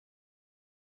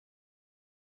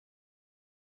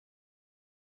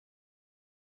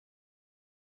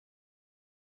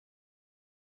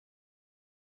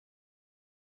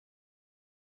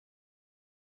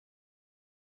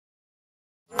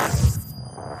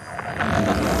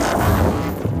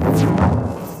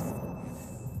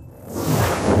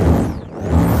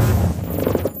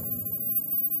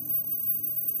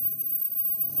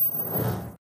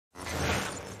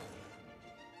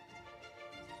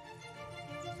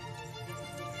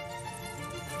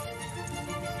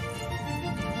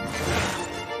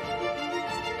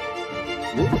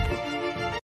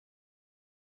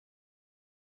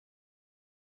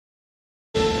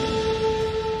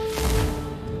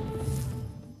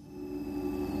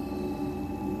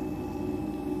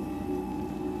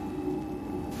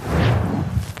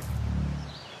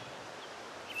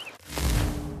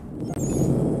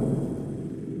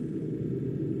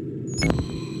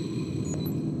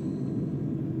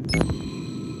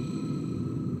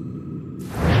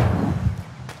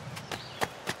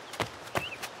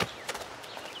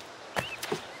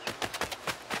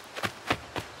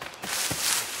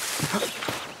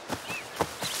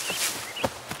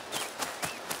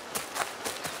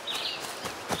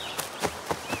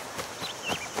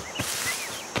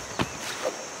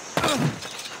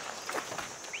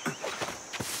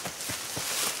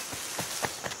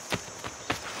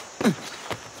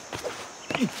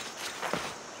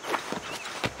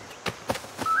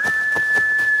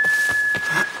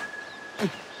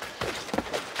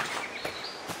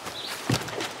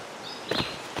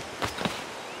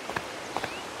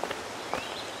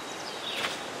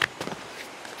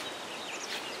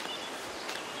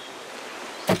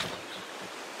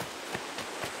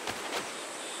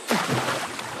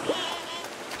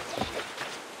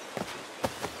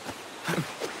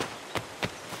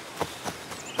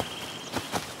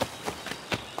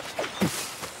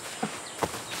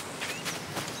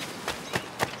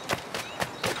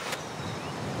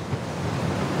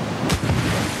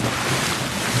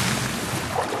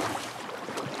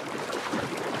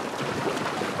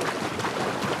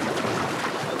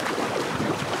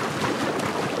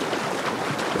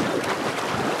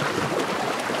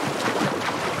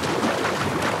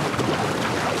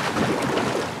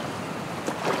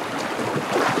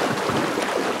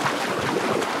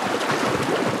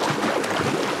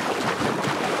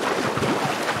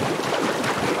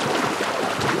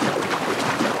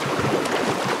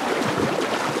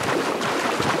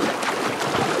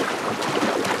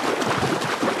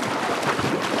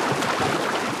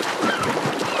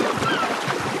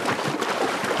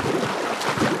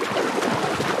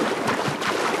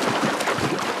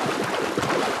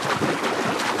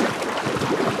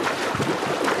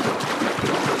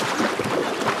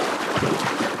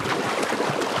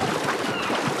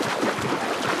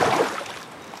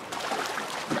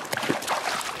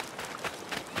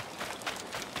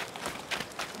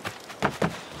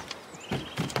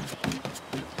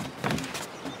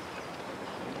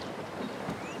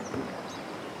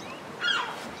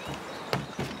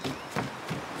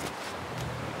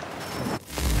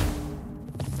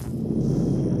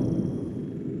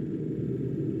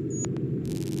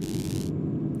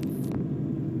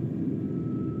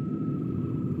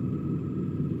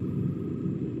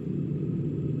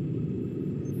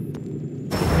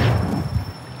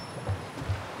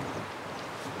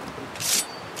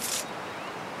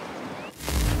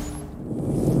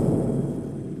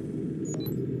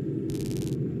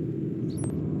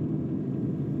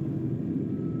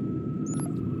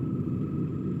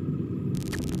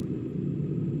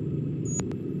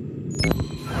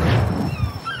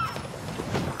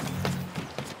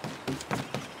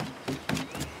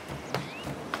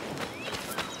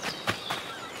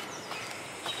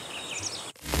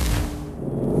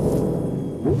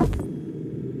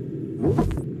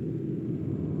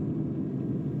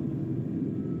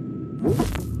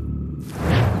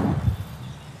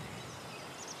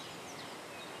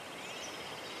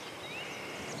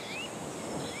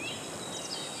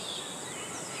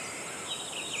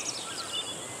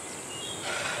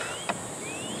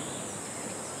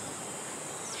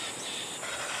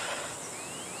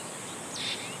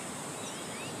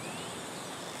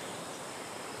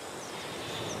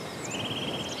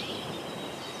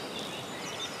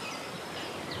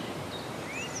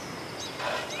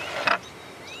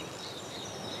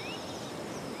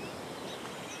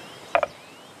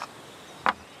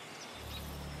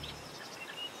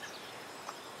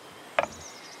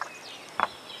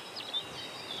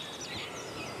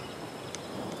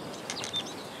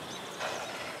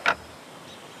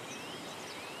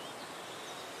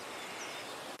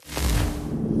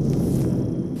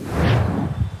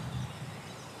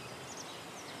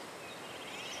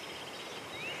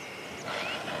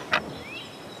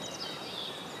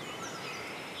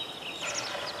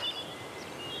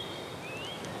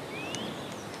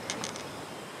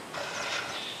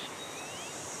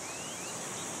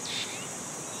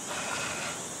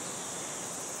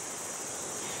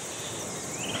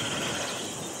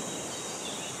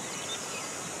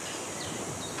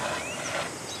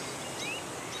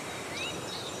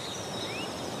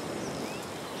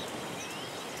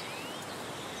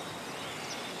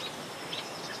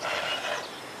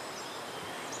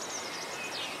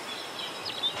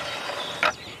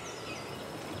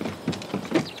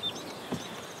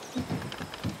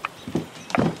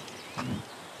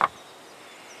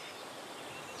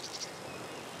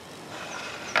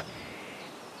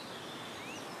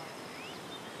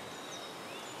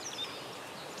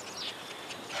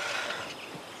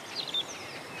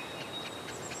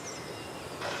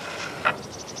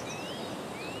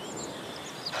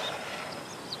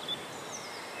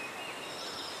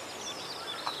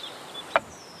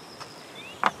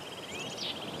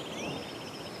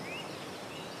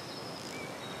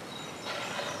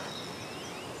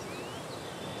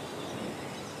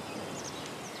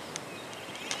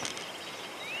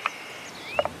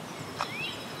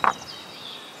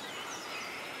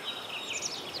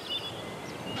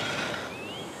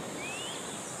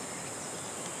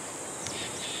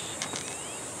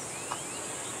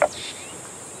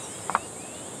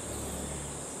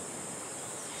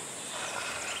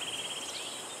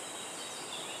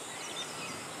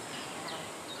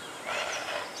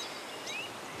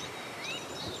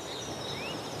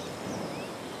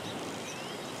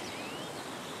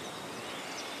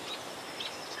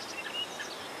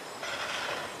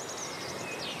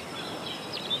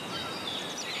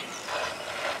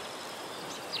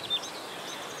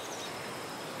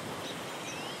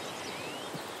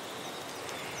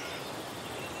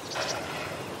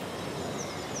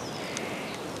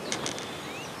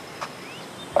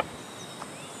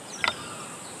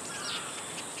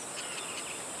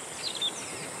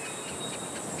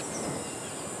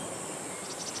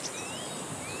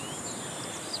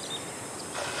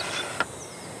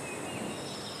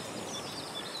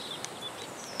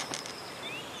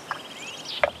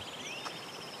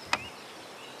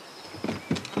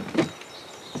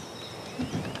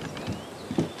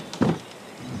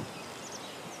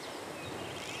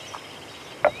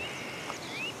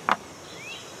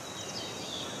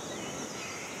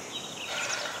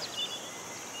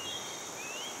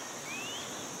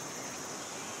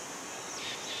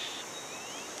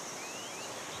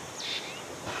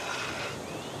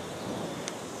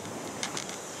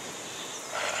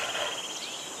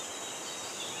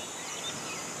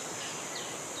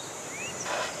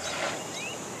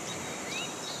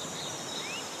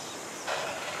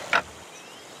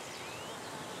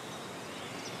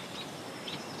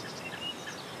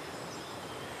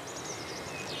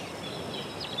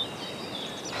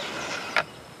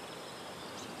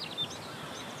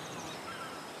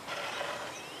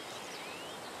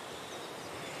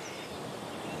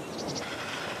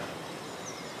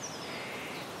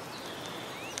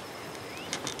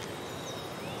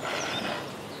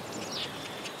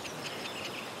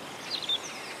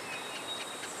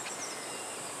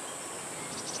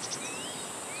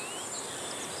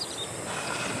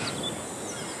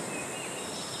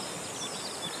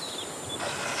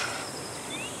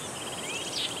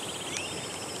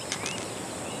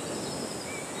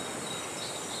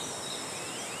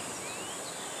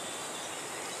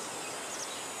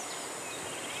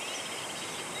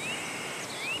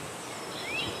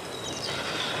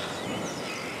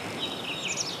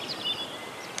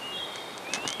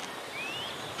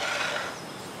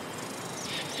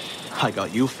I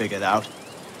got you figured out.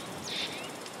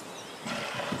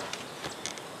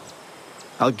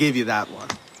 I'll give you that one.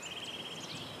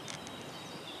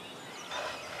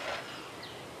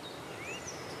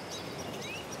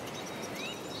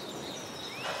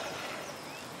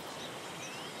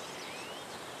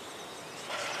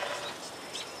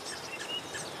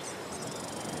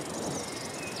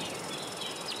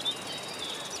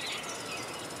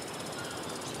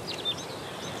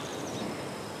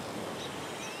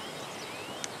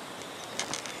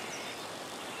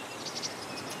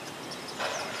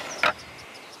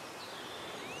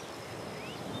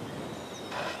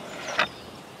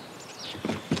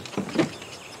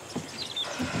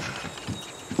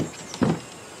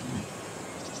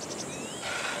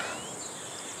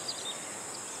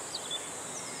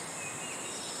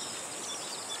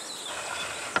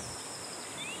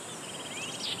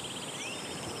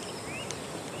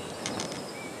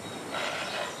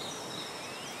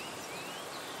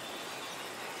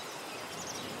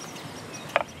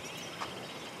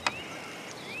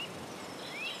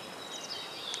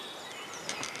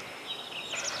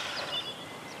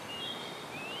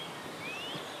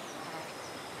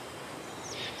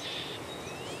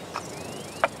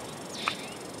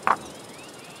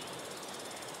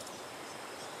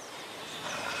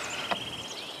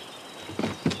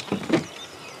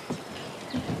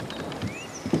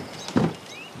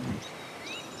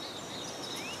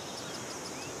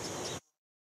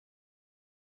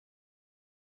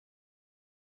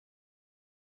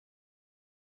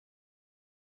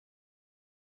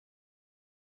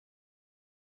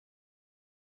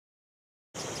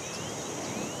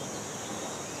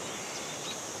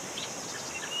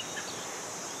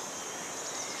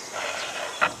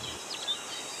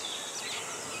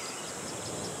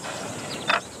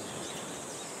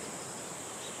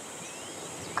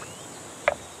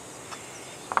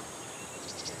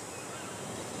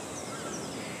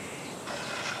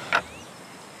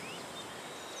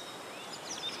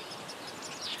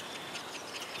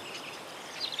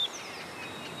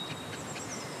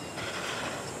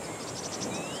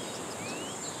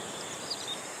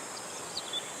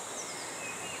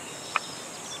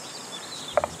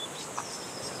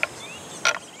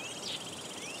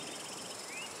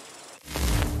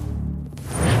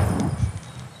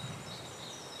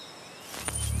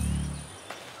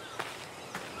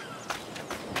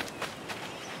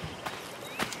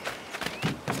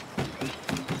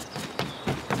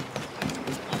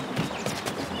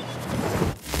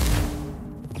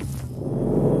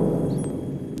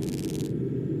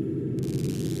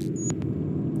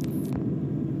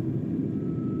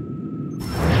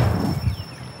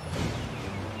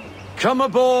 Come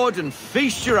aboard and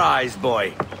feast your eyes,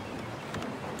 boy.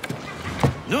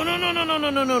 No,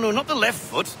 not the left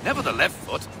foot. Never the left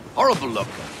foot. Horrible look.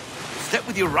 Step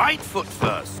with your right foot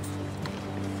first.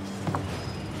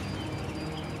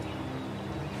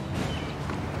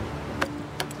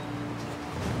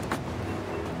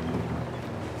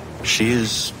 She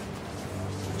is...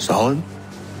 solid?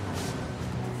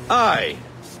 Aye.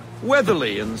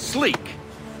 Weatherly and sleek.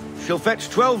 She'll fetch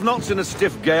 12 knots in a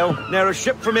stiff gale, near a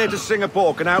ship from here to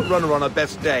Singapore can outrun her on her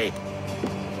best day.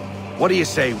 What do you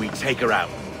say we take her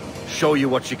out? Show you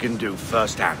what she can do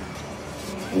firsthand.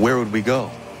 Where would we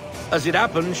go? As it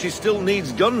happens, she still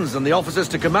needs guns and the officers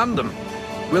to command them.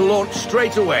 We'll launch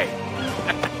straight away.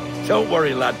 Don't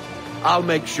worry, lad. I'll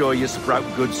make sure you sprout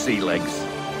good sea legs.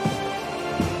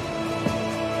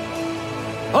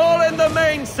 Haul in the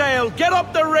mainsail! Get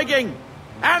up the rigging!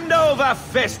 Hand over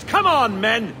fist! Come on,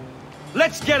 men!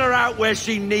 Let's get her out where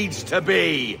she needs to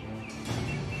be!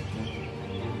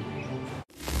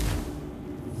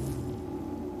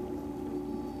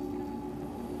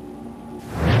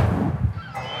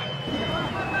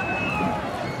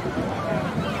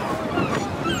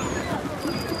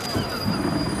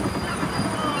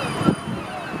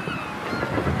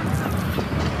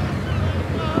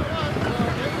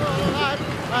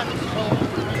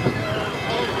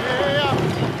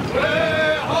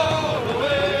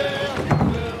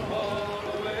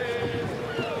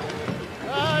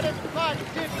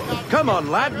 Come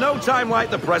on, lad, no time like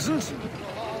the present.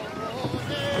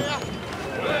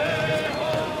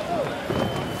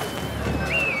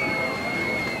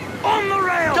 On the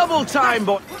rail! Double time,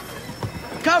 boy.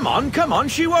 Come on,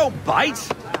 she won't bite.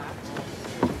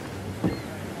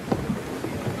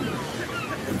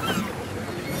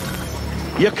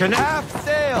 You can half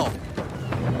sail.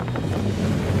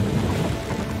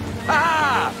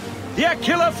 Ah! The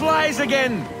killer flies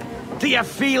again. Do you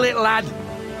feel it, lad?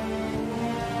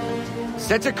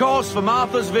 Set a course for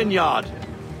Martha's Vineyard.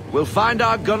 We'll find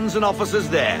our guns and officers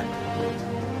there.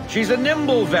 She's a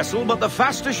nimble vessel, but the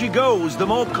faster she goes, the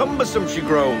more cumbersome she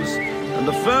grows. And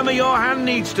the firmer your hand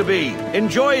needs to be.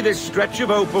 Enjoy this stretch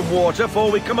of open water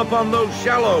before we come upon those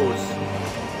shallows.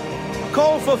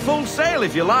 Call for full sail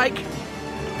if you like.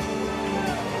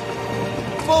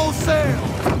 Full sail!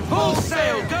 Full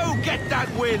sail! Go get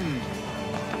that wind!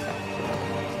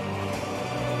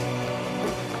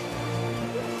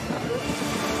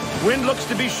 Wind looks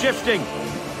to be shifting.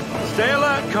 Stay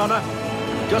alert, Connor.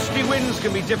 Gusty winds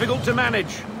can be difficult to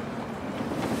manage.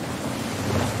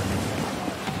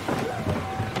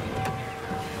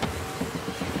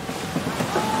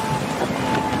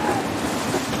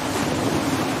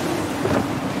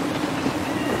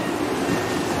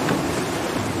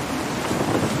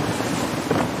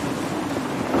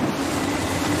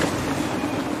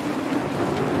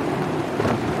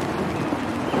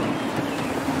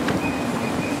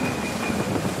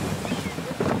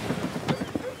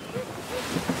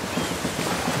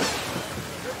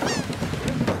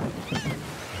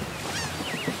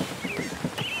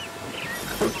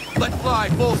 Let fly,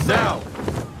 full sail! Now,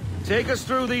 take us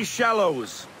through these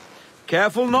shallows.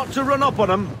 Careful not to run up on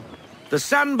them. The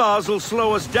sandbars will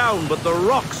slow us down, but the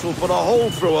rocks will put a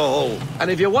hole through a hull. And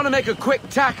if you want to make a quick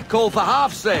tack, call for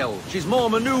half sail. She's more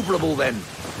maneuverable then.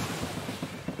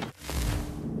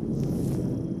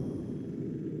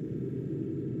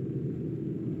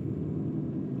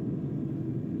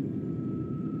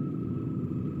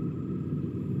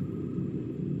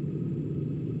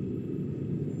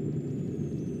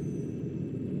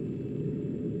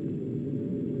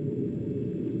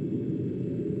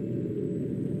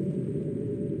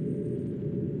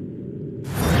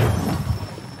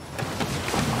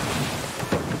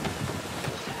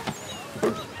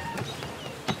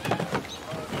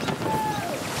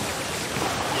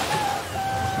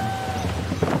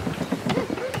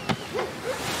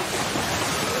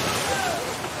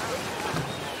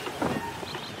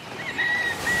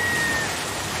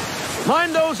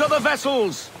 Mind those other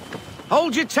vessels!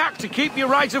 Hold your tack to keep your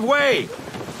right of way!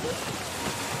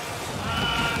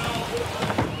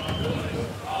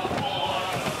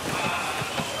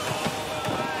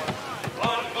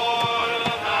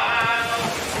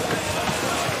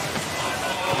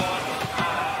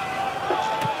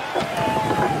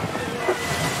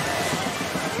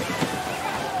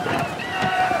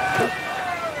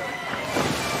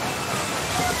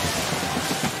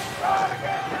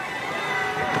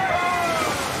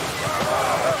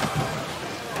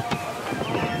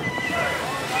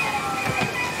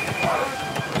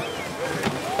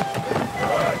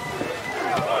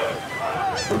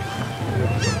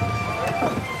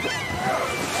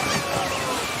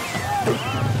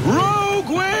 Rogue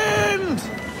wind!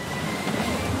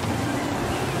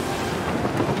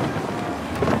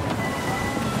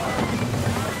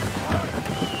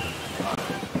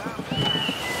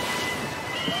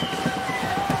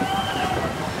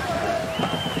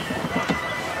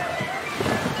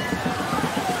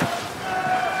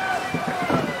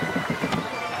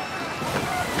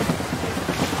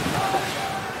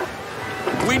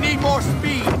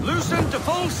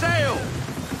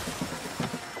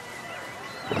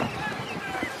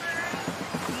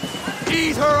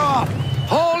 Speed her up!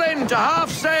 Haul in to half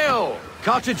sail!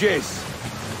 Cottages!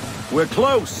 We're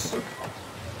close!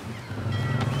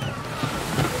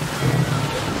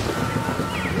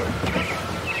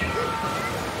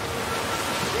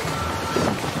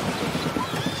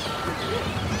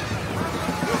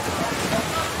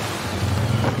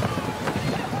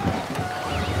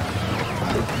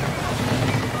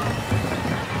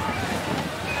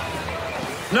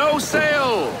 No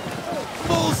sail!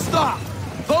 Full stop!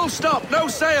 Full stop, no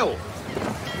sail!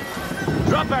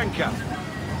 Drop anchor.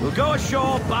 We'll go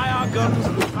ashore, buy our guns,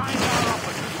 and find our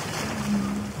officers.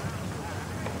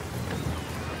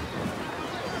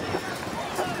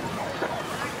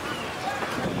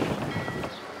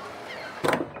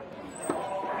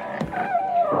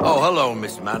 Oh, hello,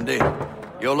 Miss Mandy.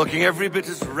 You're looking every bit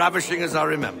as ravishing as I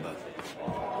remember.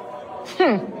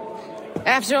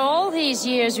 After all these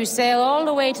years, you sail all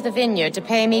the way to the vineyard to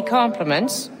pay me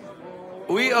compliments?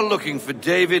 We are looking for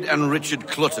David and Richard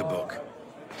Clutterbuck.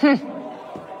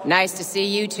 Nice to see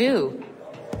you, too.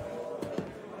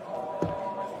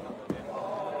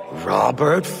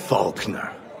 Robert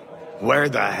Faulkner. Where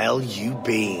the hell you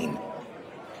been?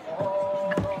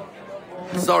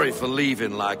 Sorry for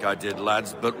leaving like I did,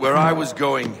 lads, but where I was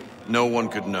going, no one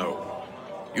could know.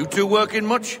 You two working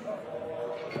much?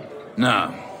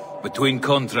 No. Between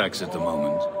contracts at the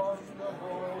moment.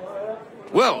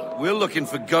 Well, we're looking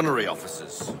for gunnery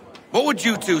officers. What would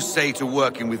you two say to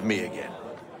working with me again?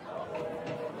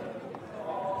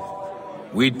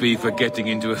 We'd be for getting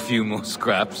into a few more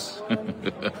scraps.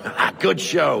 Good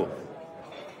show.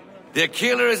 The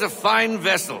Aquila is a fine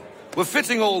vessel. We're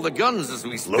fitting all the guns as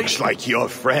we speak. Looks like your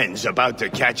friend's about to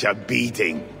catch a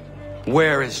beating.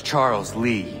 Where is Charles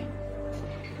Lee?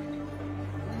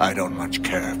 I don't much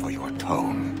care for your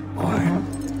tone, boy.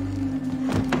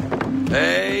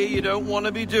 Hey, you don't want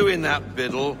to be doing that,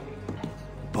 Biddle.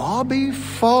 Bobby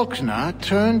Faulkner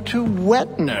turned to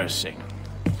wet nursing.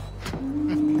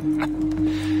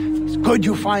 It's good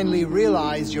you finally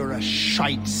realize you're a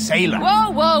shite sailor. Whoa,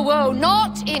 whoa, whoa,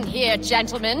 not in here,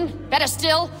 gentlemen. Better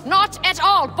still, not at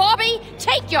all. Bobby,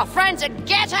 take your friends and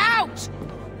get out!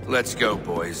 Let's go,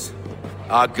 boys.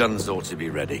 Our guns ought to be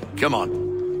ready. Come on.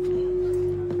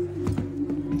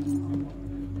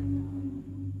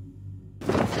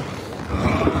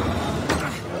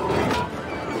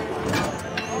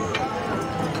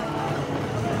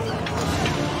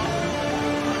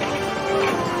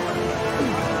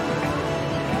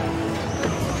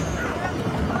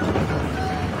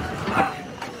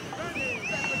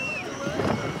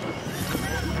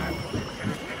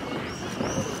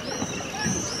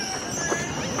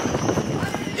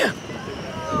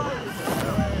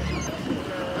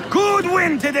 Good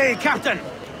wind today, Captain!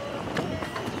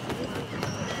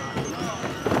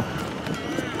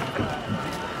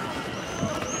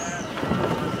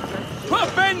 Put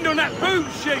a bend on that boom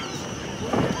sheet!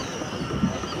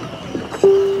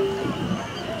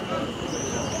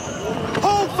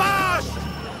 Hold fast!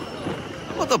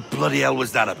 What the bloody hell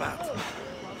was that about?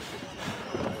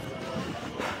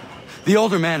 The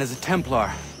older man is a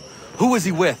Templar. Who was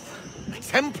he with? A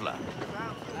Templar?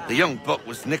 The young buck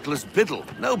was Nicholas Biddle.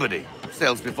 Nobody.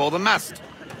 Sails before the mast.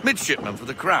 Midshipman for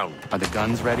the Crown. Are the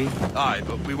guns ready? Aye,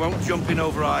 but we won't jump in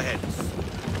over our heads.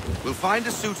 We'll find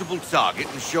a suitable target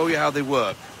and show you how they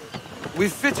work.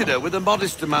 We've fitted her with a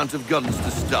modest amount of guns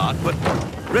to start, but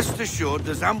rest assured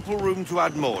there's ample room to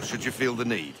add more should you feel the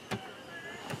need.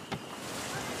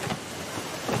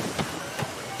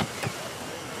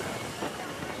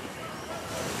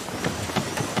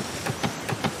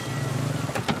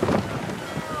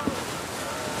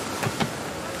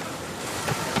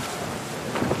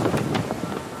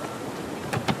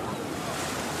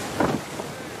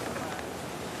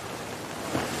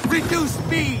 Reduce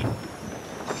speed!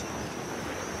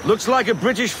 Looks like a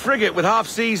British frigate with half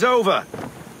seas over.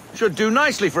 Should do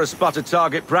nicely for a spotted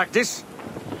target practice.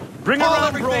 Bring her Haul on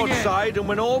everything broadside, and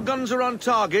when all guns are on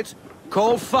target,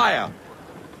 call fire.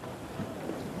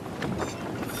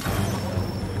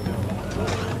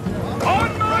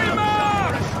 On my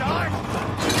mark!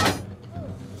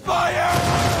 Fire!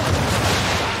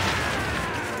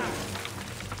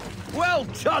 Well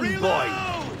done, boy.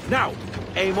 Now,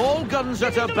 aim all guns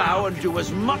at her bow and do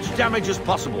as much damage as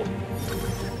possible.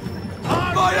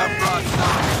 Fire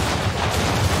broadside!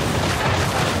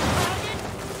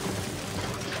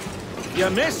 You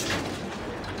missed.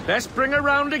 Best bring her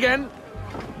round again.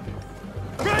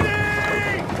 Ready!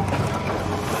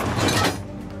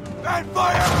 And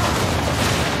fire!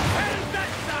 How's that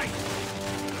sight?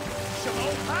 Some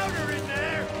old powder in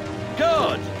there.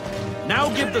 Good. Now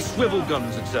give the swivel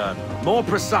guns a turn. More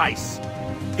precise.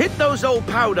 Hit those old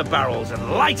powder barrels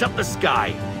and light up the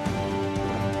sky.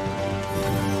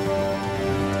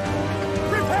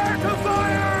 Prepare to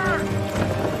fire!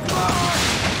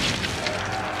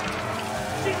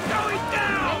 She's going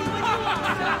down!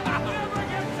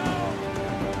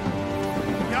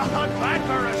 Not bad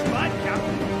for a spud,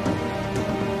 Captain.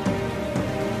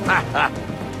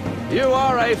 You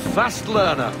are a fast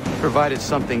learner. Provided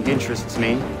something interests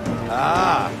me.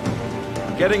 Ah,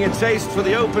 getting a taste for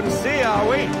the open sea, are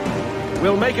we?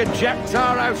 We'll make a jack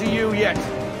tar out of you yet.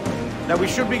 Now we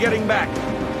should be getting back.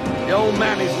 The old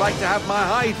man is like to have my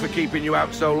hide for keeping you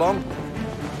out so long.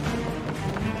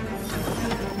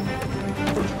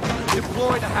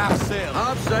 Deploy to half sail.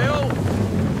 Half sail.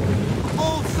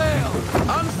 Full sail.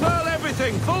 Unfurl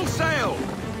everything. Full sail.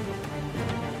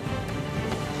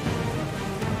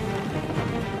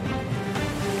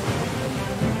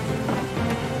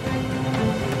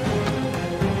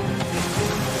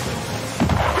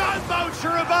 Gunboats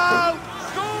are about!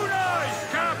 Schooners,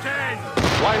 Captain!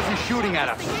 Why is he shooting at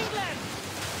us?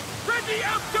 Ready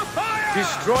up to fire!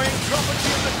 Destroying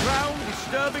property of the crown,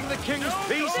 disturbing the king's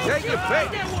peace, take your pick!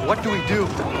 What do we do?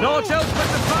 Naught else but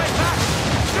to fight back!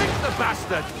 Sink the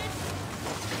bastard!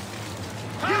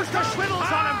 Use the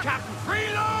swivels on him, Captain!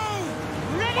 Reload!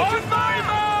 Ready to fire!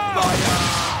 Fire!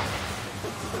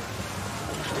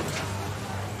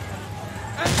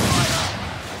 And fire!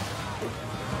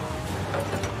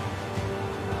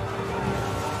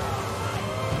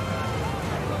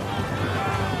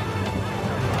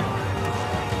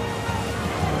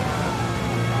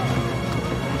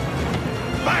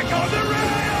 Back on the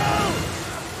rails!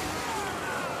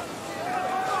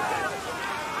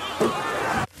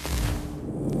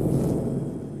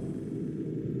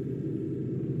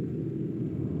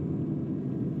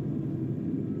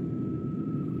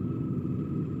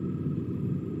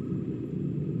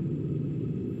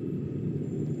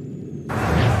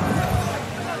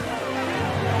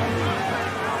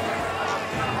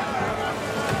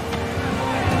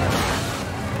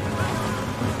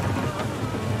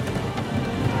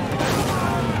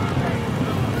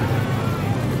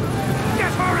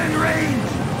 Get her in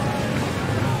range!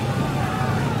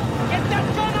 Get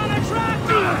that gun on a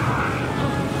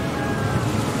track!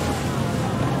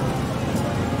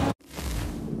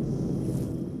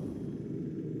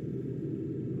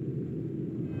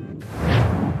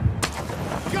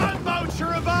 Gunboats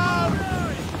are about!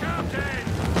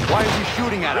 Why is he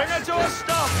shooting at Bring us? it to a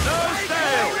stop! No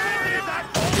sail!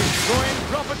 Destroying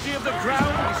property of the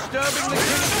crown, disturbing the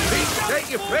king's peace, take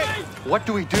your pick! What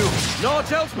do we do?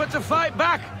 Naught else but to fight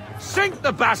back! Sink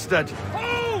the bastard!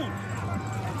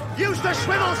 Use the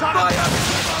swivels on him!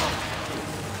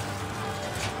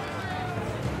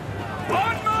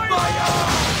 On my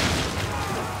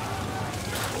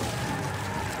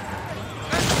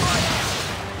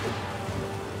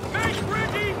Make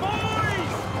ready, boys!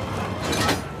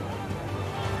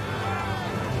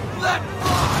 Let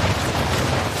fly!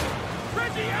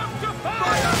 Ready out to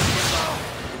fire!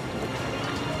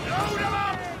 Load them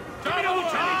up! Double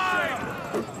time!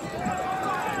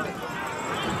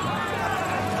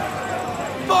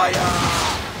 Fire!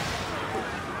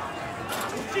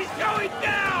 She's going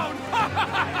down!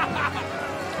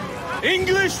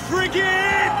 English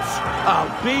frigate! I'll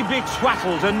be big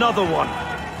twattled, another one.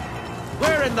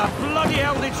 Where in the bloody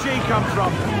hell did she come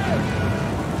from?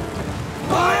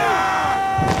 Fire!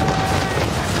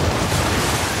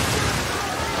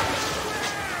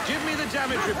 Give me the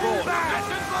damage report.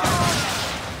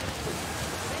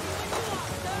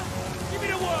 Give me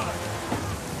the word.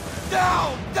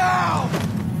 Down! Down!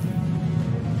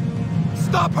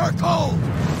 Stop her cold!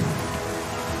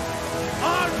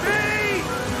 On me!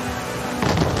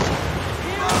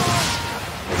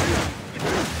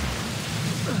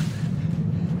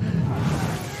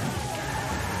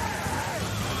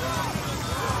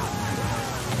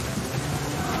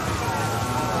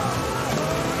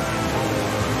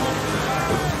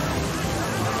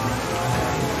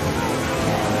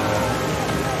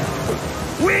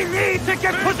 We need to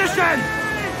get position!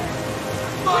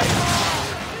 Fire!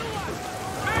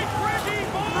 Make ready,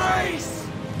 boys!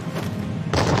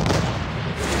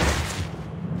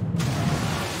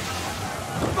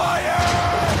 Fire!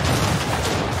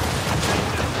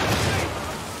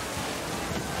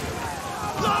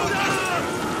 Load up!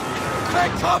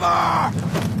 Take cover!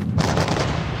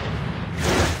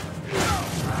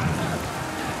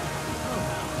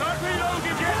 Start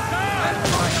reloading, yes,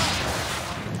 sir!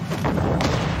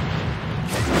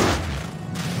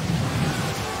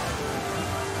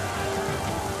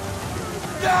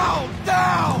 Down!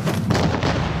 Down!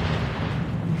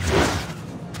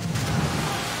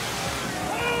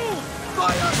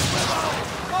 Fire!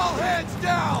 Swivel!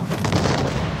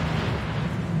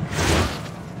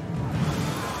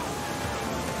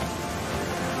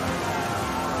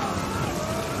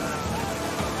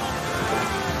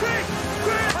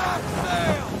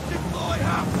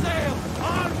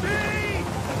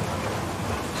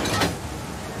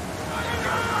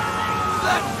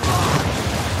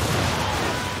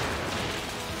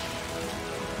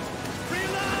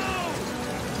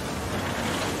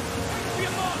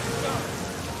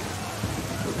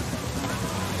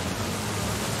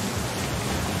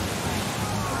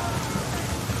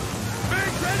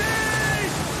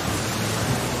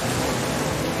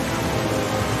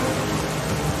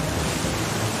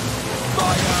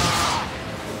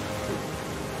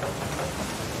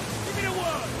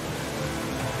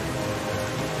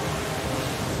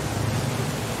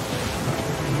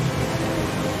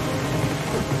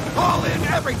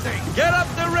 everything! Get up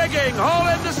the rigging! Haul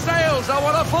in the sails! I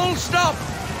want a full stop!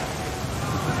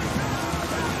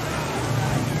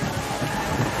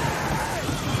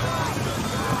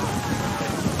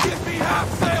 Give me half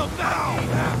sail now!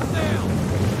 Half sail!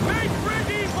 Make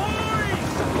ready, boys!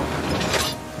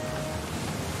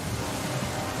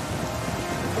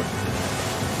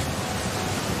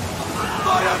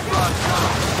 Fire front!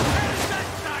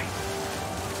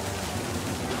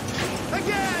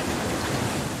 Again!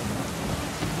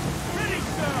 Ready,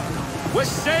 sir! We're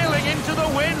sailing into the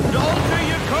wind! Alter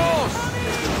your course!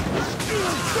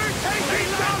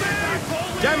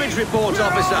 Damage report,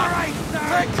 officer! Right,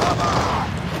 take cover!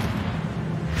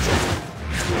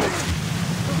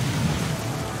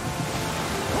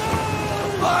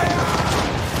 Fire!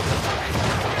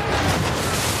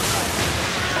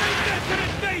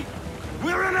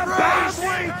 We're in a bad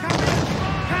way, Captain!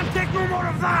 Can't take no more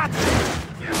of that!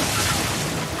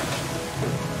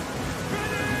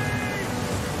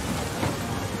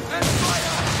 And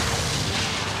fire!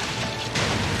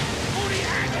 Only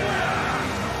anchor!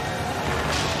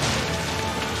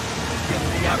 Give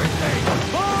me everything!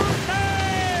 Full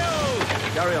sail!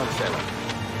 Carry on, sailor.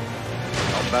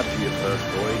 Not bad for your first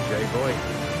voyage, eh, boy?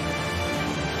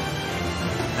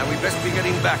 Now we best be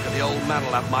getting back, or the old man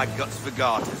will have my guts for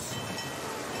garters.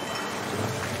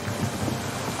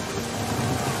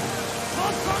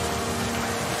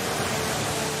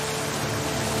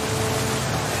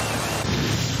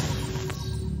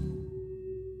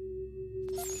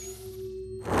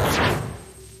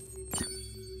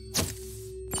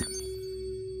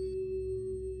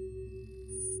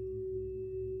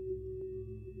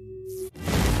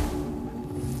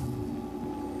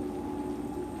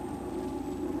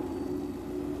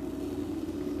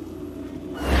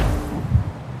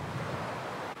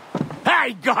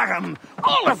 I got 'em!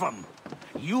 All of 'em!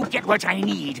 You get what I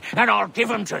need, and I'll give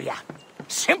 'em to you.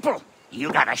 Simple.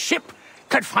 You got a ship,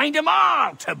 could find 'em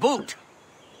all to boot.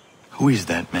 Who is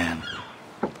that man?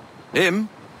 Him?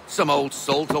 Some old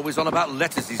salt always on about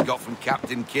letters he's got from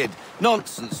Captain Kidd.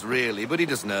 Nonsense, really, but he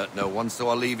doesn't hurt no one, so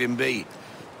I'll leave him be.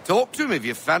 Talk to him if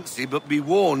you fancy, but be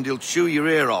warned he'll chew your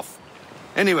ear off.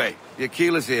 Anyway, your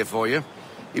keeler's here for you.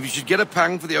 If you should get a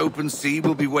pang for the open sea,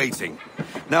 we'll be waiting.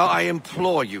 Now, I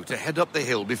implore you to head up the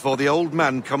hill before the old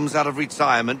man comes out of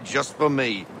retirement just for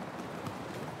me.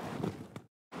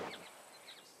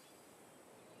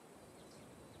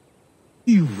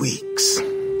 2 weeks,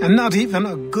 and not even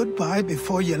a goodbye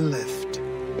before you left.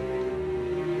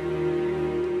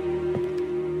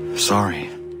 Sorry.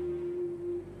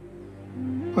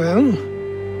 Well,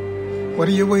 what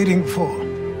are you waiting for?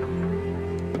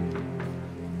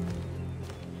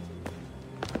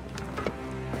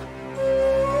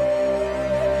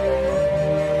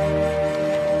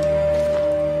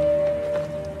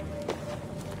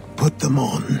 Put them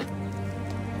on.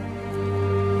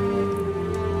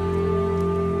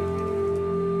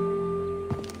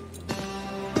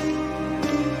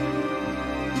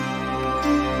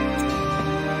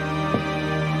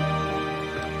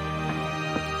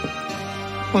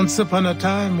 Once upon a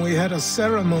time, we had a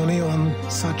ceremony on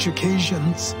such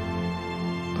occasions.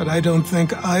 But I don't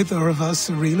think either of us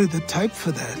are really the type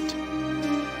for that.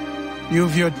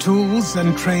 You've your tools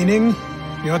and training,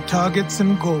 your targets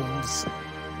and goals.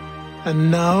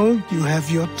 And now you have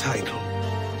your title.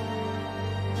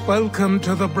 Welcome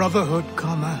to the Brotherhood,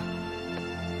 Connor.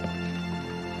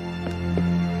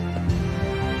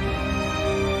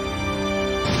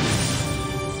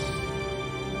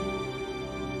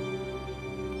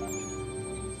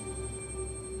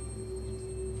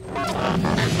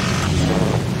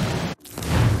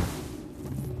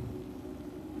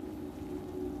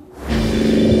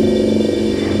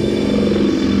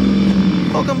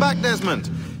 Welcome back, Desmond.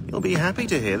 You'll be happy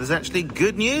to hear there's actually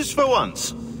good news for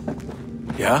once.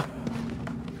 Yeah?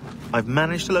 I've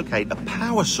managed to locate a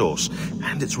power source,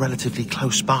 and it's relatively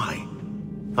close by.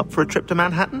 Up for a trip to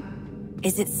Manhattan?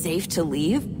 Is it safe to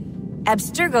leave?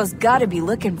 Abstergo's gotta be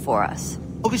looking for us.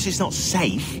 Obviously it's not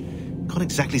safe. Can't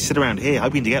exactly sit around here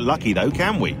hoping to get lucky, though,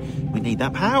 can we? We need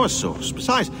that power source.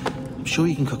 Besides, I'm sure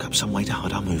you can cook up some way to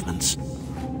hide our movements.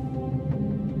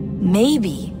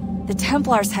 Maybe. The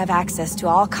Templars have access to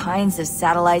all kinds of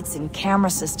satellites and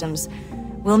camera systems.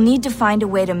 We'll need to find a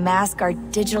way to mask our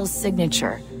digital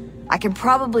signature. I can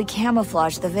probably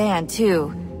camouflage the van,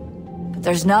 too. But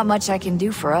there's not much I can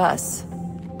do for us.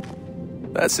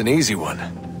 That's an easy one.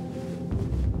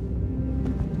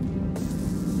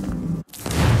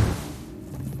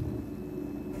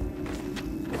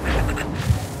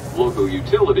 Local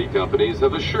utility companies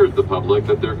have assured the public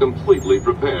that they're completely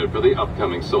prepared for the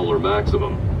upcoming solar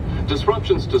maximum.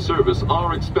 Disruptions to service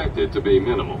are expected to be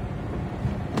minimal.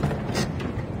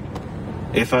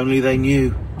 If only they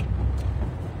knew.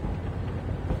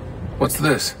 What's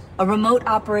this? A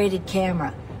remote-operated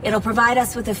camera. It'll provide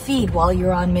us with a feed while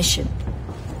you're on mission.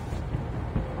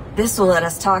 This will let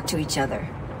us talk to each other.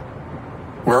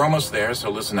 We're almost there, so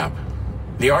listen up.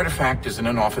 The artifact is in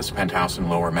an office penthouse in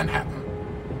Lower Manhattan.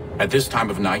 At this time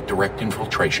of night, direct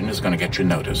infiltration is going to get you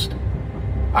noticed.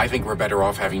 I think we're better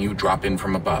off having you drop in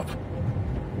from above.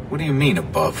 What do you mean,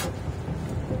 above?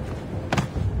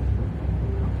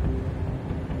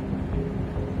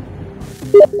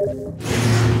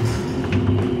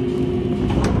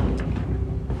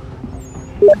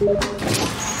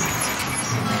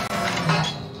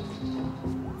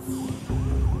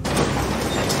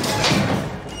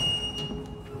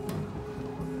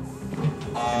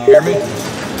 Can you hear me?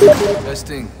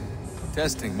 Testing.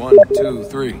 Testing. 1, 2,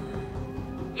 3.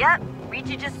 Yep, read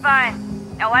you just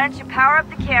fine. Now why don't you power up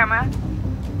the camera?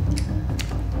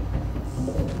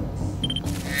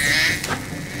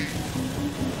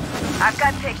 I've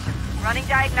got pictures. Running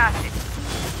diagnostics.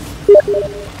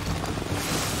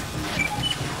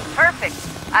 Perfect.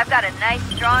 I've got a nice,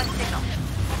 strong signal.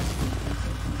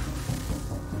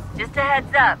 Just a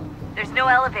heads up, there's no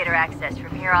elevator access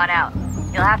from here on out.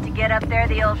 You'll have to get up there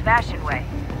the old-fashioned way.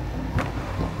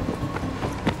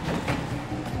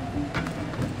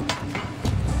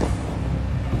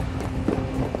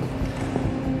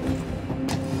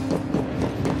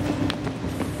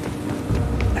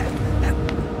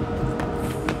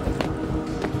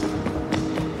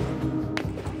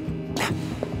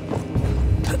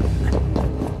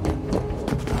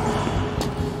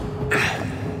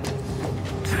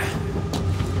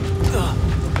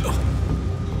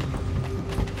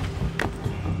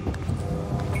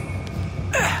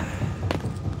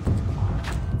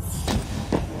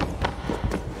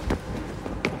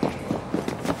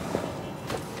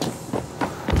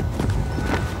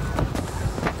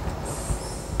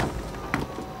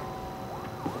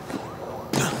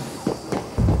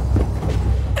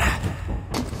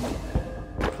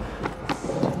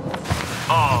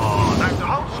 Oh, don't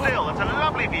hold still. That's a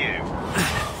lovely view.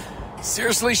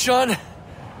 Seriously, Sean?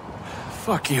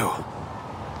 Fuck you.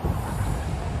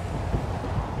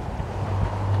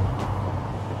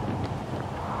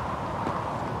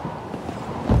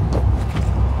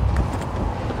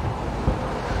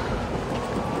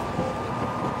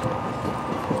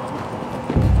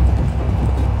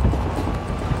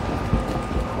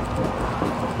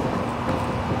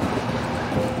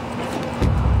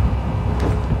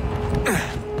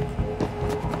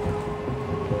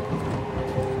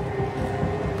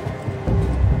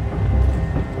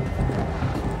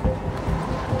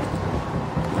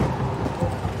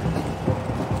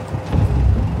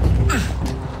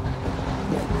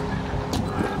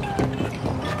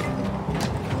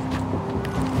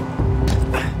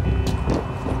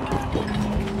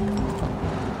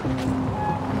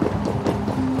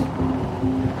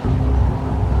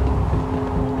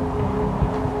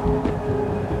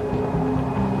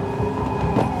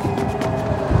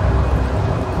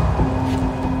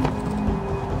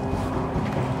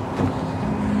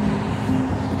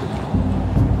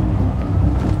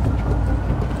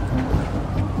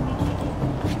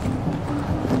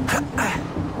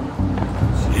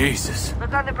 Jesus.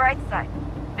 Look on the bright side.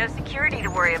 No security to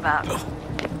worry about.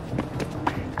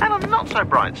 And on the not so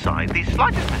bright side, the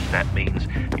slightest misstep means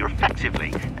you're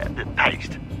effectively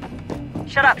paced.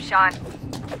 Shut up, Sean.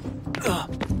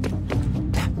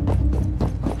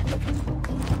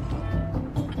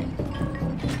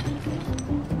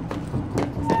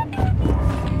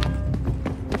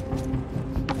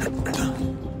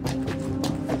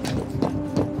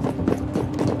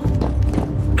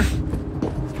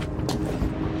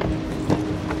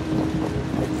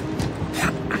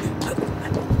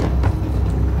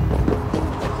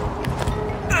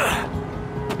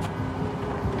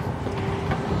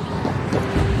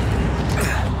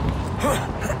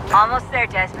 Almost there,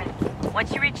 Desmond.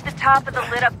 Once you reach the top of the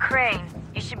lit-up crane,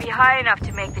 you should be high enough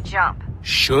to make the jump.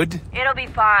 Should? It'll be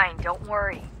fine, don't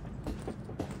worry.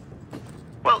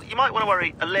 Well, you might want to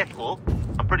worry a little.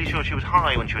 I'm pretty sure she was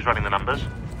high when she was running the numbers.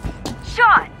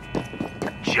 Sean!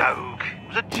 A joke. It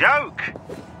was a joke.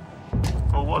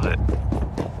 Or was it?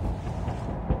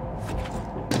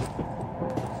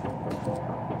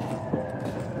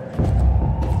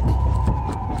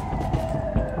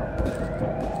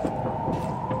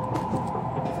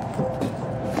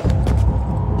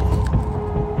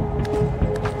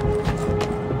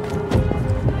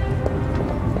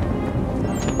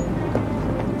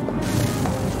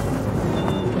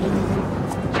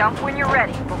 Jump when you're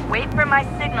ready, but wait for my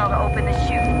signal to open the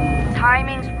chute.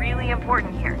 Timing's really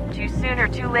important here. Too soon or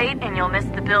too late, and you'll miss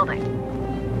the building.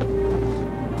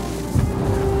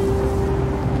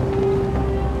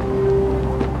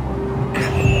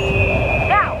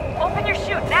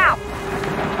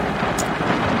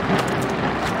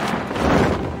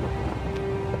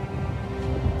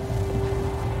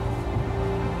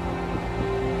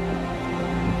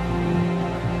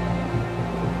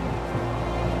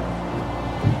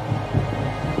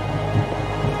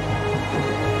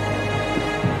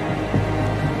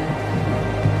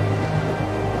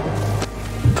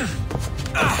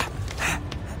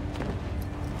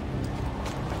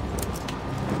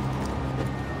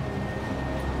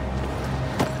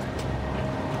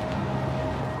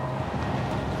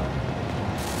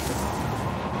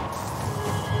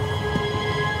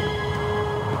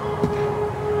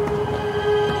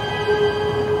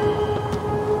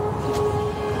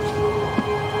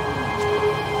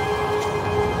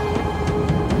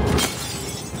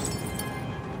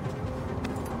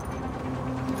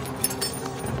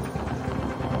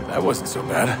 so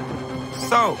bad.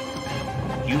 So,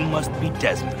 you must be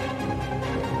Desmond.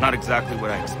 Not exactly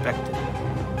what I expected.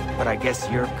 But I guess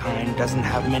your kind doesn't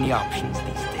have many options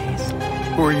these days.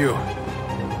 Who are you?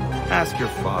 Ask your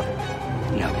father.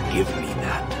 Now give me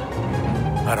that.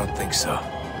 I don't think so.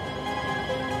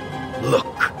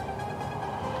 Look,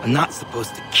 I'm not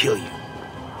supposed to kill you,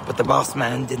 but the boss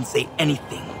man didn't say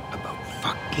anything about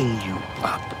fucking you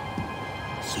up.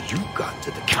 So you got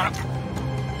to the counter.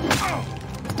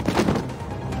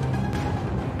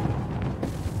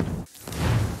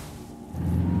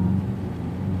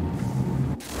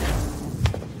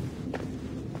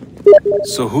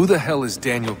 So who the hell is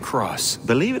Daniel Cross?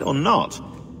 Believe it or not,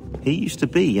 he used to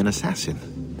be an assassin.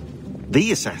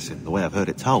 The assassin, the way I've heard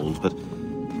it told, but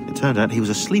it turned out he was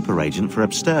a sleeper agent for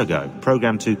Abstergo,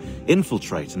 programmed to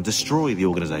infiltrate and destroy the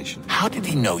organization. How did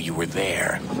he know you were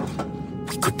there?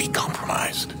 We could be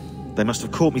compromised. They must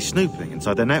have caught me snooping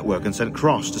inside their network and sent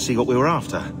Cross to see what we were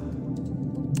after.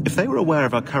 If they were aware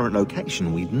of our current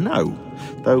location, we'd know.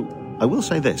 Though, I will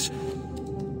say this.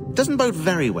 It doesn't bode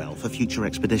very well for future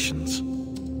expeditions.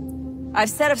 I've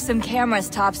set up some cameras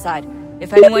topside.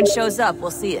 If anyone shows up,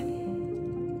 we'll see it.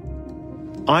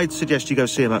 I'd suggest you go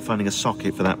see about finding a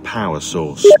socket for that power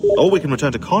source. Or we can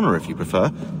return to Connor if you prefer.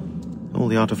 All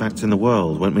the artifacts in the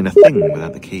world won't mean a thing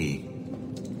without the key.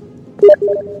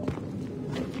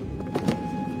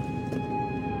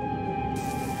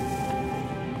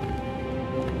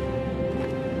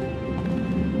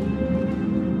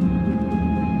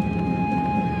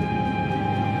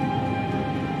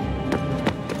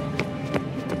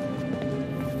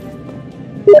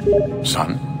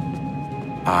 Son,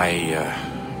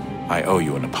 I owe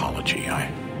you an apology.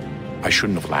 I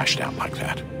shouldn't have lashed out like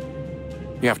that.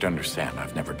 You have to understand,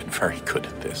 I've never been very good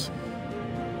at this.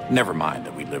 Never mind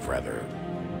that we live rather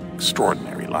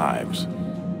extraordinary lives.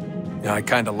 Yeah, I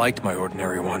kinda liked my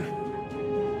ordinary one.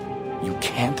 You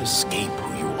can't escape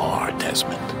who you are,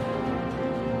 Desmond.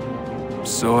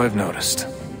 So I've noticed.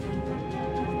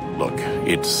 Look,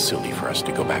 it's silly for us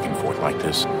to go back and forth like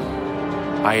this.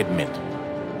 I admit,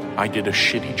 I did a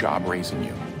shitty job raising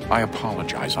you. I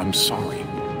apologize, I'm sorry.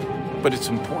 But it's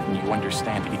important you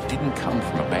understand it didn't come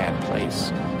from a bad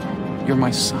place. You're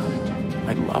my son.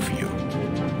 I love you.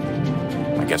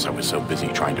 I guess I was so busy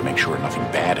trying to make sure nothing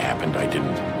bad happened, I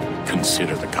didn't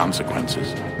consider the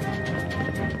consequences.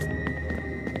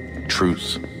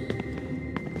 Truce.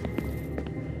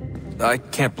 I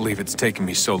can't believe it's taken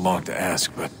me so long to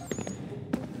ask, but...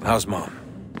 how's Mom?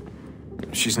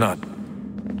 She's not...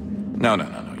 No.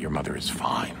 Your mother is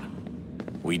fine.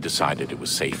 We decided it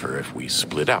was safer if we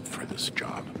split up for this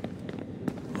job.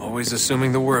 Always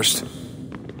assuming the worst.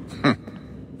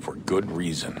 For good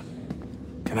reason.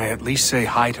 Can I at least say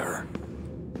hi to her?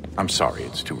 I'm sorry,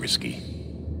 it's too risky.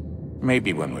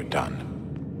 Maybe when we're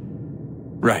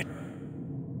done. Right.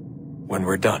 When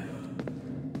we're done.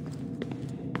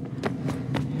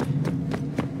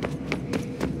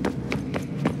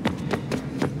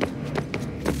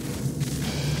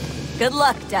 Good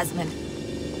luck, Desmond.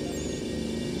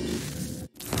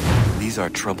 These are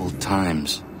troubled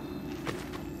times.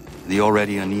 The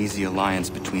already uneasy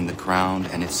alliance between the Crown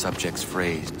and its subjects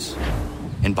frays.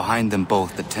 And behind them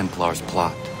both the Templars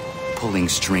plot, pulling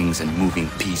strings and moving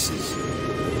pieces.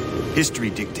 History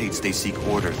dictates they seek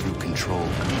order through control.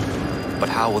 But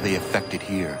how will they affect it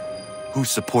here? Who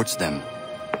supports them?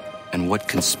 And what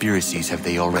conspiracies have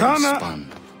they already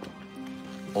spun?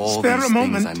 All these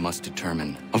things I must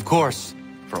determine. Of course,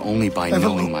 for only by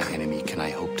knowing my enemy can I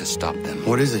hope to stop them.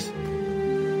 What is it?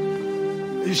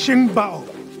 Xingbao,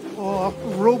 or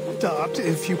rope dart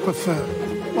if you prefer.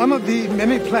 One of the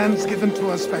many plans given to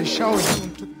us by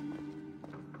Xiaoyun to...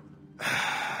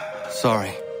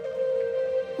 Sorry.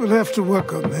 We'll have to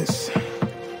work on this.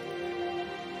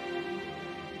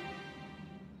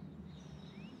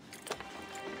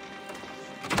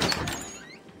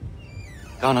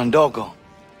 Ganondogo.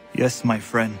 Yes, my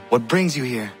friend. What brings you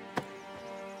here?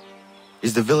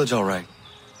 Is the village all right?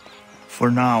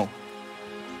 For now.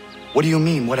 What do you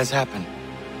mean? What has happened?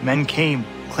 Men came,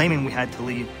 claiming we had to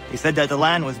leave. They said that the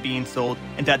land was being sold,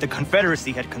 and that the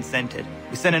Confederacy had consented.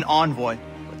 We sent an envoy,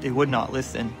 but they would not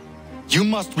listen. You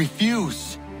must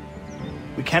refuse!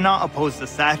 We cannot oppose the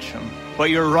Sachem, but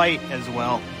you're right as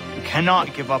well. We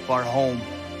cannot give up our home.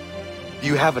 Do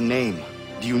you have a name?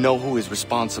 Do you know who is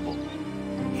responsible?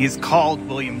 He is called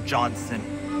William Johnson.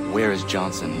 Where is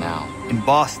Johnson now? In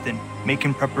Boston,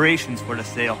 making preparations for the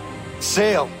sale.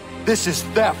 Sale? This is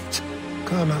theft!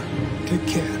 Connor, take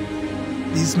care.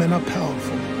 These men are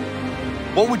powerful.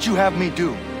 What would you have me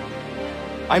do?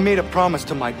 I made a promise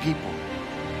to my people.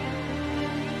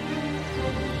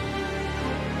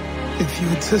 If you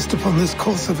insist upon this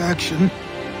course of action,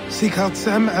 seek out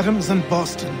Sam Adams in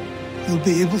Boston. He'll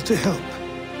be able to help.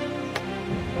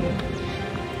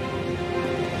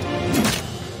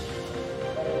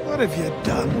 What have you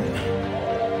done?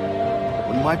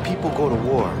 When my people go to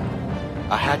war,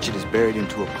 a hatchet is buried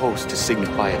into a post to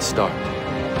signify its start.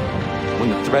 When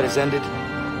the threat is ended,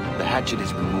 the hatchet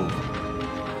is removed.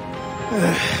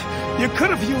 You could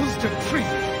have used a tree.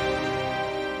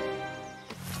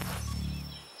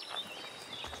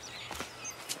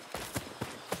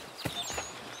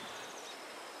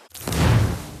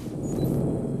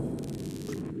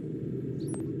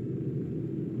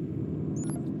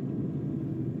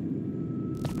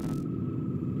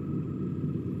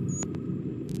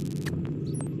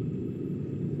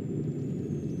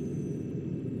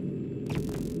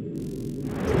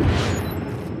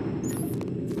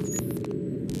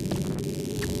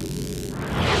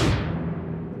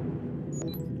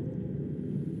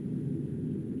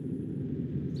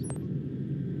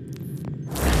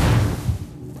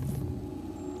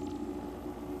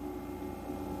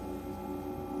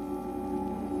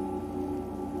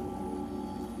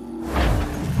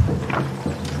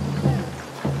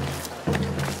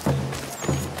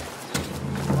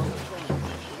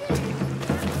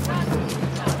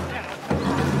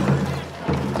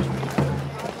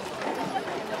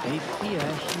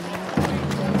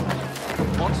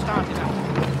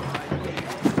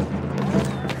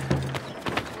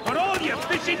 For all your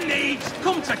fishing needs,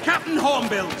 come to Captain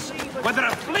Hornbill's. Whether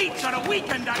a fleet or a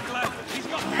weekend angler, he's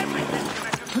got everything to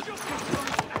make us just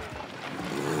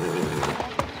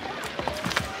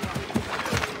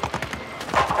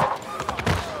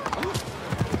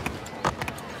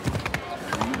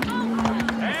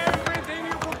everything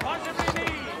you could possibly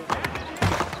need.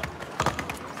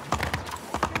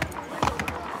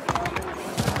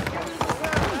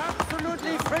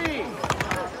 Absolutely free.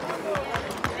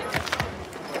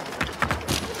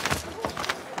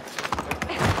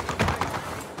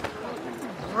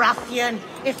 Ruffian,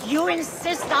 if you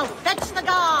insist, I'll fetch the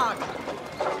guard.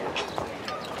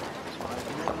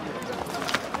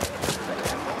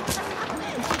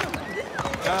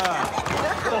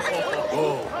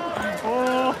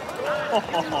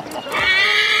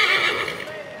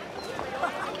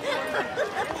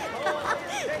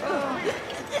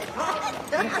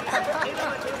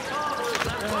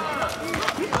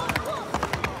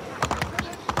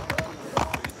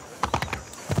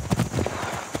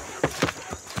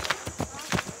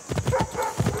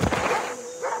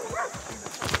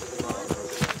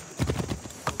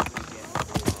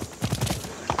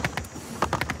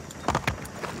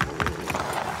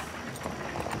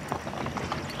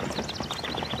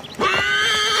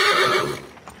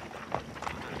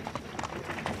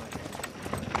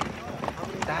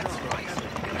 That's right.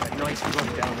 Nice run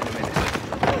down in a minute.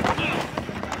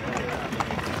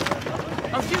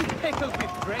 A few pickles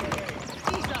with drink.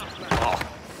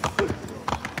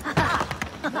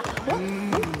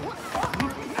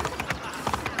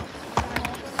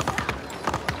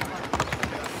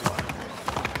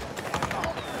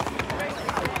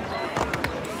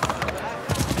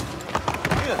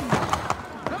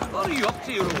 What are you up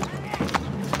to?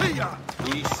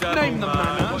 Name the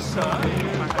manner, sir.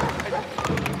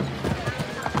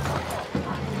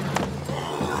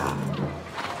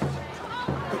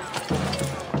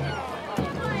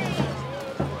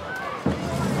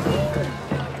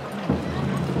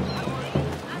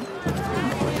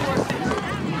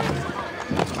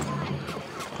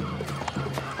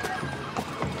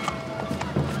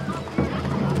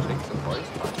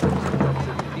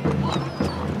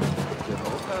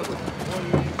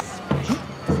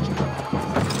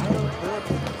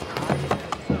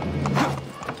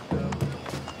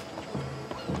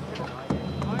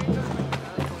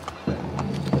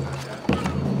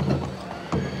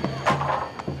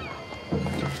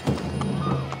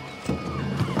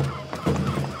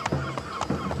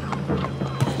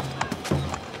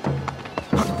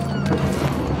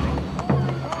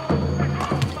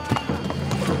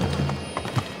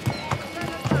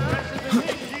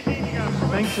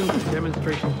 Sanctions and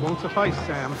demonstrations won't suffice,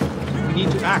 Sam. We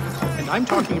need to act, and I'm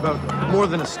talking about more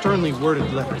than a sternly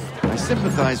worded letter. I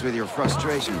sympathize with your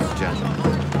frustrations, gentlemen,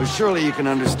 but surely you can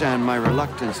understand my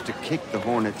reluctance to kick the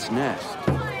hornet's nest.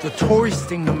 The tourist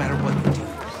thing, no matter what we do,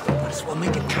 might as well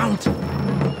make it count.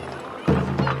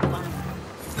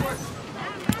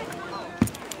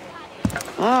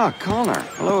 Ah, Connor.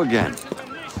 Hello again.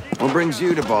 What brings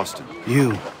you to Boston?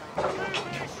 You.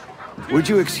 Would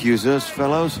you excuse us,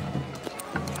 fellows?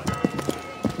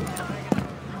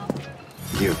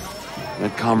 You.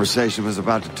 That conversation was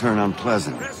about to turn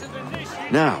unpleasant.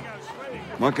 Now,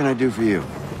 what can I do for you?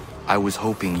 I was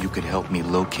hoping you could help me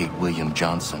locate William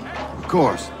Johnson. Of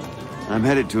course. I'm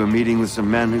headed to a meeting with some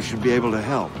men who should be able to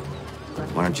help.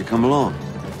 Why don't you come along?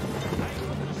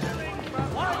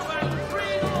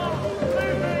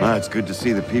 Well, it's good to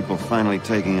see the people finally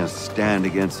taking a stand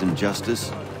against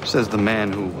injustice. Says the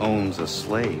man who owns a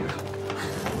slave.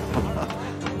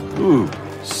 Ooh,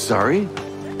 sorry?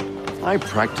 I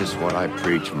practice what I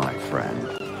preach, my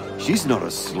friend. She's not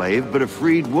a slave, but a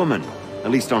freed woman,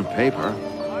 at least on paper.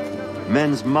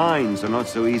 Men's minds are not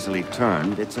so easily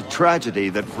turned. It's a tragedy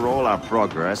that for all our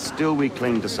progress, still we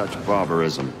cling to such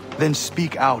barbarism. Then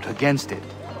speak out against it.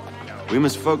 We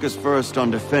must focus first on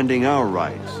defending our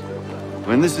rights.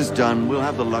 When this is done, we'll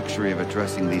have the luxury of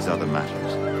addressing these other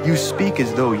matters. You speak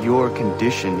as though your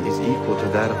condition is equal to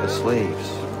that of the slaves.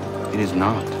 It is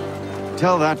not.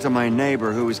 Tell that to my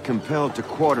neighbor who is compelled to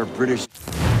quarter British...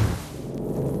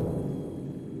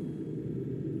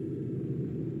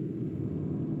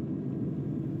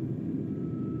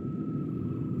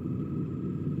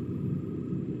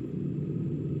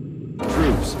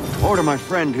 troops. Or to my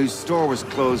friend whose store was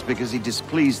closed because he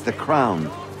displeased the crown.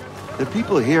 The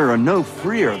people here are no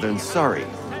freer than Surrey.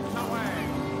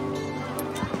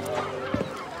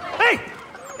 Hey!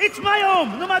 It's my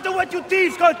home, no matter what you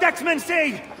thieves called taxmen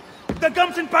say! The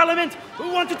gums in Parliament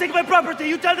who want to take my property,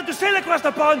 you tell them to sail across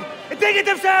the pond and take it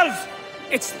themselves!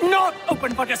 It's not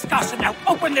open for discussion now.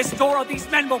 Open this door or these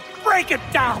men will break it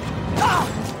down.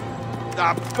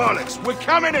 Ah, bollocks! We're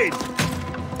coming in!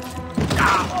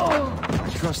 I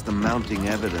trust the mounting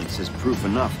evidence is proof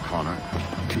enough, Connor.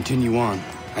 Continue on.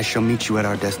 I shall meet you at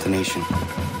our destination.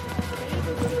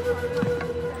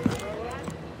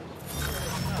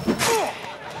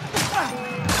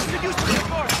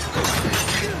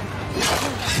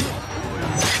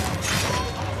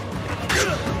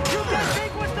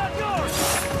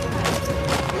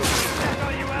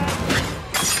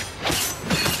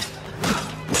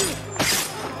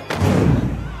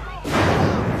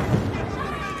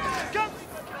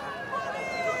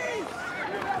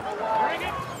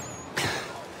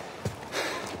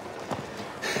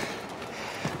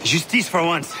 Justice for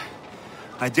once.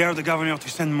 I dare the governor to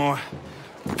send more.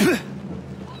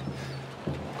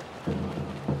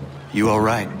 You all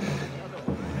right?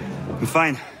 I'm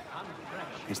fine.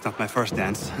 It's not my first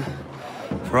dance.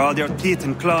 For all their teeth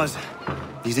and claws,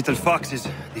 these little foxes,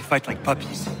 they fight like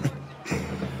puppies.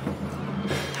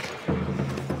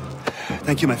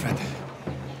 Thank you, my friend.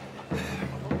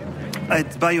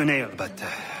 I'd buy you an ale, but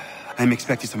I'm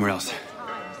expecting somewhere else.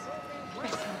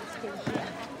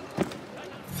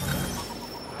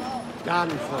 Done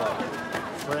for.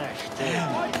 Fresh, too.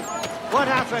 What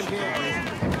happened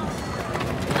here?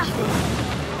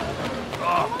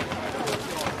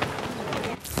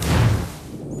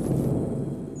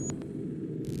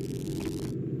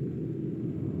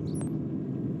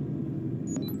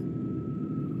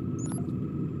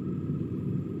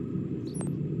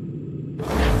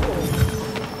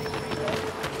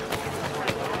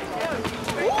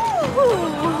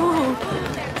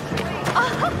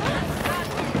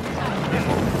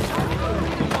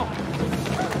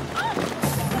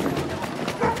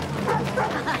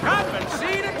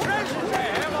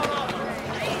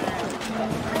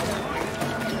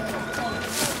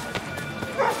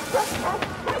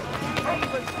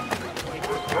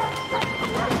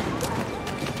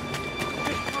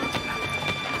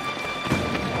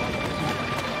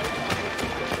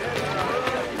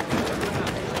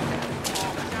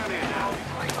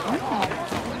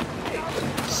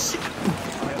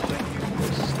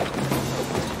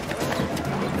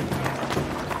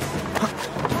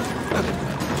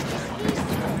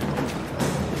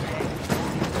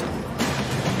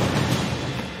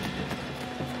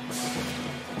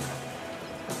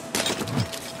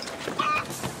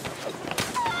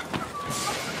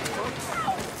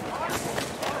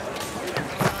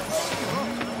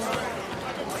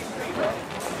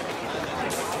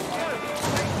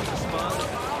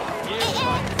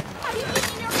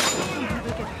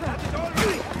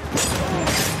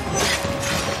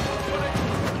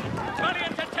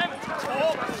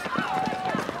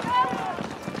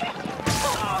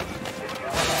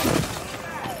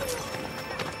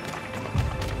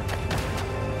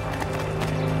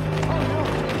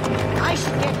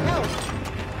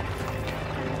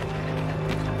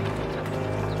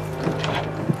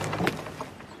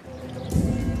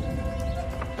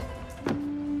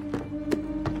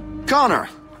 Connor,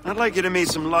 I'd like you to meet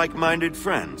some like-minded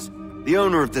friends. The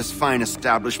owner of this fine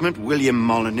establishment, William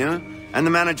Molyneux, and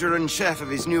the manager and chef of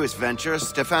his newest venture,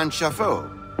 Stéphane Chaffeau.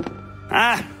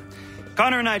 Ah,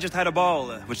 Connor and I just had a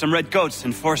ball with some red coats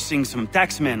enforcing some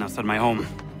taxmen outside my home.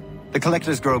 The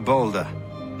collectors grow bolder.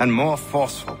 and more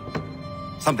forceful.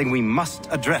 Something we must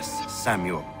address,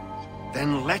 Samuel.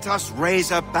 Then let us raise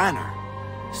a banner.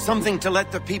 Something to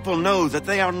let the people know that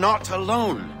they are not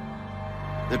alone.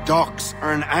 The docks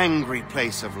are an angry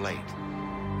place of late.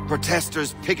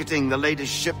 Protesters picketing the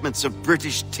latest shipments of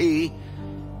British tea.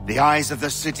 The eyes of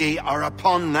the city are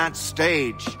upon that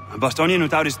stage. A Bostonian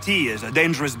without his tea is a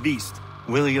dangerous beast.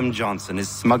 William Johnson is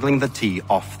smuggling the tea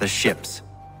off the ships.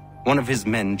 One of his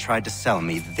men tried to sell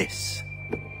me this.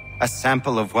 A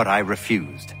sample of what I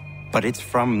refused. But it's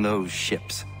from those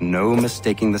ships. No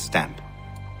mistaking the stamp.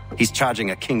 He's charging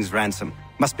a king's ransom.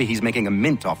 Must be he's making a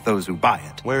mint off those who buy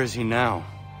it. Where is he now?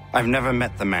 I've never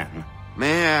met the man.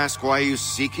 May I ask why you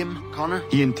seek him, Connor?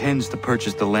 He intends to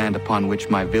purchase the land upon which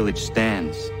my village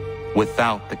stands,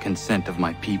 without the consent of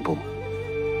my people.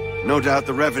 No doubt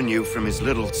the revenue from his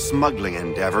little smuggling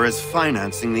endeavor is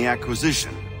financing the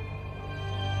acquisition.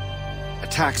 A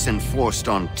tax enforced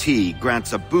on tea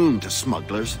grants a boon to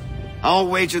smugglers. I'll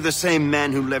wager the same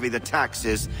men who levy the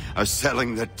taxes are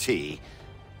selling the tea.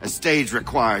 A stage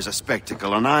requires a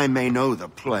spectacle, and I may know the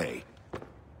play.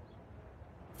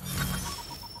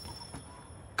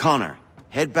 Connor,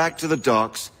 head back to the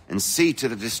docks and see to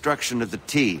the destruction of the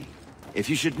tea. If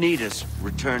you should need us,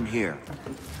 return here.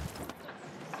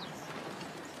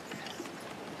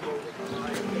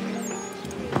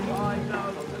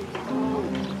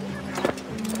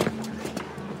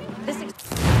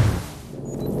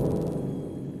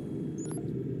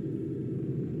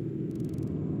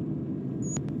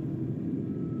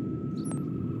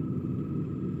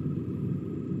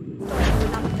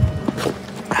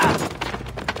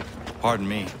 Pardon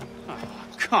me. Oh,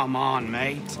 come on,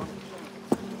 mate.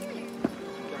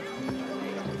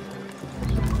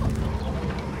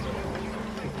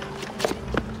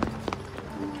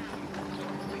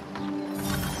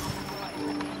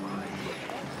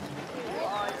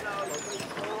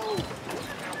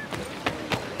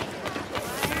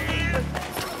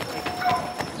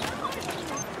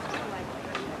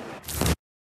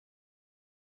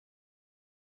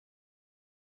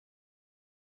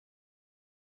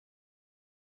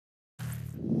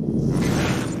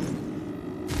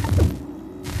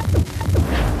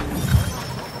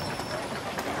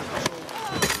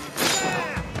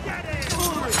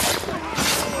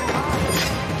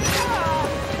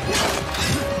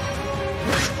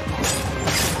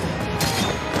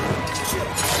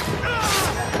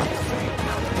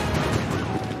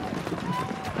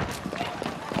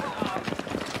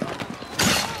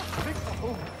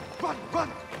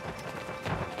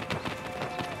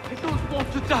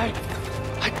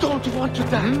 Want to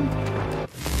die?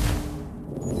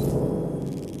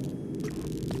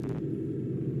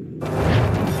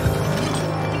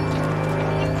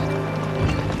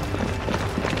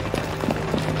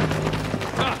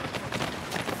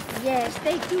 Yes,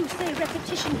 they do say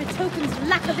repetition betokens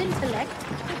lack of intellect.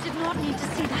 I did not need to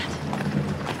see that.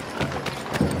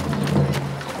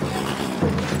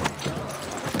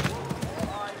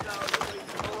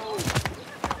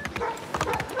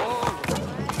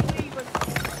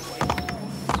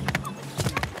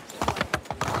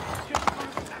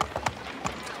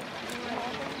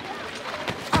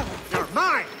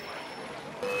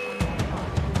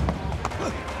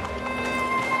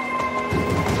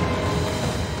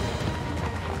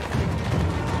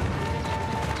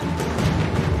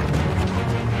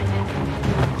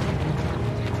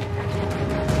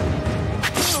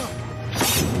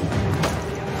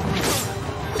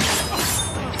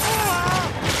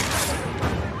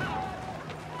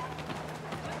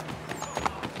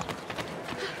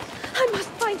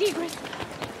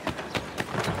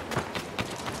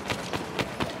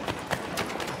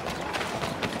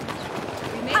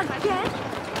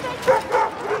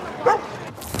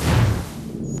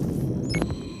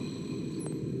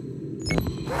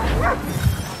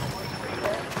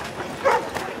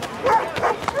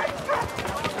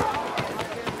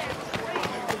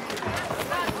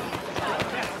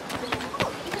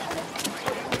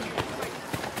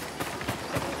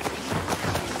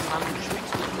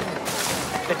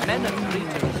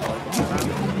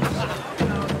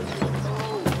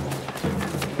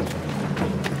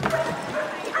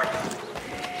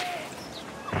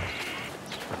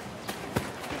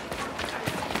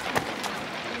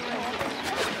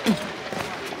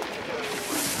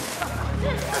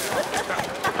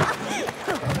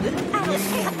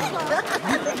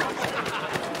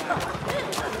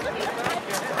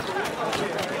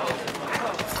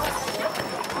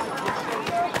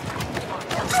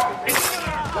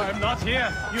 I'm not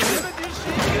here. You hear the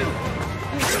shaking?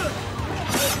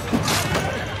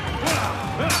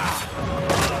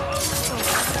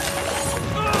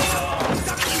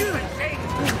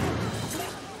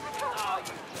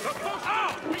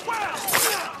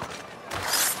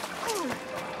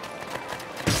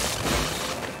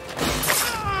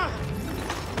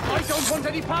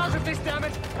 want any part of this, damn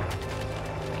it!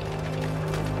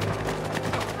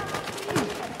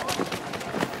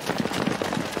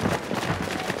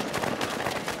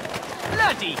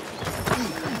 Bloody!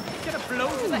 Get a blow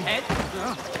to the head?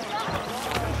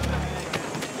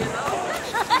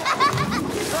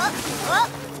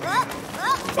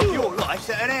 Your life's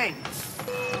at an end.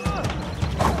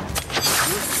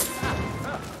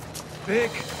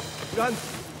 Big gun.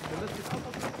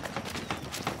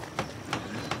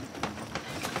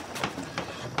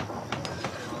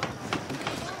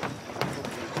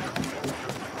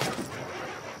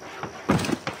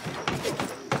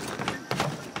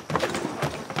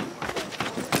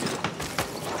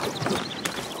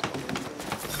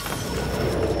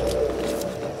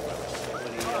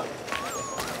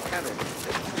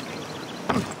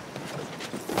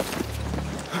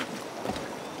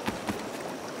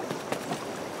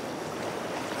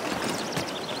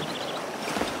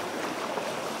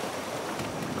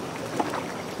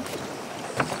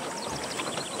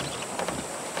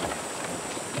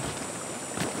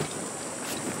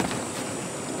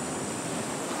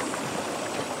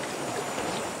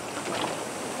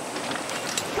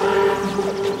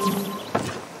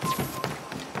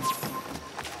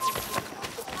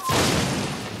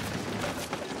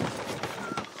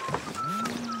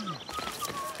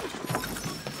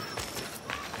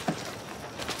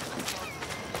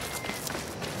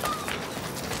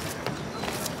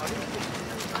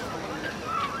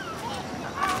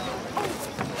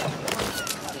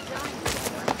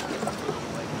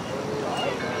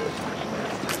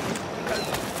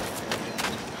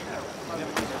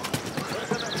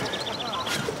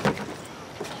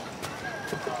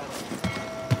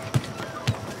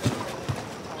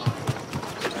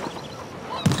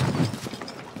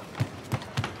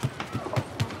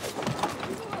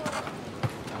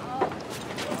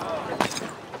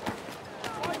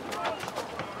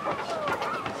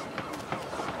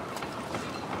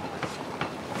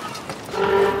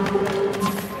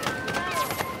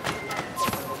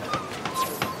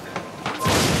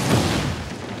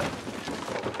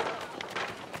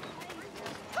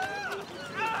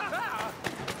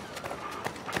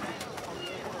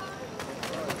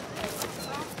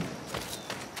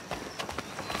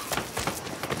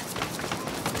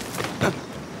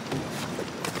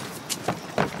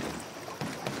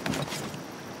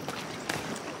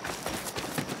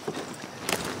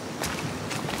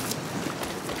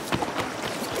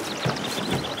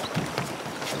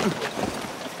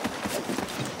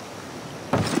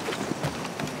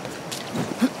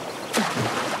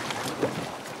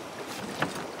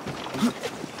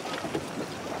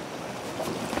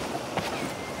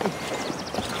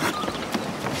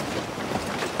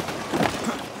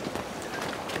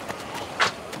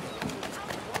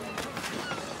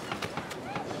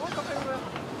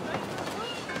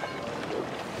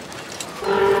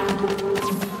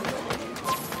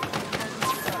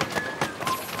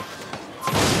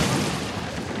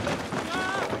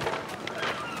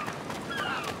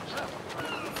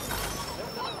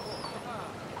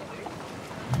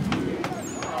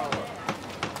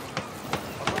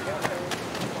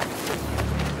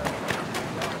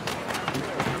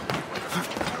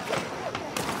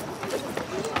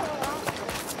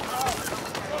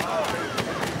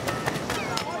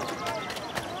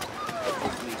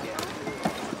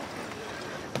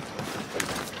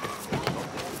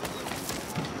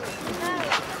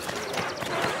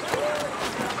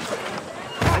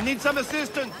 Need some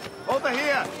assistance! Over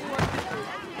here!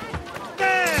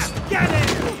 There! Get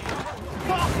him!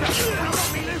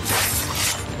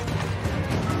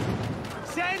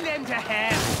 Send them to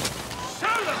hell!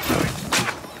 Show them to it!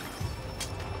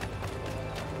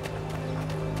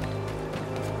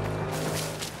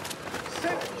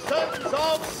 Simpsons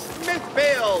of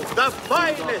Smithfield, the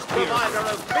finest provider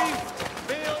of beef,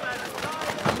 veal, and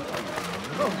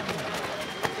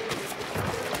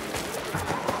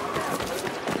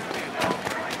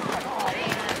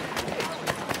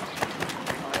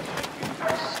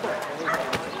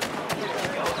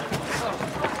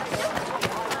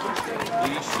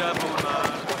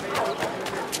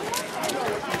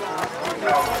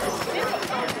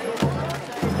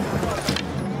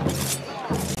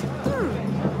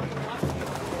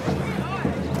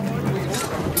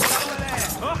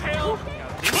Oh, hell!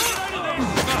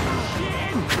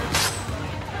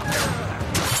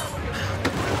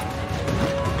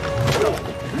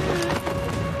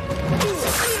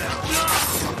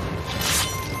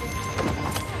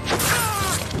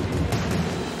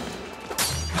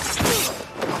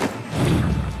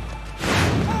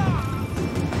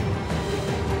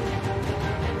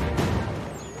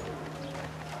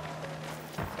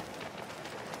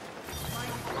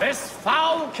 This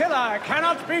foul killer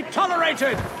cannot be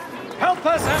tolerated! Help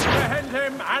us apprehend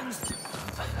him and...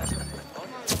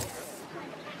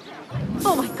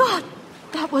 Oh my god!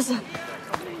 That was a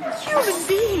human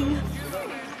being!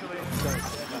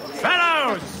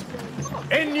 Fellows!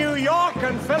 In New York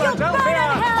and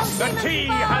Philadelphia, the tea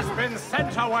has been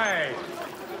sent away.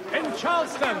 In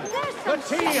Charleston, the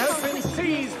tea has been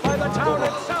seized by the town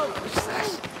itself.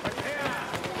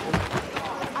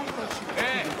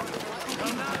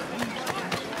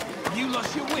 You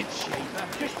lost your witch,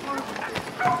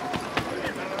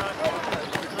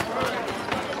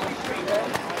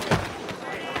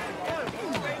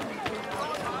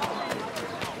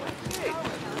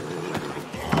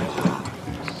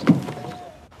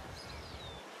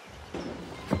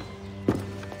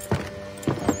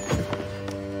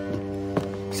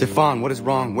 Stefan, what is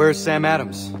wrong? Where is Sam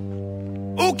Adams?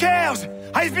 Who cares?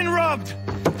 I've been robbed!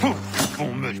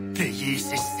 Vont me le payer,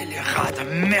 ces scélérats de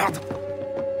merde!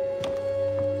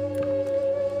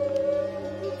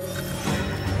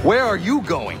 Where are you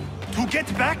going? To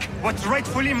get back what's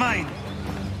rightfully mine.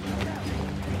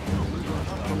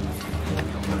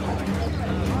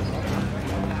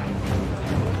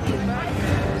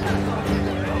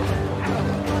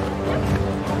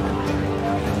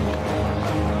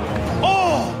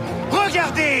 Oh!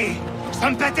 Regardez!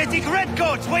 Some pathetic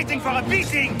redcoats waiting for a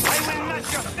beating! I will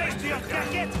match your face to your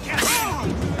jacket,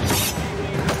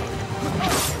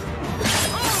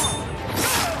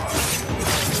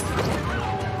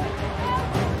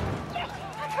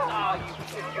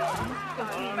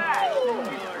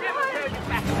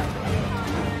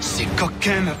 Ces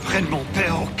coquins me prennent mon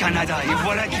père au Canada et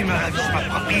voilà qu'ils me ravissent ma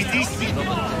propriété ici.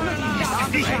 Il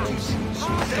suffit.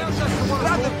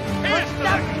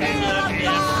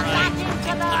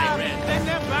 Then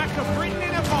they're back of Britain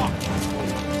in a box.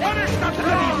 Punish the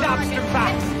bloody lobster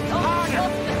backs.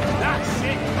 That's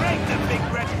it. Break the big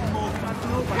red move.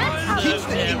 Teach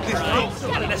the English folks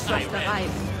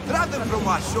rather from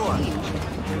our shore.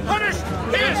 Punish!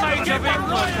 Here's my big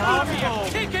royal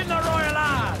kick in the royal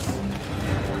ass.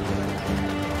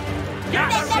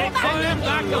 That's it. Then they're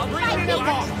back of Britain in a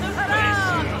box.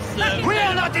 We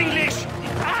are not English.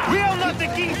 We are not the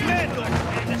king's men.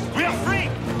 We are free.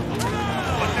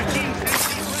 But the king's men.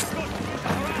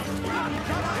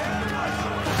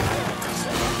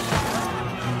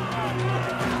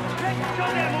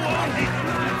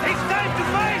 It's time to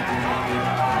fight!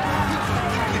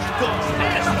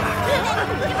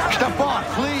 Stefan,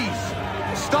 please!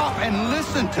 Stop and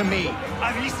listen to me!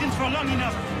 I've listened for long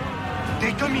enough.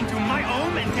 They come into my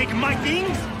home and take my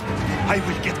things? I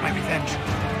will get my revenge.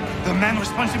 The man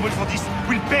responsible for this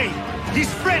will pay. His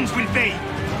friends will pay.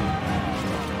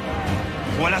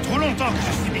 Voilà trop longtemps que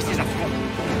je subis ces affronts.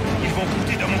 Ils vont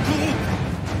goûter de mon courroux.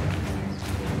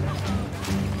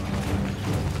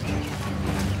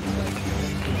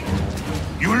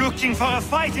 You looking for a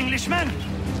fight, Englishman?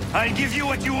 I'll give you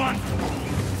what you want.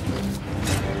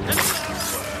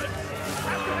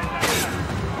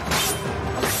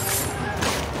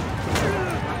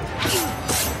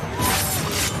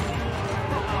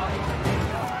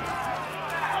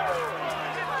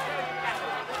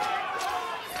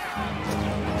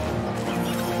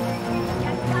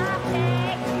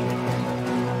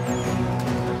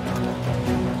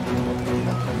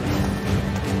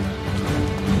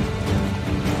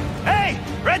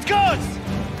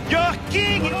 Your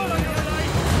king!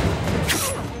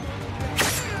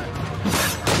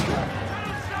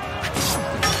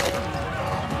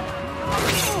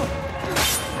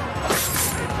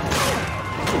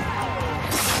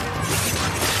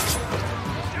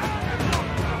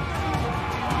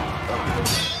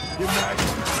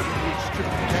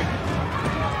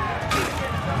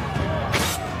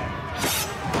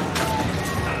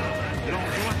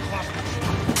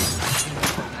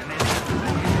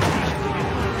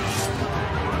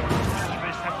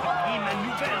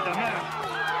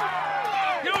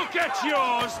 Get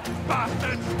yours,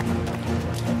 bastard!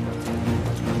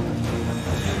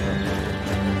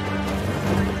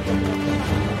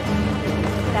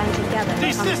 Band together.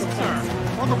 Desist, sir,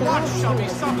 or the watch shall be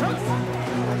suffered.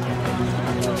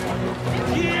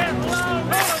 Get low,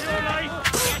 all of your life!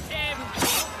 Get him!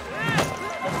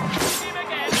 Him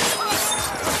again!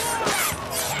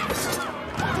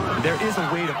 There is a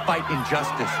way to fight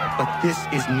injustice, but this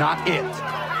is not it.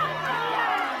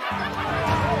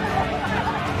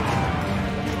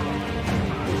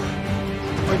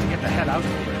 To get the hell out of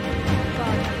here.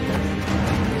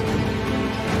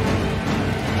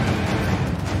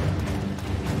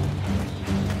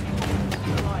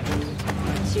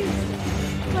 Tuesday.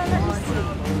 Well, let me see.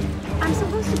 I'm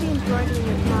supposed to be embroidering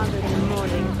with Margaret in the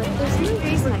morning, but there's no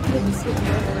reason I couldn't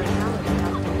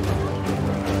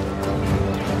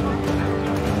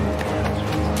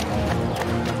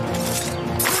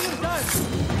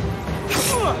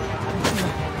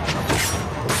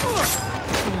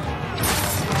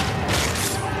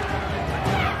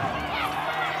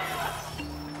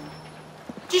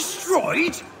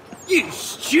Destroyed? You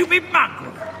stupid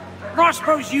mongrel! I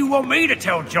suppose you want me to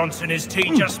tell Johnson his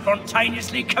tea just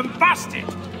spontaneously combusted?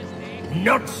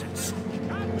 Nonsense.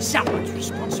 Someone's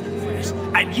responsible for this,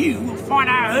 and you will find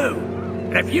out who.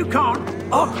 And if you can't,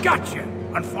 I'll gut you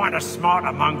and find a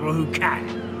smarter mongrel who can.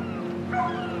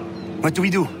 What do we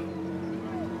do?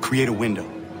 Create a window.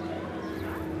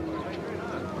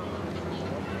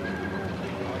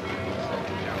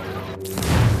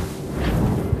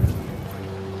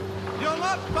 You'll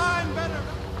not find better.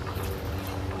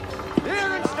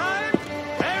 Here it's time.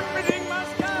 Everything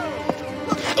must go.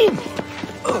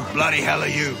 Oh, bloody hell are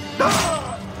you?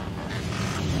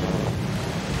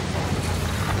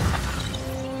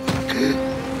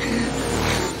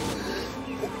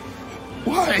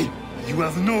 Why? You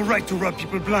have no right to rob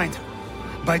people blind.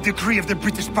 By decree of the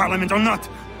British Parliament or not.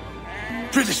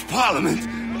 British Parliament?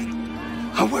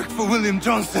 I work for William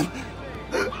Johnson.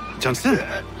 Johnson?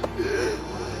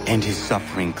 End his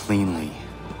suffering cleanly.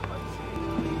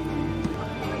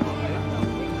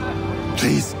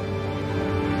 Please.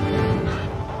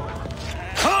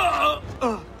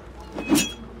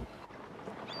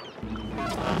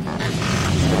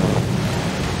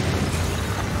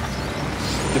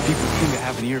 The people seem to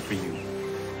have an ear for you.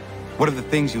 What are the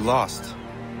things you lost?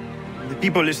 The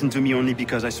people listen to me only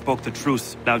because I spoke the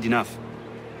truth loud enough.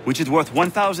 Which is worth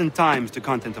 1,000 times the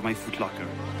content of my footlocker.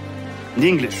 In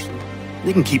English,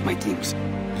 they can keep my things.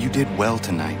 You did well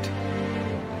tonight.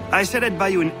 I said I'd buy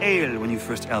you an ale when you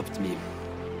first helped me.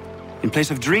 In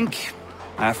place of drink,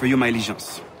 I offer you my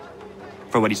allegiance.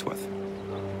 For what it's worth.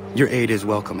 Your aid is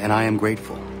welcome, and I am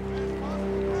grateful.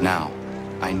 Now,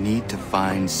 I need to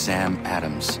find Sam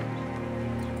Adams.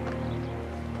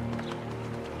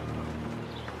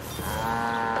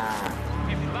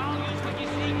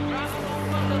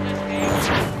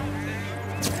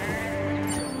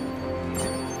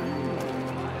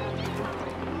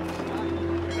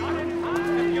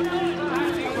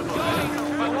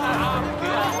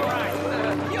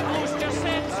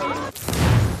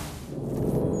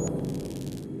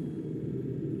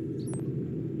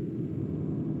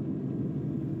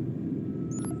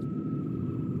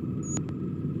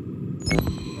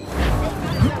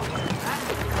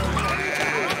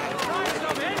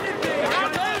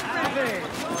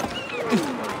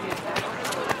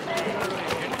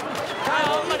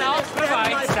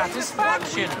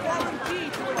 Satisfaction.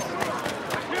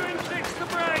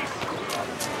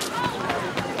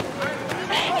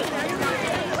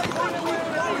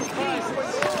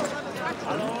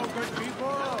 Hello, good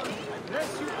people.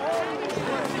 Bless you all.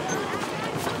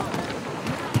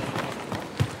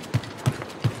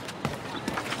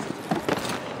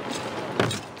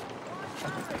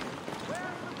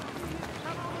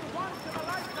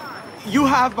 You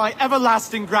have my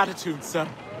everlasting gratitude, sir.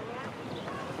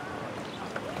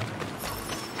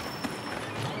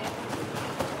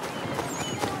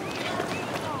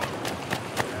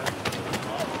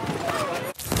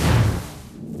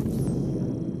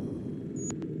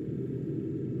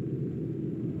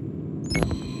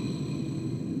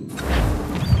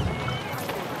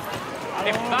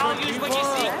 If values what you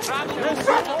seek, travel will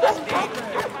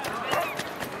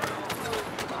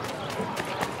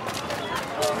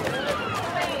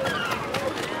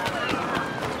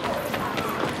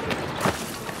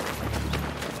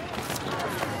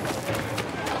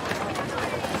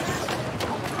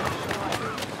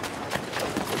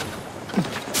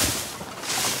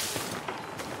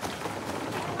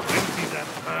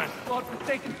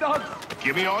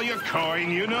Give me all your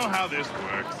coin. You know how this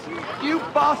works. You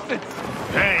bastards!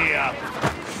 Hey,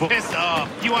 piss off.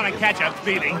 You want to catch a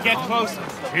feeling? Get closer.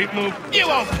 Keep moving. You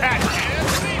won't catch it.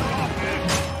 Leave off it.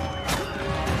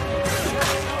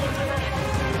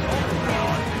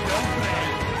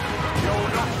 You'll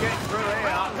not get through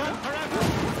here.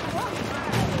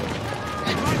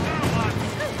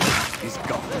 He's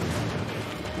gone.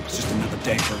 It's just another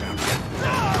day around here.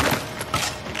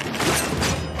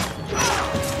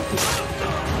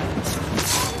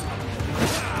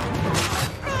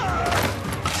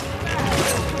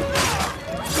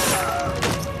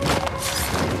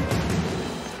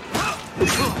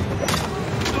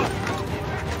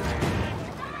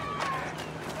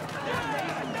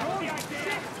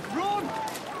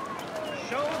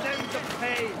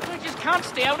 can't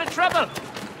stay out of trouble.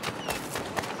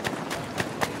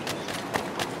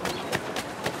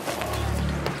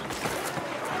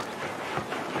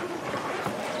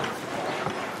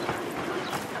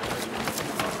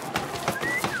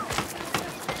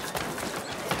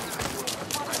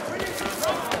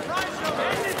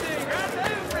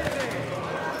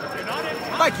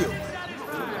 Thank you.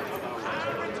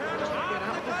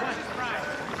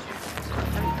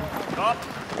 Stop.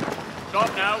 Stop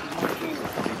now.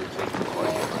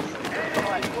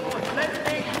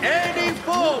 Any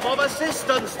form of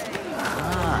assistance.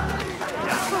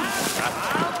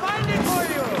 I'll find it for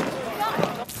you.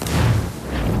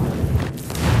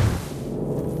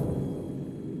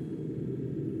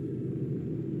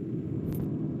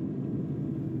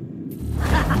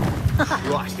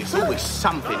 Christ, there's always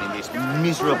something in this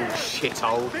miserable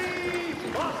shithole.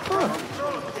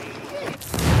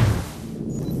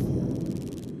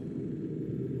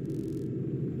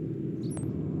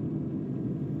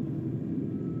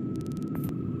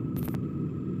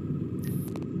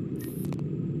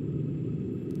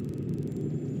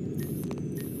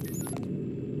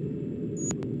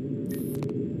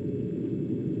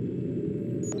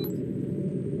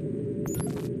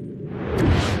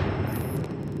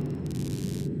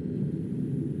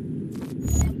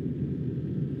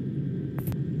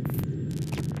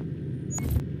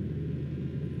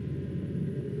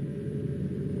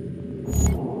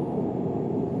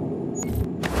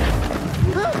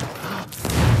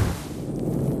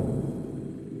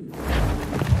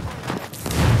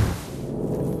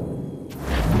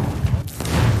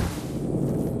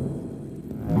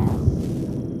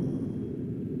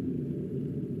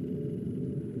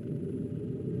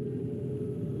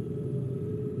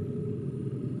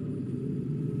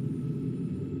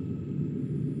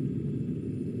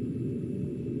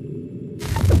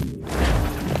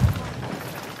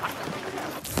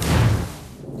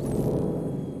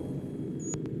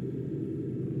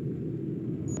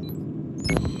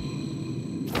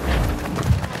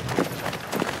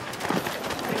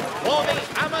 For the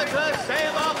amateur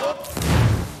sailor.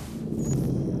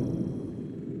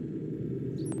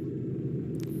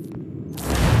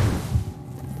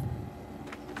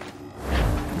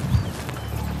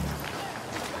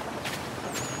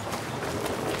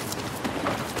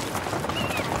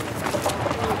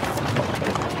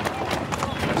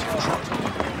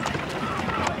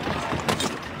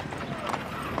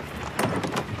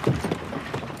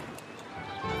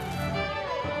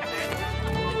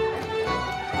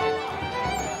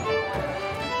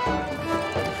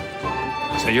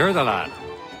 So you're the lad.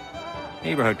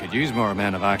 Neighborhood could use more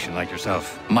men of action like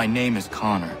yourself. My name is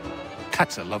Connor.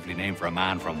 That's a lovely name for a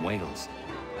man from Wales.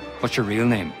 What's your real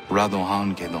name?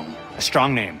 Radohan Gedon. A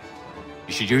strong name.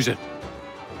 You should use it.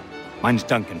 Mine's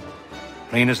Duncan.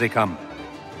 Plain as they come.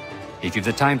 If you've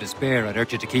the time to spare, I'd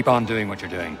urge you to keep on doing what you're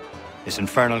doing. This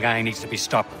infernal guy needs to be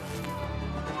stopped.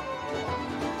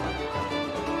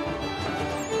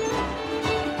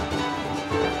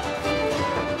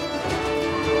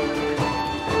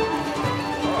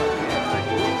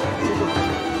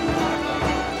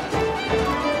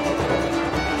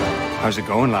 How's it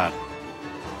going, lad?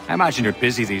 I imagine you're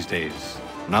busy these days.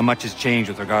 Not much has changed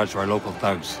with regards to our local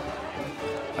thugs.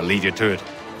 I'll leave you to it.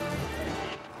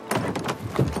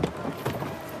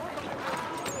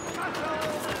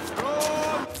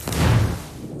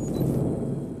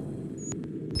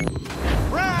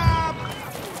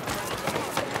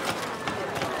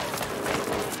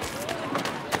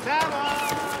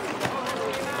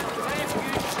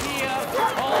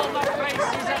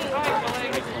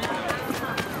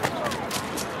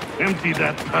 Empty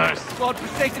that purse.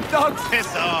 God-forsaken dogs!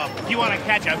 Piss off. You want to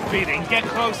catch a beating? Get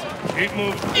closer. Keep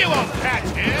moving. You won't catch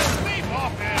him. Leave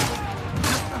off him.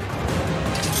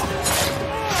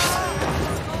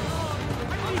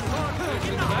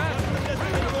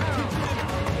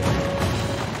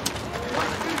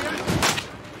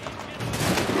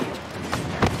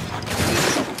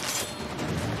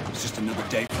 It's just another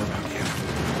day for around here.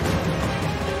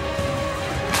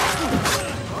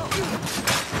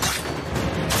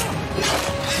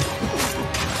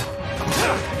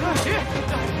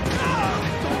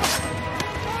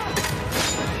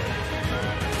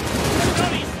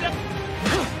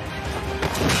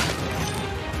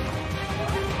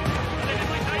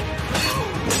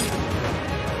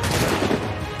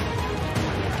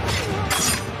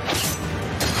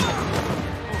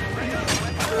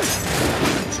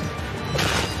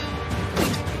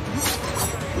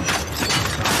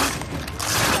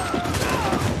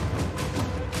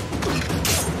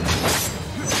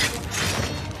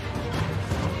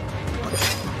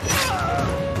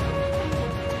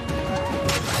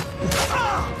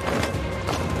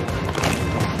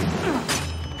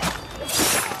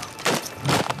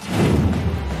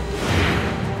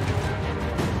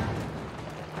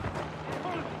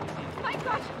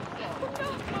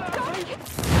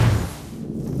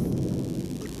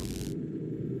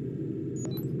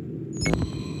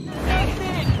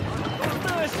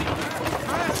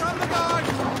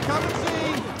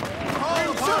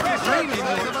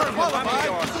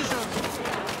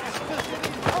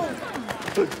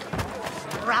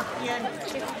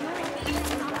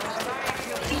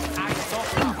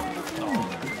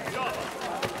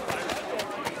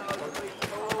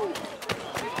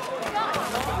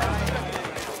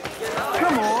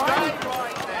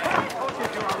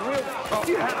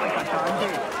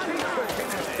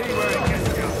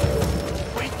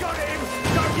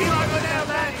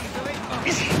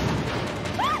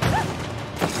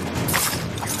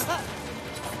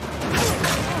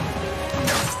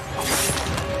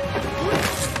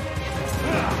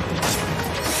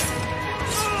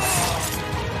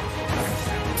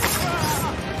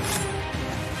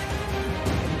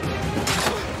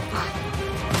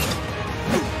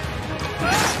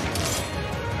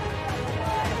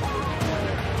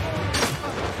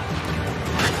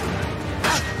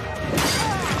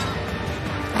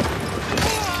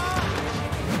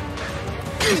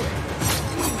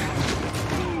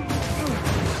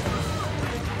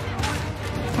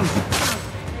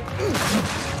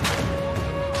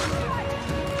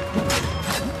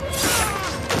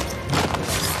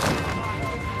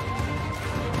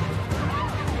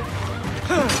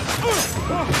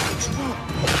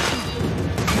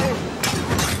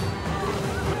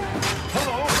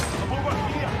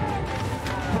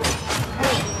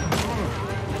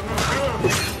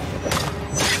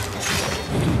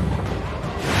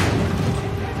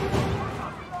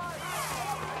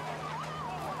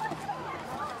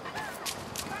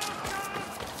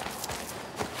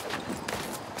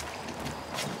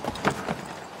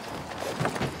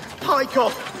 Pike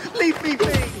off! Leave me be!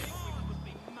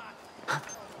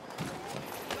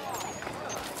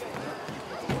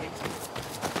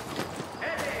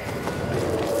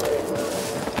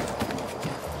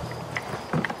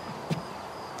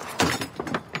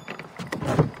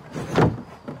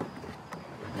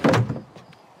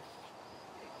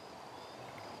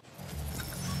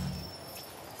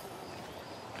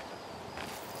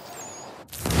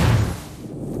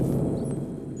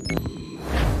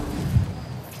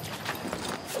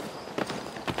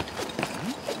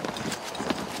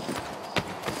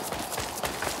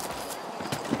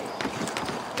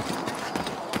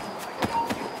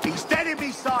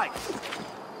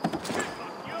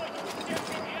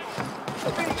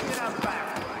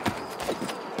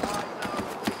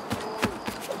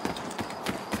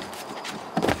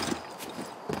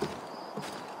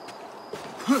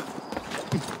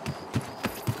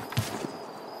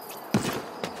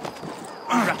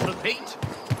 Rattle Pete!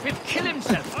 He'll kill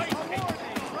himself! From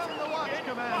the watch,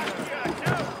 Commander.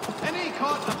 Any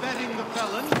caught abetting the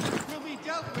felon will be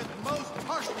dealt with most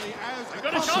harshly as a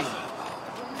posse.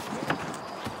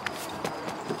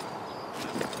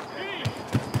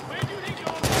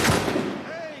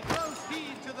 Pay close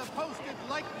heed to the posted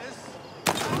likeness.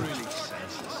 Really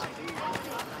senseless.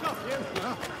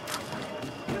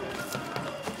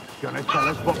 Gonna tell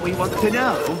us what we want to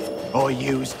know? Or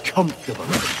use comfortable?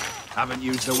 Haven't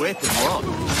used the whip in what?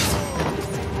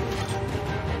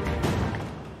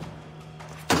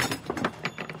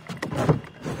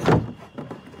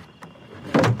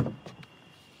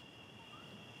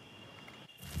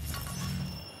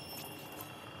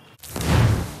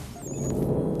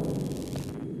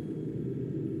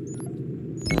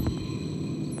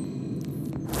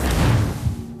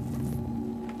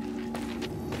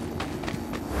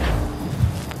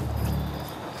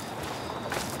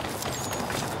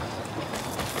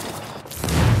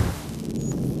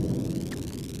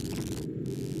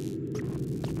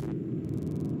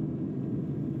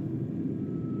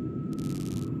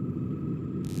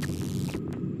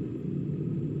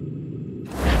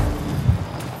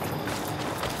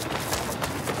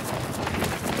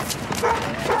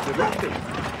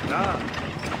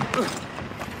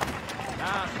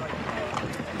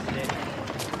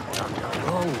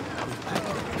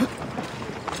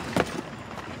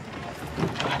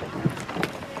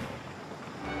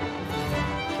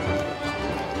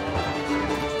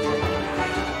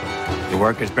 Your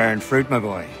work is bearing fruit, my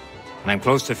boy. And I'm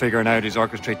close to figuring out who's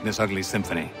orchestrating this ugly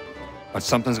symphony. But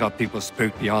something's got people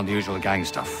spooked beyond the usual gang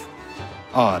stuff.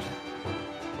 Odd.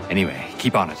 Anyway,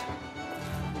 keep on it.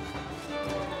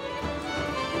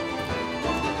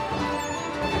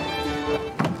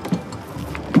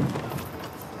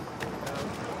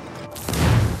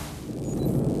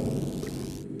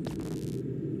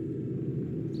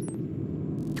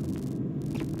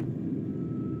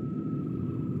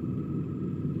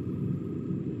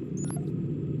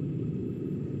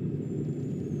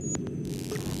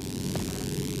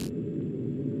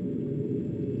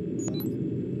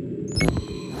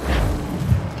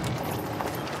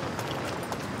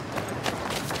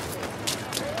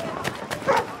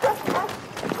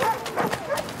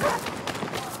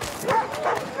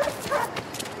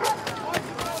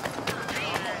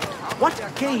 What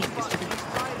game is to be...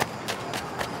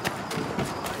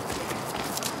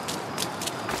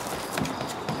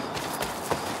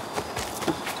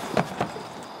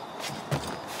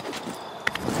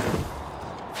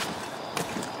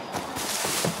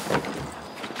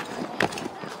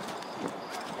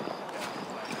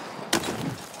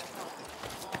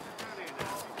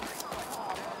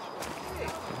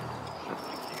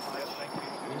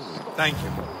 Thank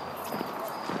you.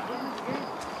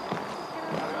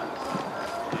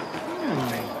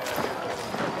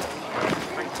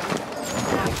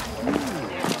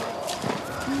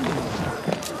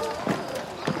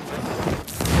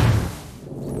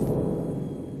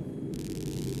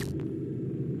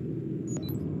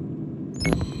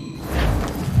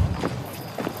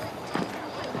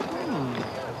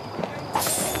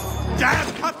 Damn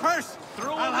cutpurse!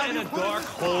 Throw him in a dark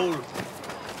hole.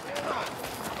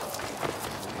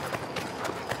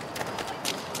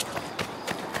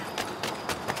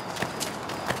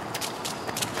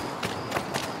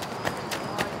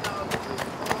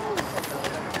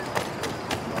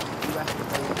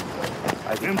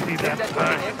 Empty that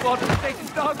bag.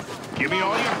 Give me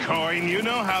all your coin. You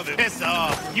know how this... Piss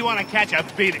off. You want to catch a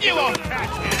beating? You won't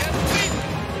catch it.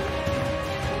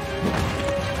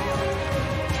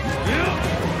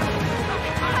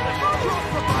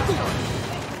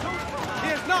 He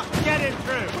is not getting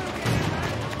through.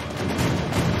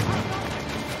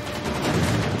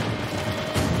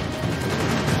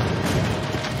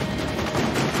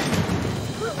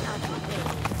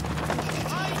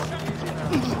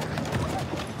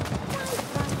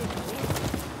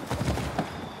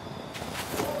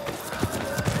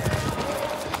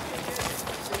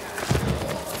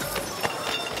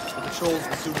 Patrols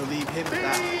will sooner leave him than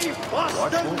that.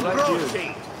 Watch won't let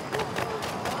you.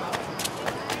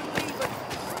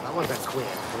 That wasn't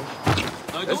quick.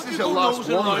 Now, This don't is you a go lost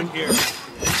nosing woman. around here.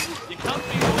 You can't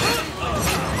be...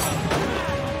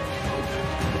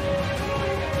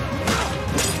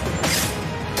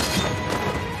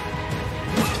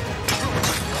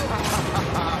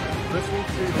 This won't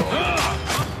be long.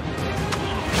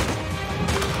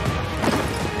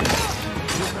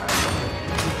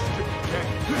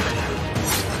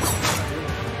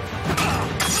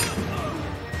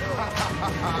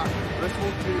 This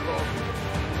won't be long.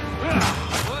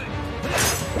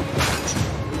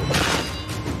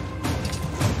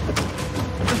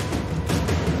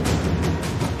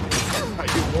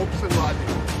 You won't laddie.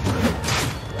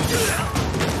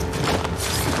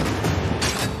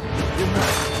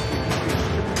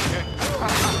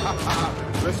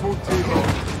 This won't take long.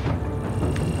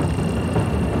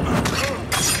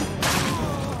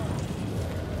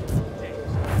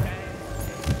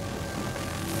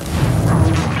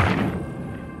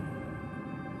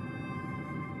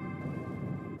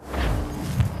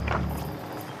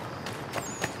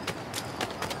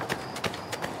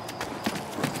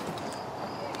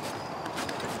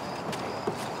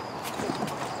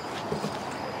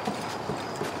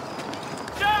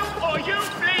 Down or you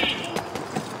bleed!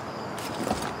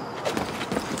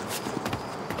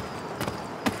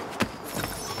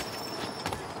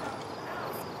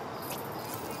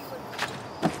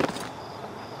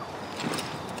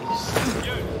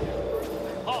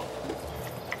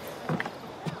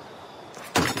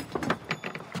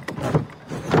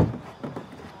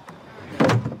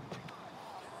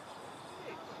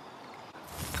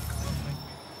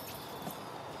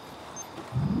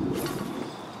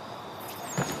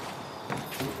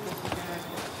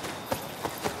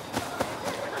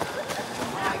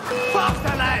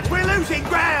 Faster, lads! We're losing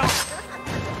ground!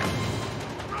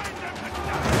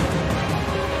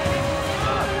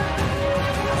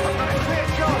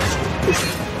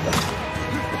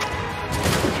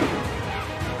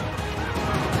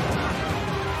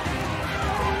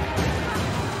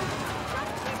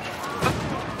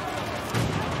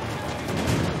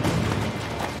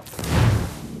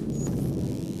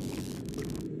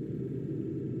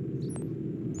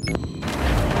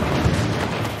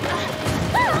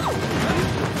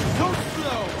 So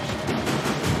slow!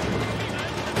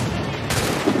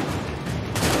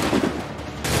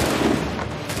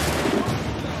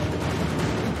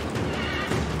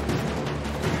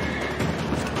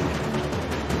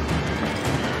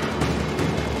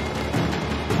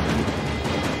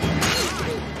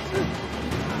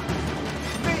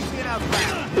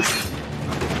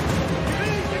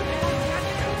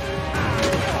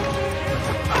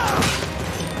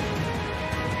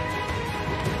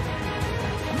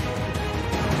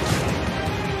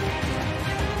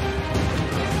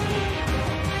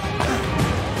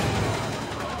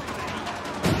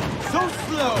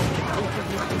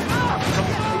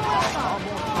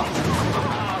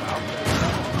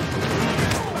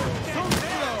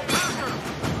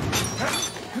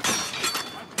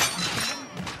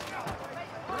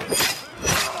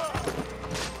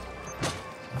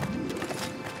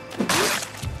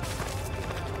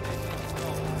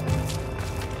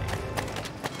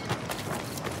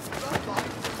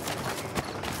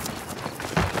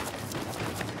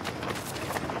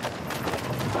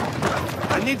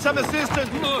 need some assistance.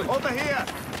 Over here.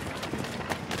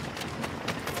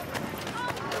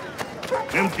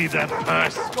 Empty that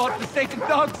purse. God forsaken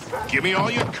dogs! Give me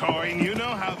all your coin. You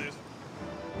know how this...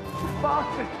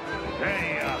 Bastard!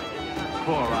 Hey,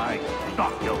 poor eye.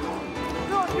 Not yours.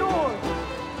 Not yours!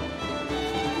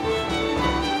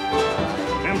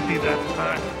 Empty that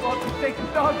purse. God forsaken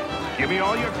dogs! Give me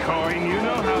all your coin. You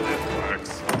know how this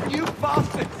works. You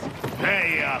bastards!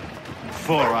 Hey,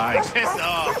 Four Eyes. Piss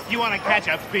off. You want to catch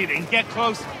a beating? Get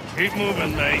close. Keep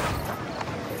moving, mate.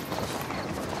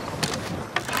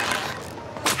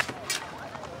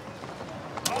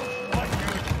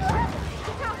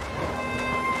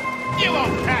 You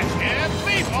won't catch him.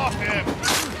 Leave off him.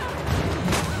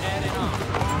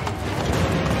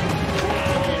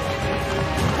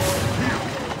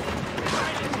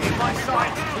 In my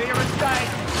sight, clear as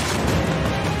day!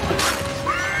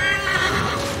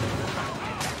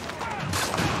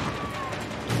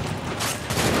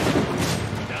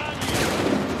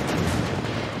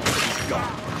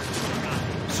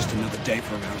 It's just another day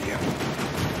for around here.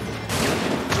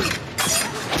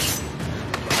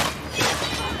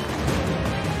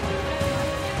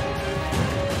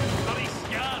 Bloody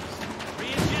scabs.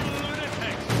 Raging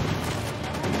lunatics.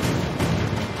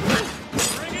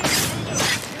 Bring it to them.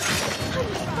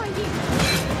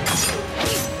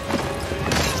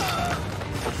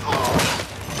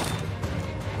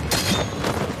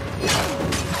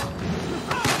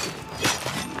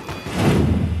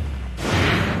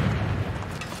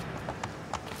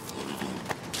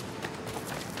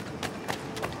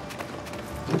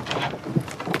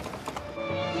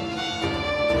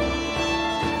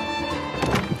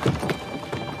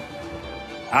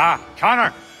 Ah,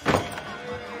 Connor!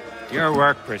 Your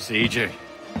work procedure.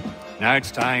 Now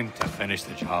it's time to finish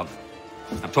the job.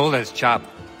 I'm told this chap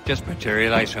just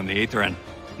materialized from the ether and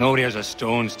nobody has a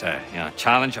stones to,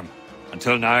 challenge him.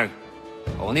 Until now.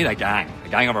 But we'll need a gang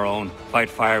of our own. Fight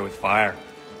fire with fire.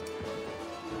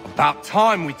 About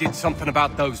time we did something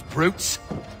about those brutes.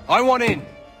 I want in.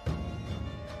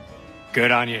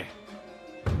 Good on you.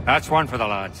 That's one for the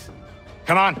lads.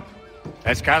 Come on,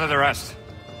 let's gather the rest.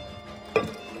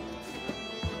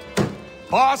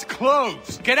 Bar's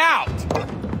closed. Get out!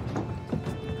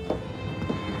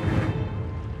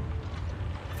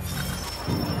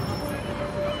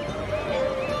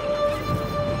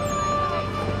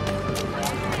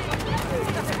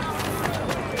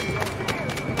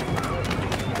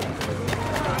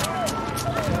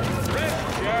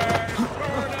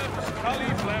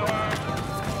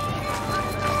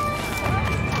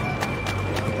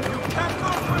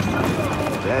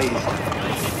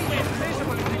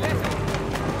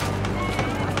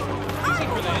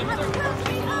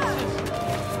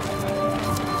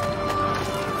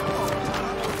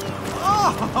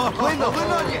 Bueno,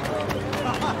 bueno, oye.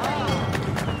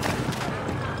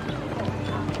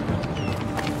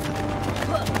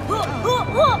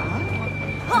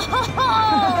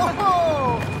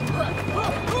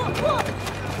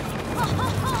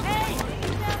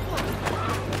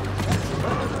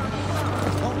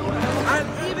 I'll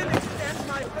even extend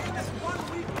my famous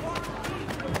one-week quarantine.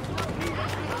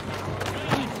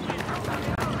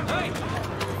 Hey!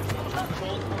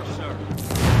 Called for, sir.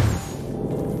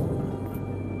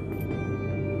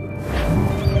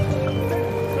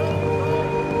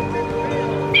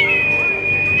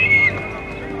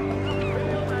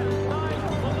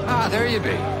 Ah, there you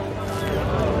be.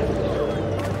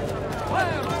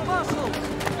 Where are muscles?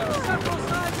 Several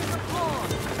sides of the floor.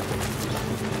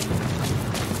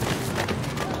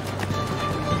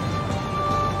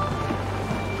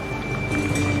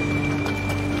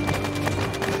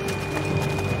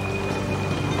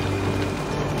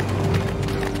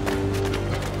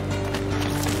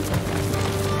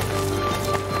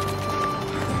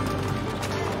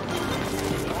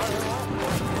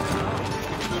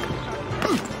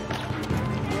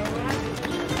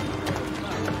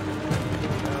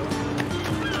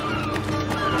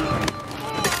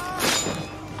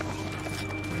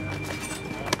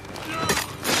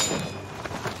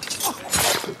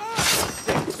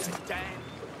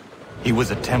 He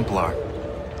was a Templar.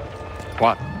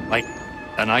 What? Like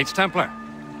the Knights Templar?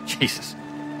 Jesus.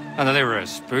 I thought they were a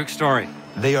spook story.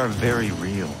 They are very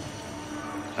real.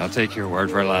 I'll take your word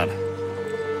for it, lad.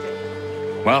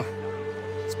 Well,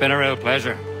 it's been a real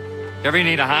pleasure. If you ever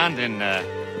need a hand in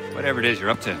whatever it is you're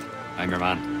up to, I'm your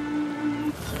man.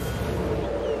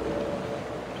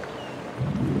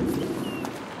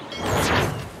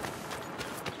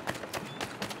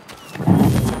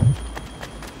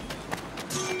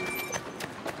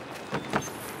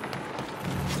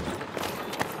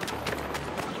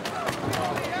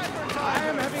 I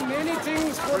am having many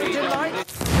things for the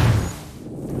delight.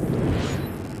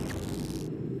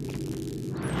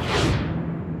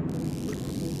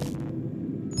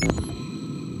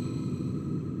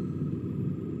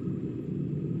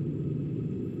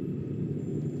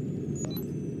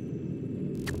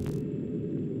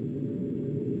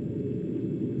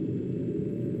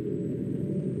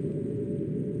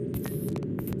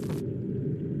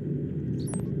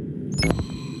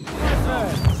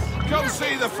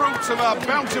 see the fruits of our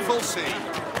bountiful sea.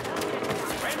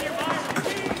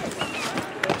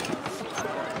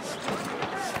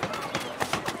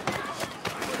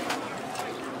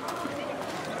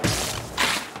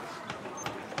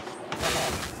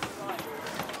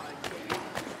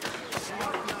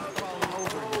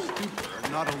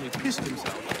 Not only pissed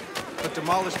himself, but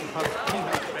demolished the pub.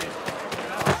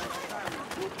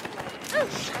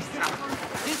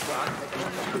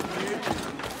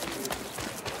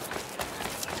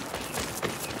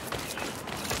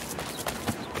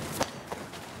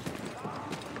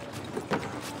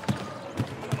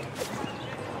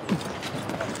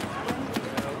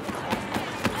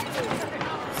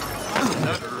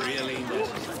 Not really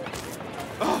necessary.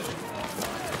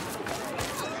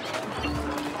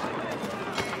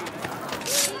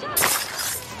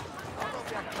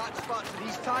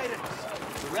 These tyrants.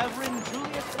 The Reverend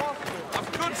Julius Foster. Of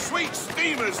good sweet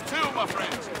steamers too, my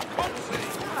friends. Come see.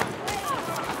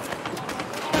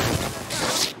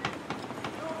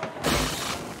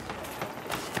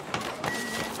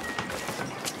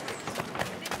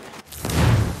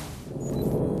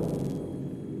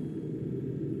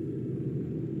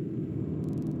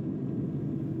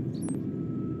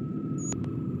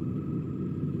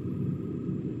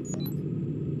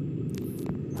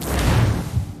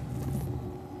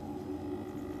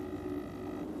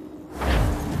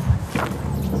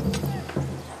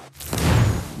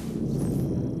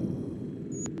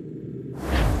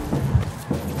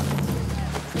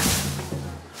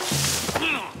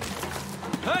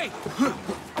 Hey!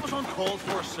 I was uncalled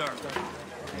for, sir.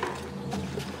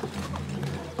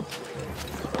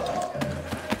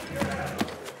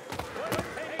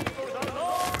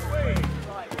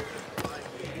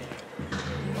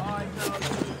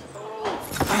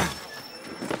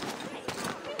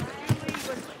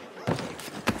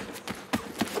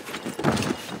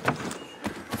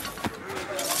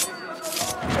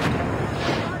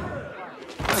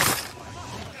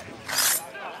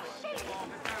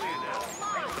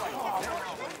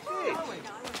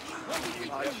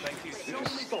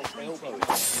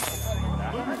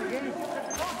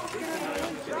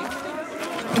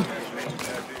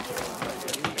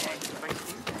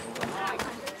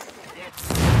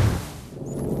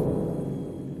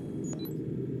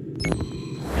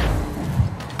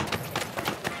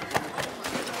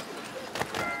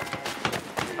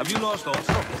 Have you lost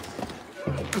also?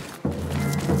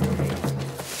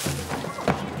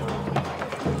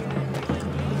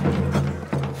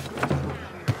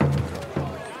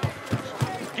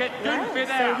 Get good for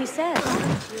that. So he said.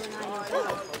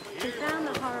 We found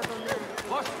the horrible man.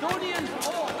 Bostonians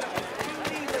all!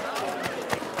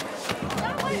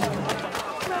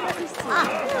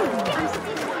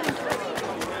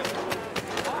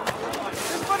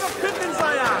 It's but a pittance, I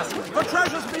ask, for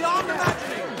treasures beyond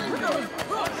imagining.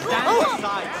 Stand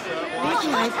aside, sir. Read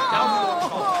knife.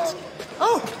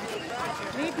 Oh!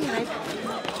 Read knife.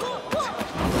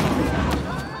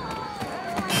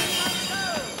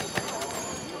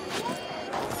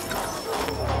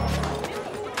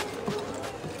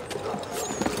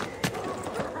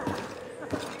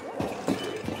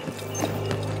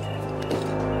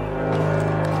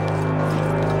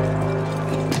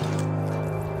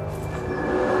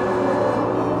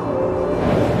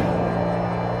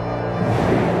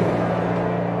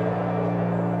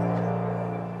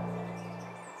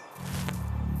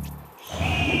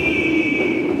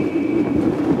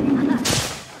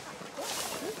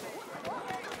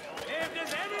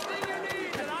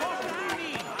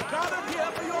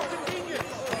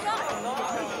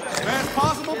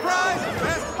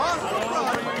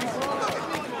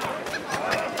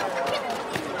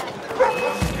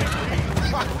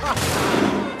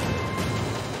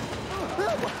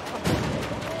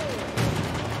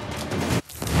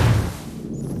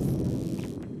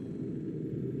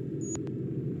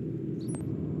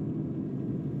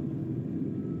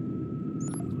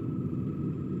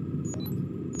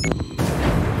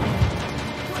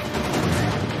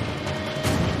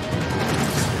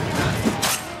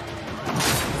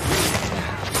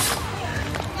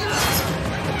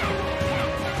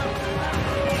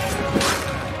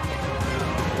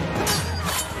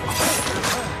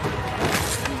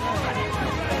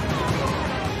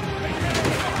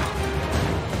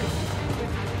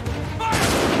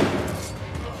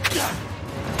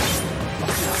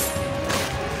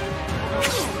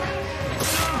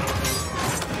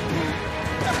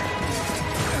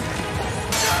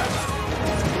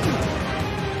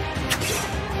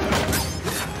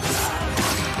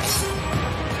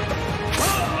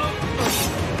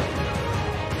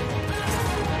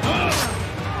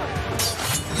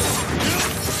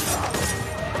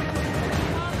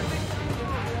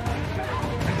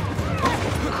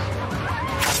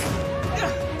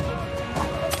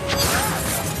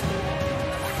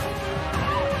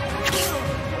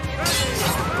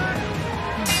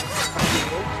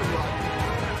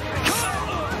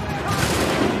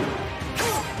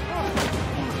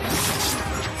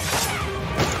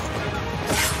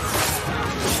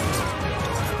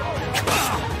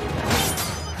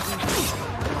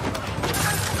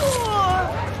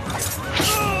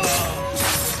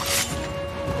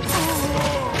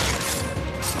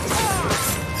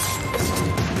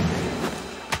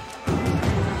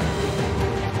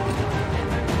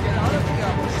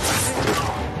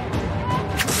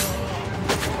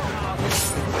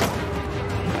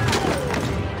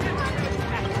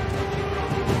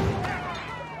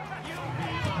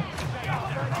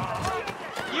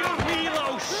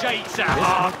 shades of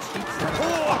heart.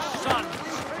 Poor son.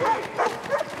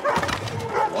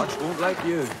 Watch won't like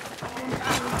you.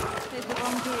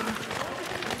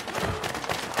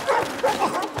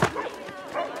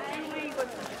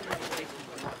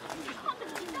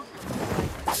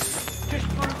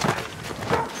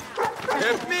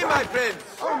 Help me, my friends!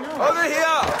 Over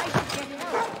here!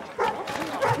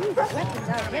 Weapons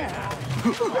out there.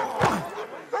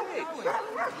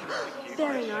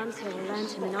 Bearing arms here will land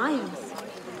him in irons.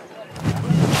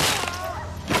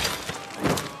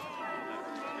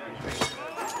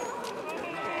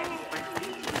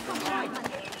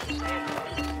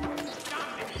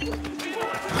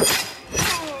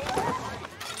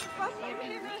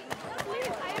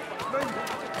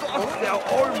 Oh, they're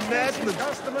all mad. The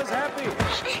customer's happy.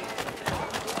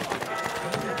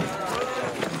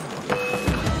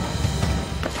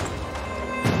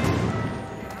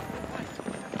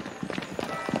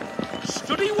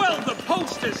 Study well the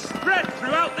posters spread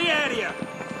throughout the area.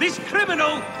 This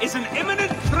criminal is an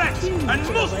imminent threat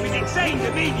and must be detained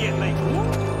immediately.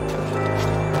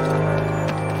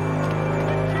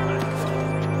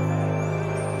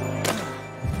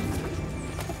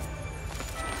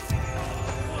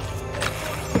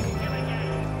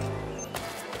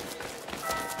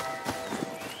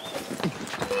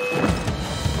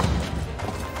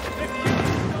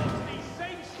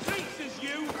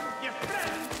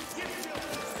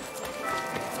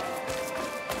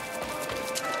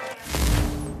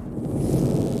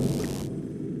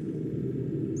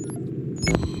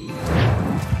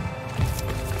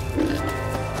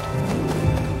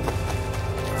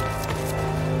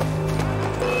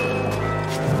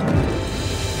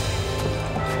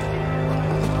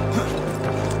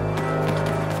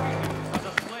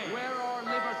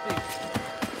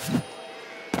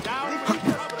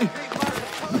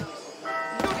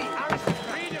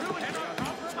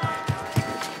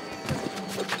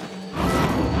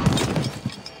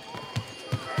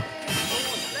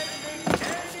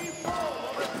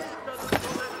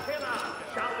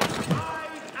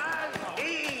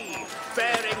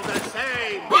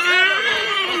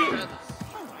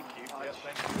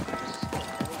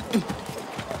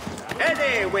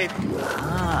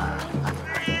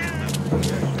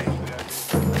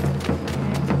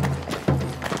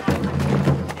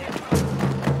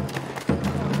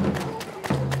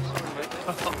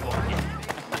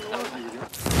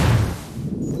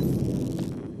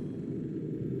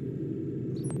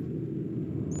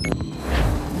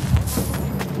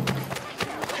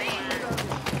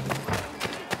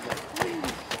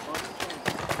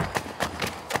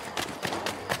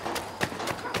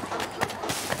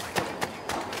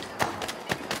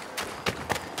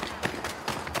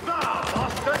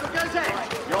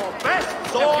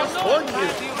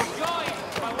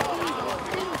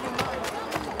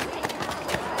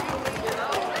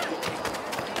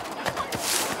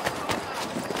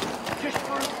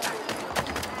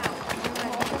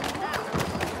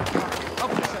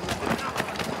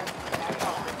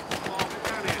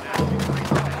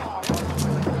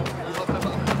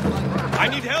 I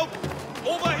need help!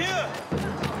 Over here!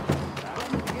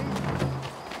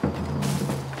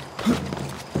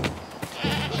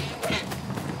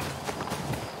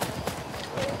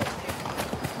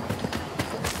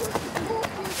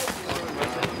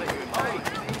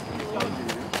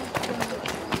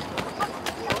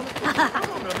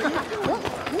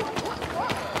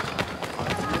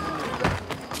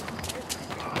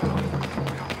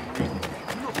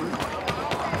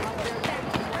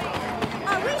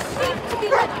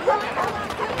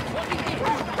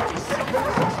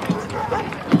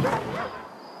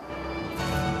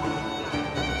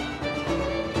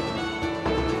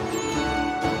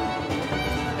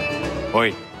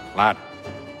 Oi, lad.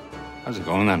 How's it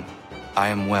going then? I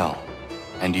am well.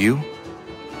 And you?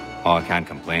 Oh, I can't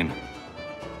complain.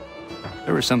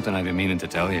 There was something I've been meaning to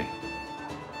tell you.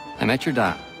 I met your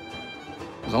dad.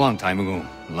 It was a long time ago,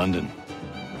 in London.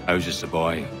 I was just a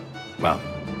boy. Well,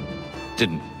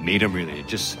 didn't meet him really,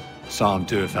 just saw him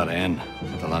do a fella in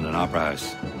at the London Opera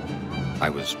House. I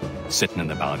was sitting in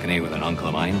the balcony with an uncle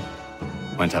of mine.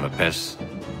 Went to have a piss.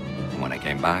 And when I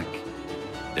came back,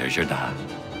 there's your dad.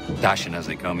 Dashing as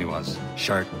they come he was.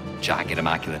 Shirt, jacket,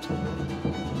 immaculate.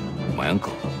 My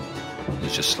uncle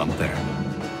was just slumped there.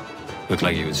 Looked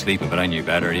like he was sleeping, but I knew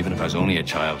better, even if I was only a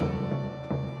child.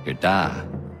 Your dad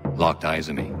locked eyes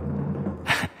on me.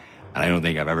 And I don't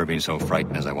think I've ever been so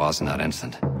frightened as I was in that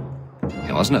instant.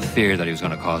 It wasn't a fear that he was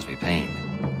going to cause me pain.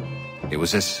 It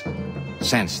was this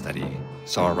sense that he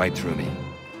saw right through me,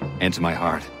 into my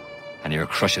heart, and he would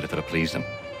crush it if it had pleased him.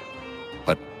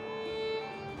 But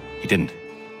he didn't.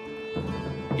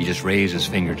 He just raised his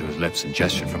finger to his lips and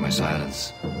gestured for my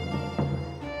silence.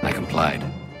 I complied.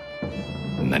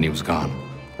 And then he was gone.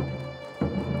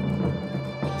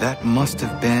 That must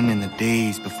have been in the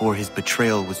days before his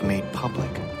betrayal was made public.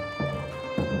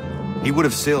 He would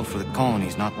have sailed for the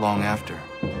colonies not long after.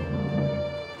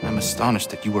 I'm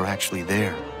astonished that you were actually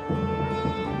there.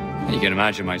 You can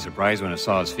imagine my surprise when I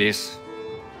saw his face.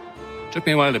 Took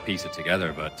me a while to piece it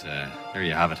together, but there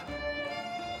you have it.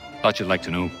 Thought you'd like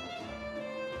to know.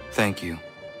 Thank you.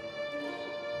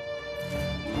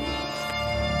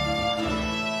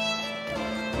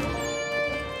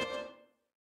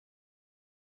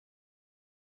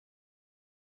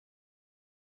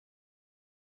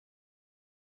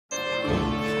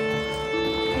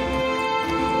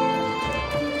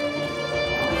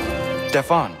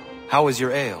 Stefan, how is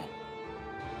your ale?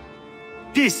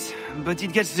 Peace, but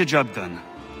it gets the job done.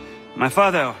 My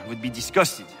father would be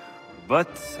disgusted. But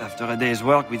after a day's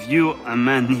work with you, a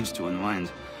man needs to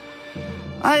unwind.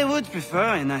 I would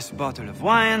prefer a nice bottle of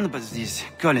wine, but these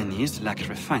colonies lack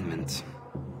refinement.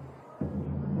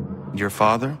 Your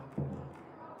father?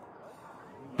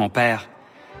 Mon père.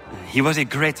 He was a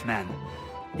great man.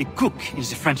 A cook in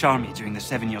the French army during the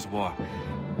 7 Years' War.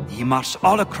 He marched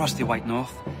all across the White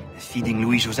North, feeding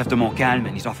Louis-Joseph de Montcalm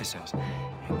and his officers,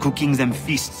 cooking them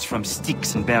feasts from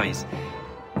sticks and berries.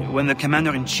 When the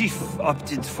commander-in-chief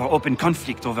opted for open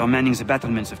conflict over manning the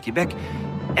battlements of Quebec,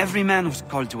 every man was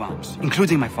called to arms,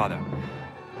 including my father.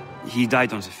 He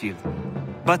died on the field.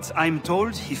 But I'm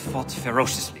told he fought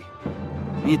ferociously.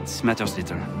 It matters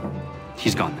little.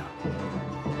 He's gone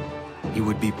now. He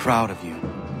would be proud of you.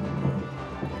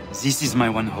 This is my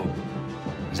one hope,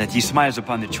 that he smiles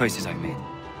upon the choices I've made.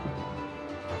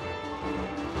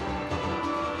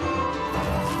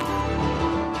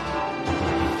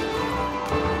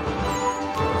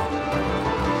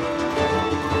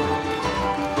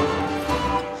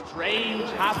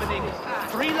 Happenings.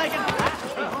 Three-legged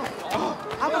oh,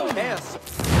 I'm a mess.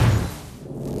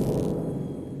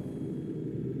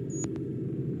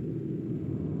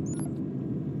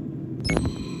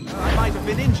 I might have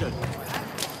been injured.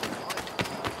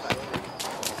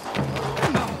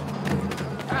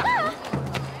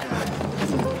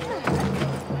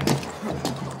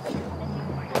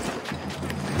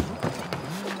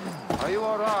 Are you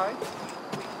all right?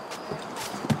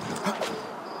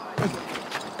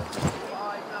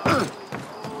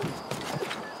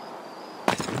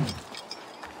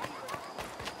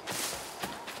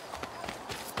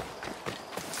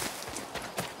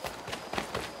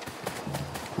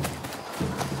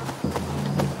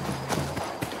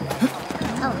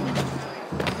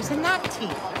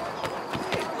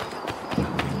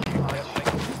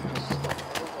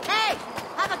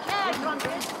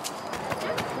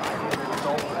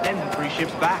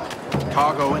 Back,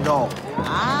 cargo and all.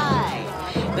 Aye,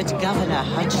 but Governor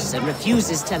Hutchison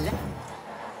refuses to let...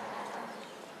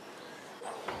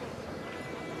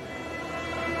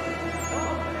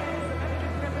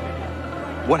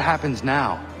 What happens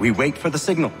now? We wait for the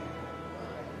signal.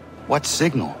 What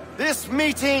signal? This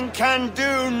meeting can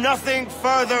do nothing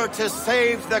further to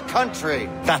save the country.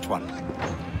 That one.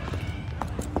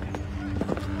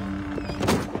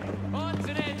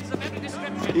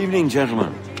 Evening,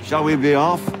 gentlemen. Shall we be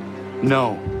off?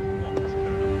 No.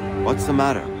 What's the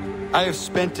matter? I have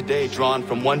spent today drawn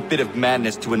from one bit of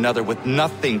madness to another with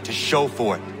nothing to show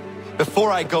for it.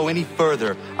 Before I go any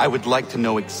further, I would like to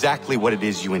know exactly what it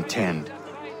is you intend.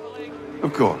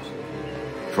 Of course.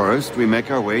 First, we make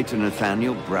our way to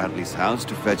Nathaniel Bradley's house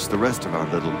to fetch the rest of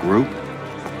our little group.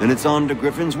 Then it's on to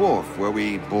Griffin's Wharf, where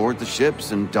we board the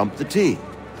ships and dump the tea.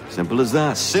 Simple as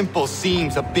that. Simple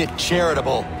seems a bit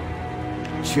charitable.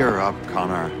 Cheer up,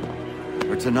 Connor.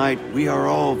 For tonight, we are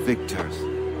all victors.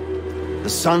 The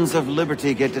Sons of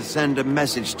Liberty get to send a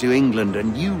message to England,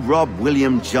 and you rob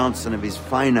William Johnson of his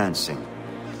financing.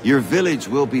 Your village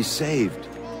will be saved.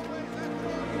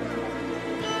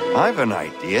 I've an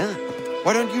idea.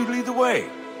 Why don't you lead the way?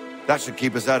 That should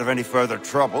keep us out of any further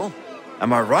trouble.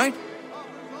 Am I right?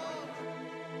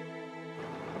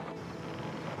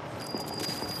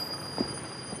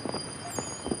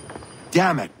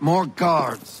 Damn it, more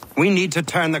guards. We need to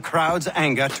turn the crowd's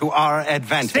anger to our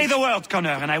advantage. Say the word, Connor,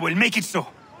 and I will make it so.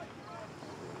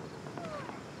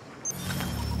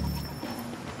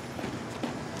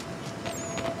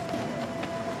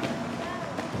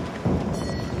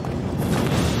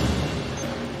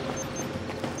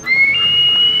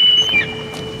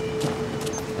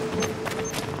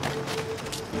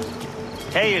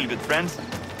 Hail, good friends.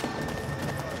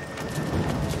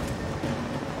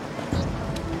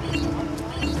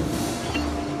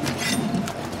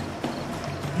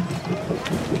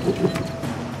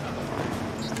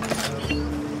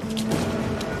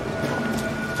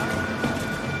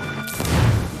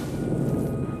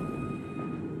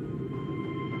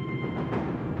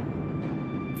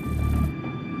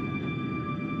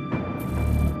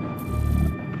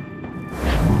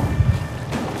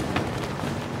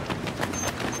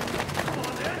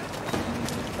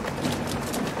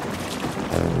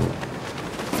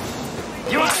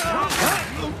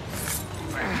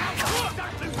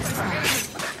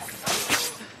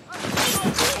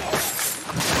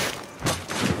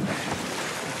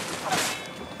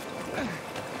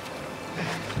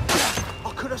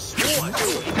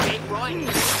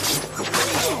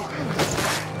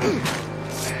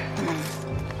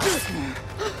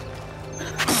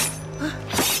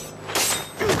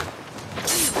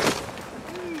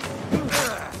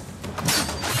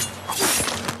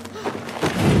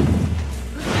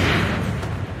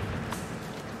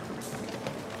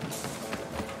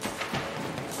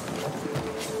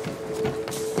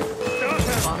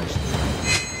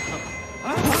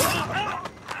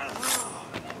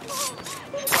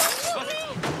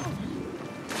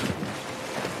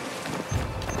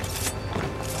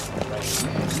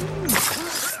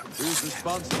 Who's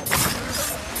responsible?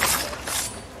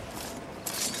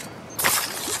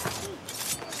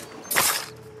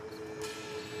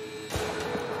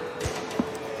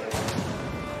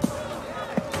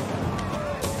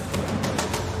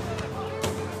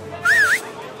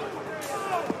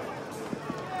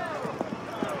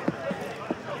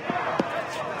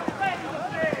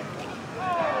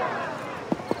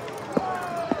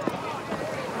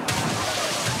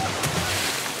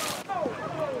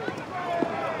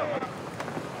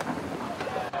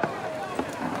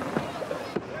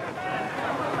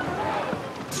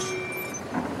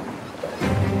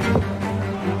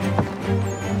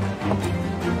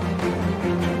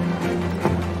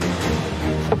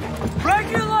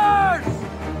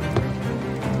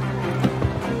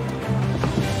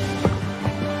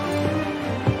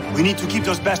 We need to keep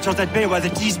those bastards at bay while the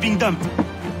tea is being dumped.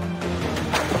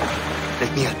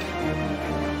 Let me help.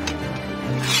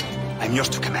 I'm yours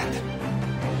to command.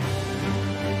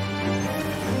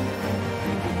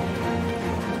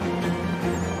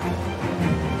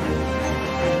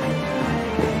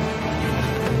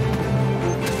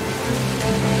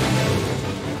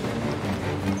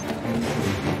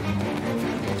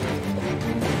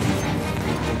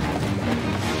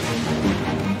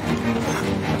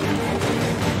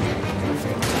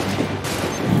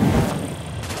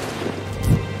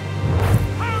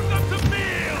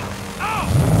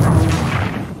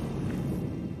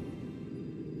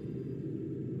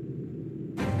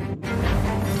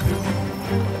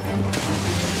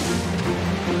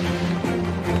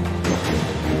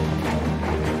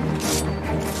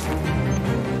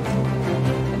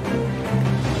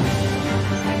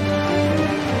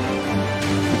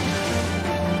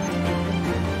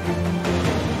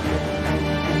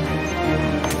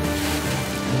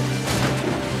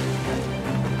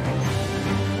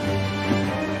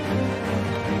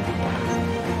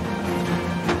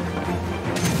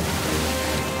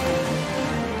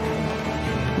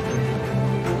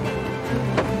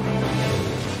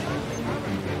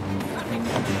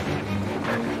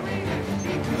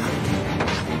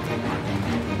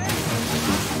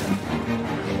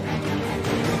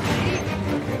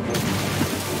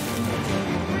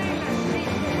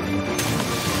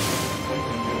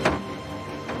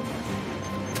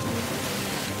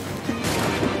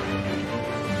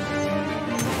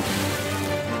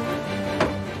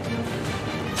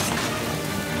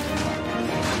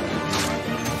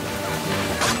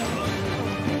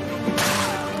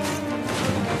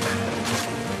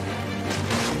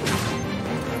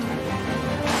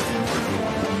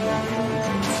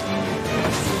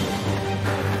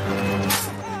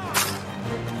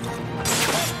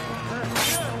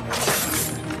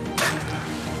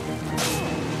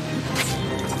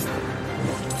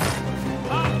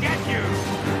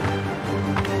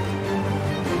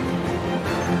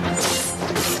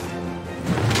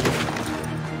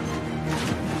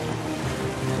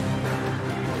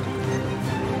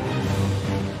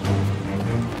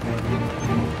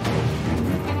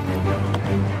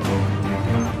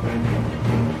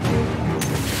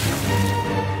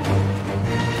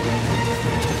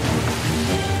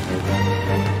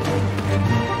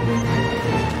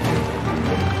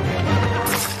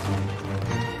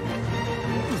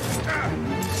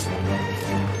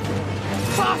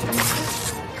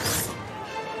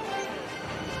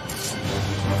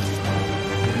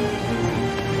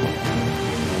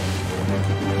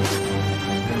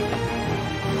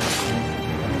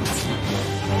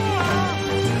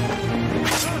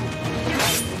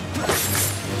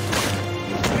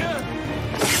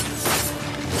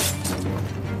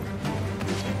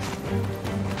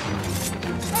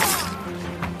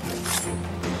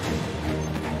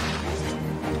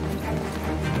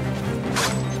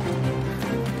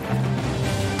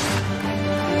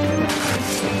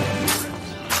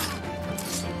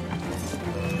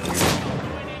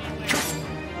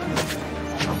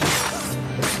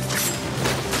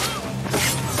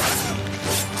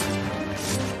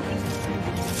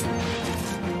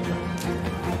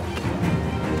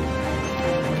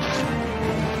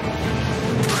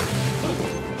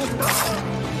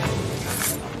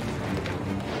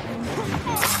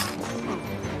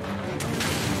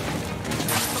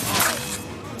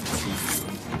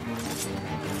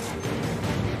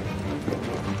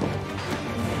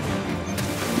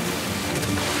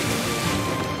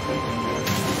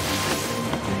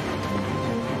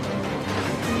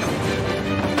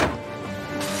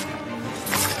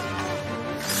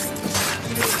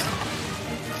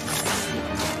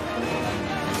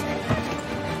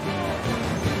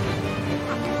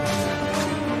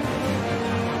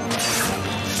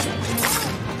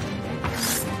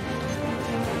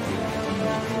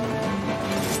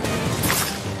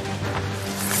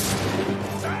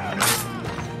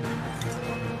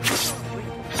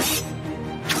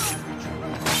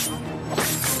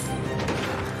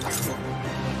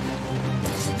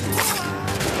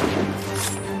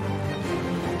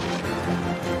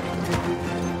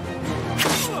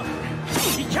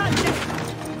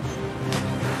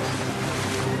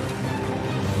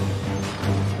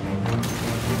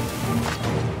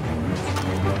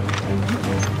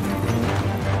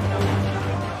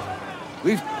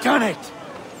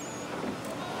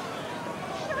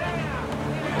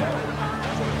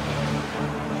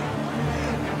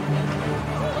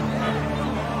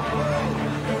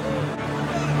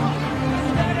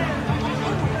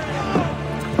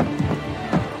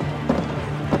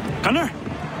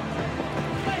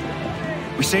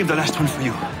 We saved the last one for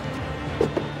you.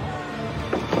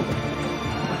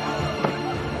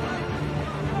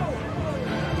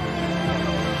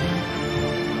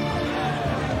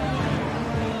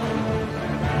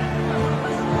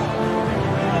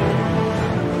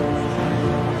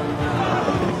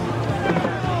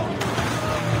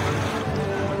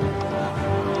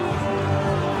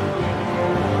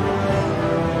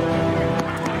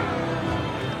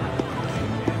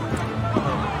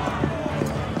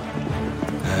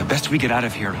 Best we get out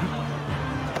of here, huh?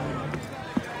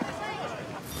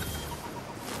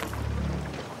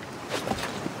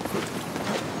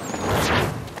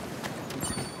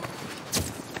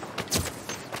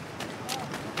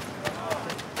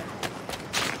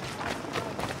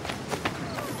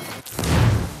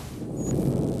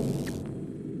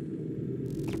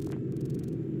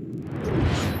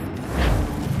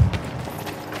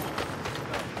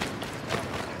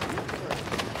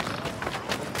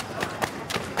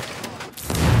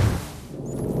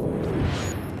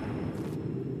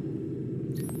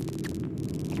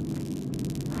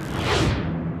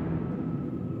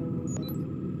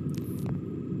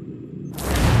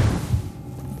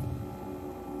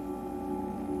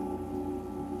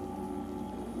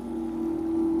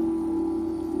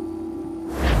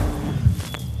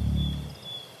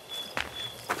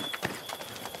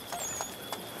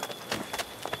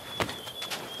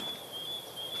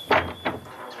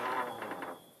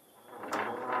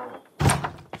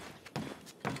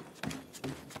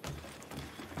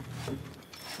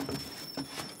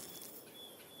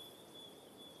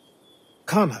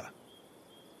 Connor,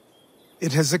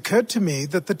 it has occurred to me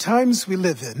that the times we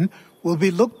live in will be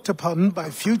looked upon by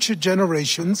future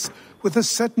generations with a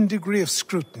certain degree of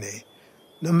scrutiny,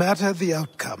 no matter the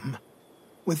outcome.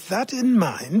 With that in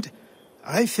mind,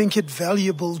 I think it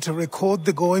valuable to record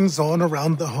the goings-on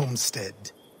around the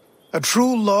homestead. A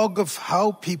true log of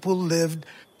how people lived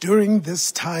during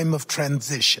this time of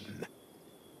transition.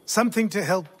 Something to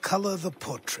help color the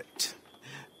portrait.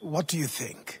 What do you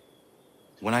think?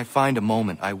 When I find a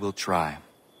moment, I will try.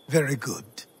 Very good.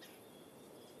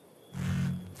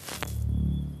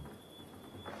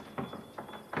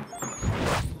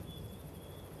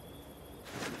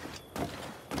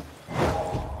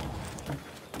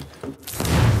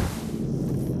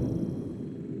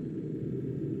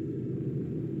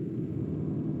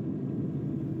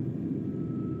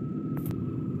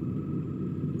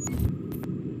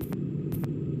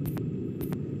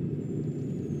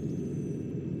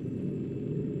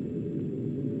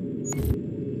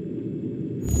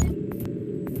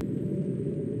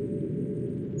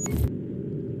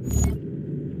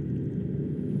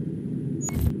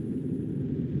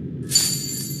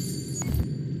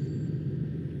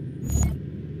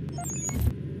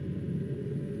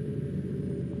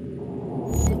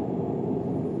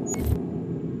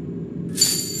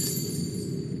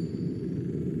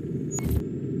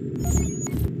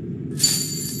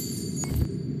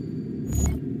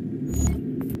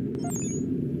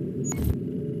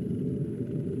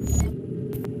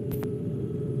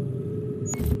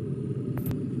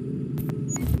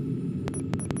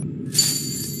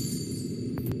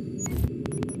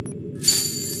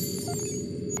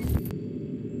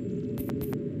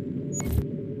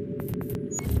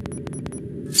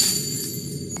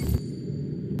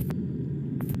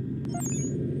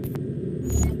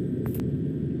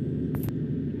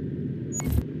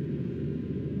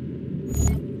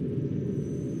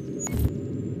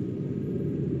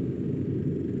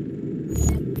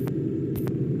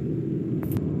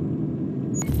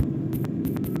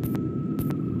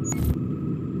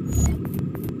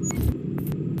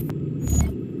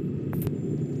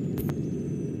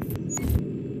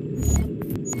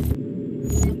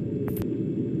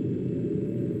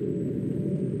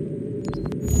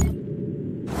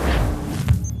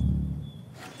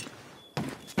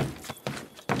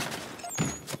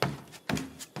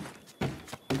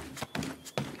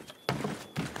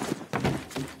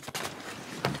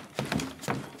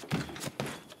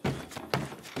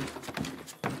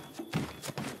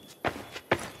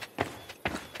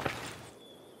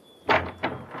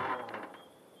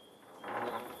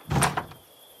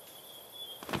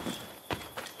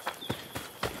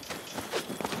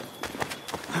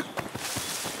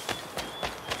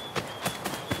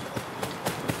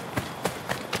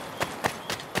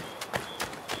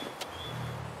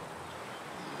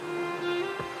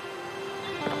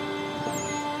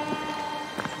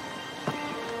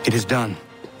 It is done.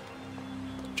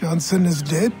 Johnson is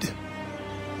dead?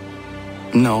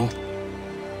 No.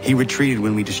 He retreated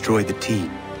when we destroyed the T.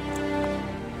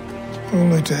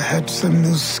 Only to hatch some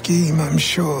new scheme, I'm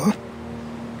sure.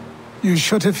 You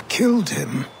should have killed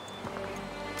him.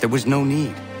 There was no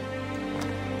need.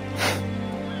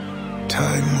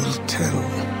 Time will tell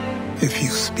if you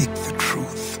speak the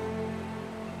truth.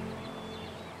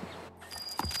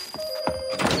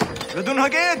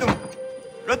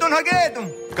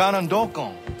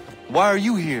 Ganondokon, why are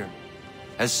you here?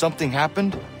 Has something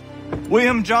happened?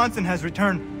 William Johnson has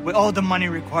returned with all the money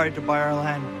required to buy our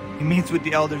land. He meets with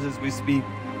the elders as we speak.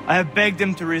 I have begged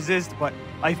him to resist, but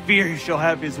I fear he shall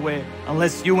have his way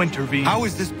unless you intervene. How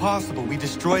is this possible? We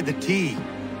destroyed the tea.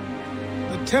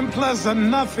 The Templars are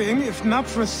nothing if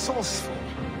not resourceful.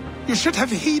 You should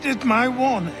have heeded my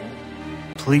warning.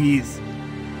 Please,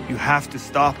 you have to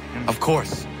stop him. Of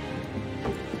course.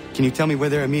 Can you tell me where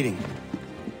they're meeting?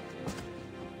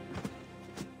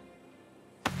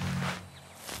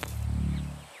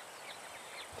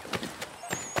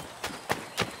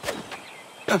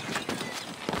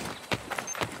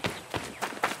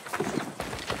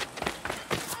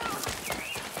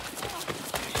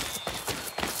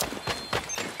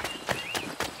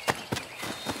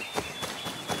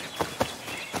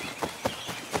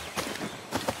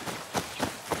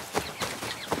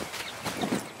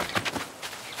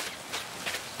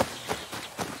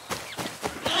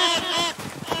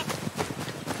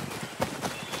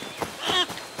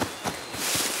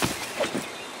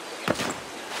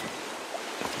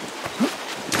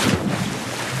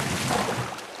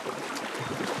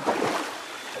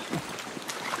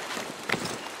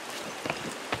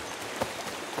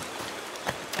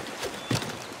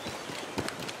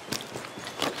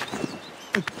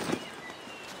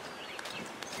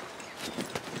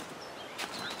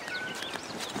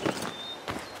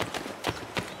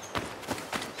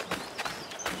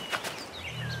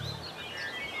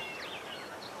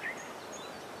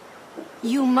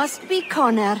 You must be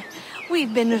Connor.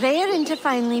 We've been raring to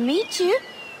finally meet you.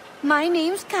 My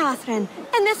name's Catherine,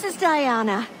 and this is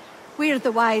Diana. We're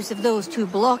the wives of those two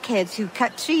blockheads who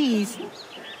cut trees.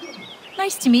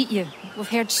 Nice to meet you. We've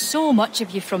heard so much of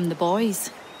you from the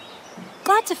boys.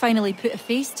 Glad to finally put a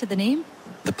face to the name.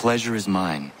 The pleasure is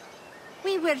mine.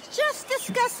 We were just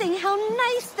discussing how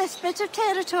nice this bit of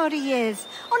territory is,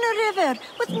 on a river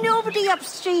with nobody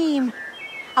upstream.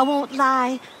 I won't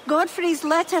lie, Godfrey's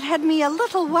letter had me a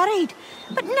little worried,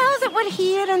 but now that we're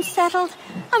here and settled,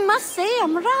 I must say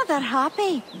I'm rather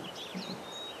happy.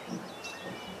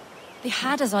 They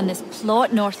had us on this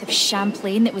plot north of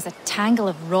Champlain that was a tangle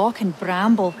of rock and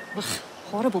bramble. Ugh,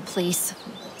 horrible place.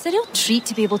 It's a real treat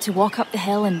to be able to walk up the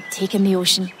hill and take in the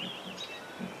ocean.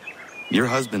 Your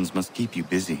husbands must keep you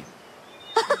busy.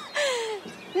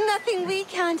 Nothing we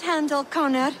can't handle,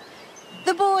 Connor.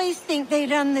 The boys think they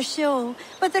run the show,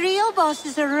 but the real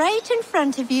bosses are right in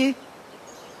front of you.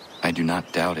 I do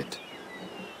not doubt it.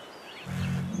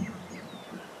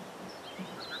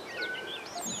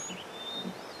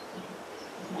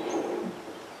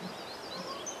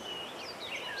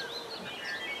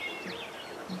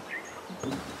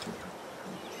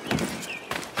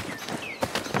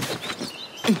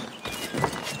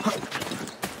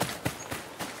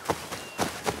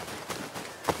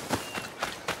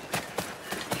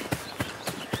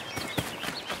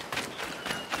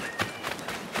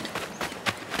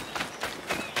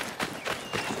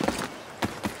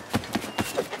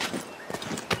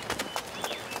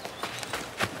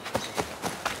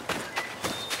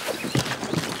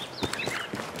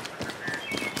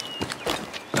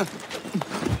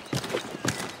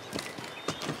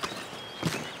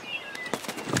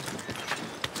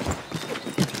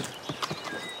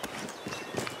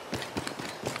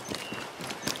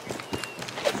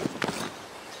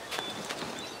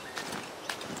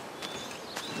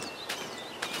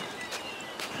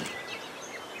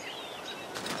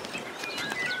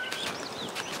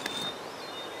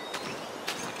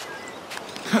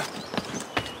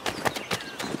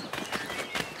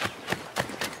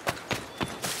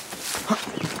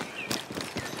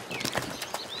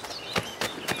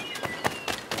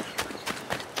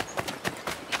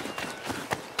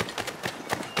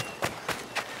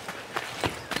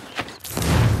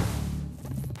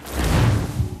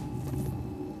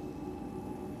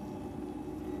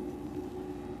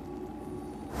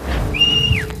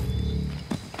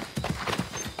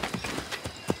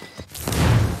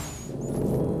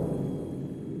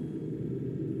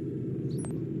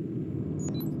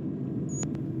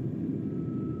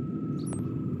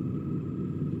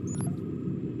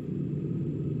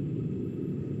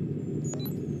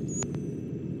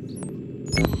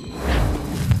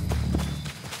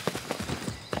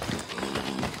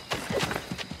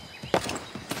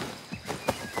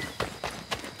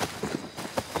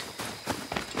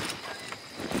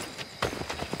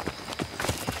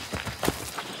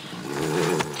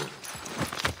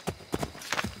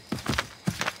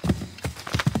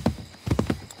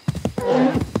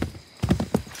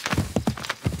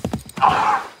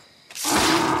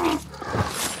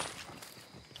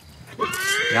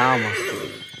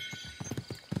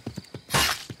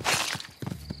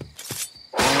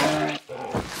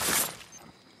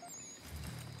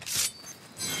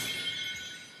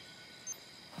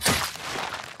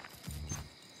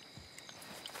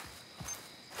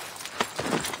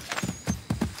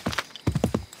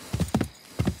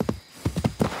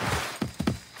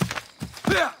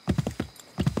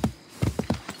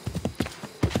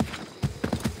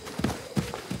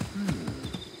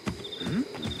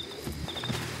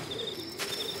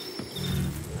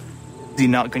 Di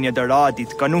not ganya daradi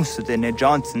tkanusa de ne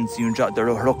Johnson's yunja der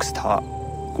rocksta.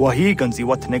 Gwahi ganzi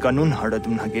what ne ganun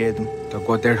haradum hagedum. Da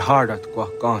gwa der hardat gwa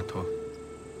ganto.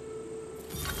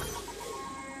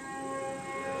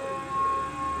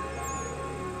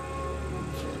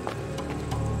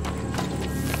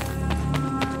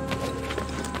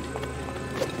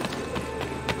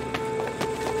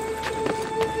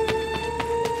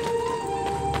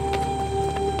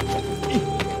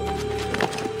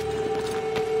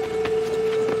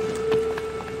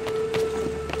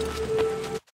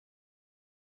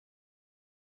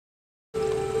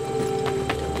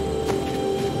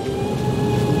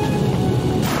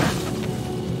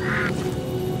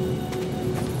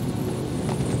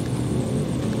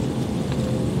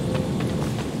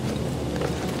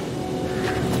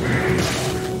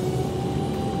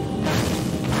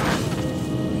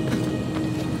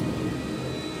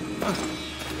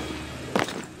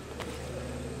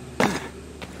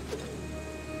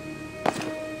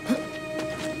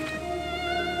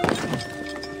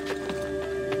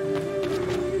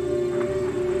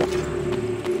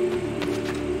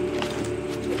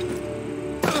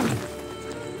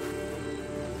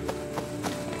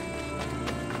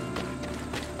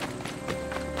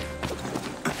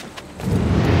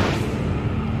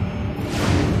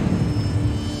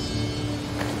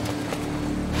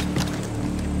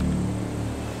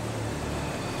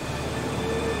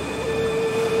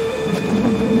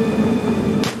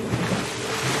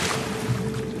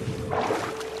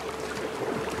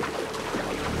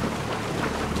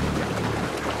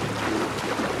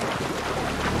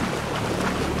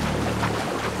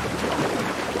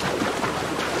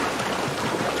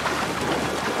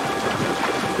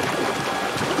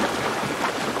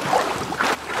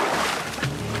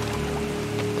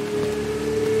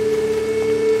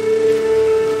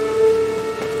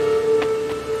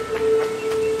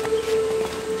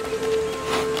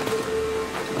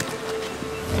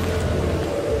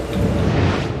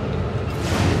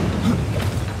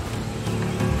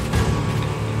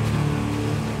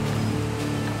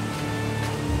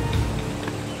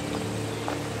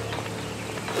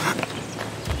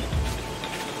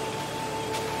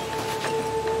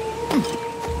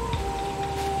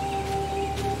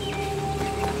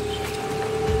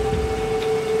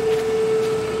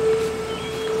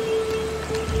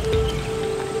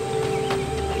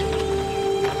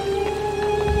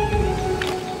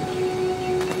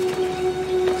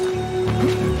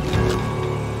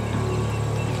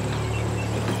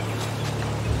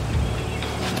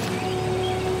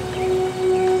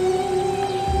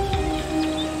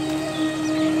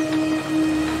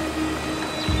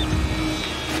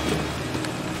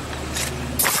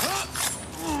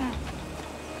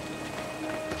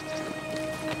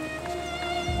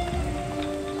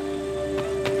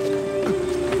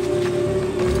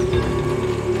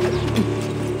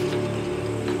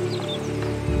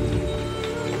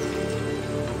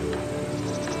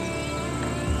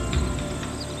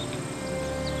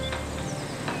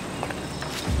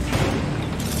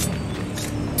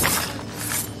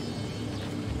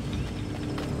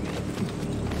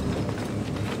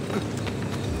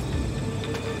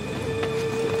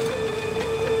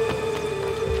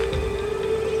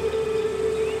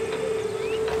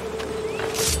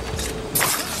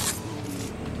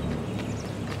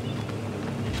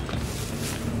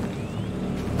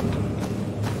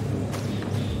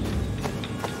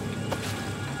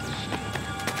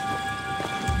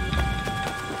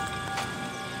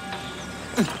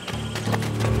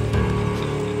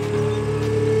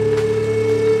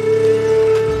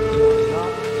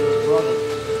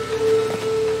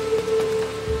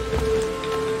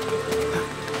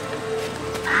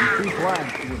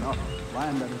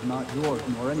 yours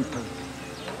nor any person.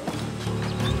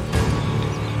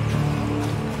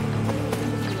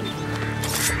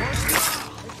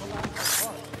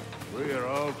 We are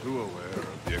all too aware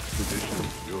of the expedition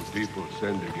your people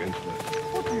send against us.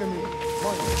 What do you mean?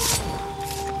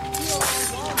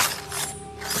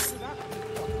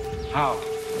 How?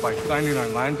 By signing our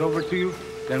lands over to you?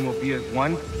 Then we'll be as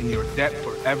one in your debt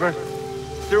forever?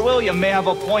 Sir William may have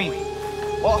a point.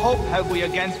 What hope have we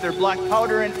against their black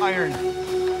powder and iron?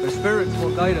 The spirits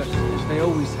will guide us, as they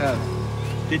always have.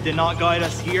 Did they not guide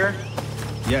us here?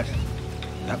 Yes,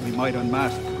 that we might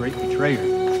unmask the great betrayer.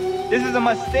 This is a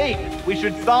mistake. We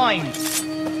should sign.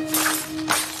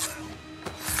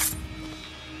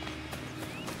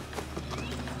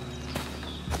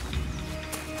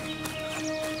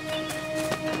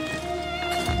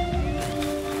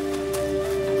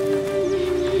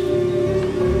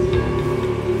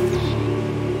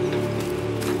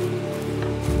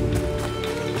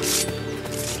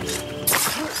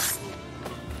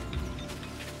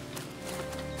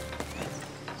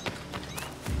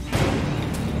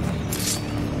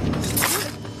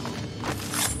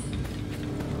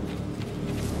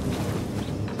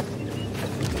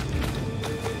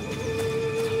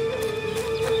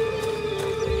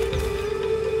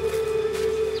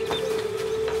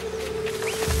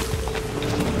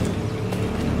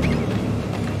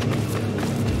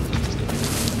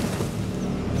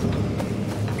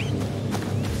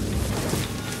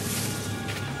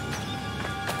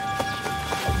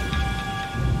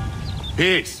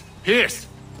 Peace. Peace.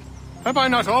 Have I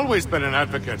not always been an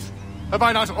advocate? Have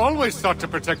I not always sought to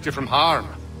protect you from harm?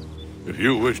 If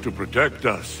you wish to protect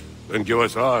us, then give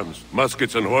us arms,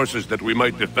 muskets and horses that we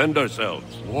might defend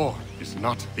ourselves. War is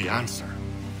not the answer.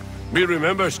 We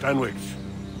remember, Stanwix.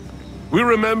 We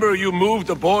remember you moved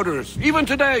the borders. Even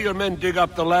today your men dig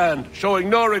up the land,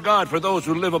 showing no regard for those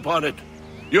who live upon it.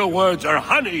 Your words are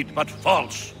honeyed, but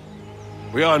false.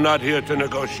 We are not here to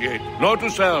negotiate, nor to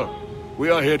sell. We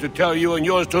are here to tell you and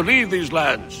yours to leave these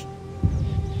lands.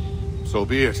 So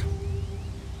be it.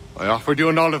 I offered you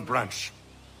an olive branch,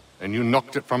 and you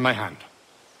knocked it from my hand.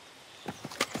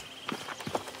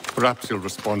 Perhaps you'll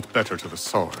respond better to the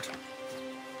sword.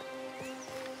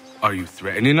 Are you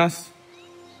threatening us?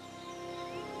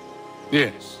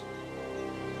 Yes.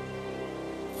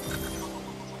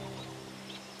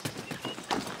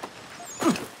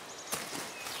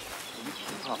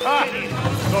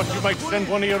 Thought you might send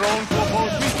one of your own to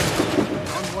oppose me?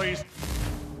 Unwise.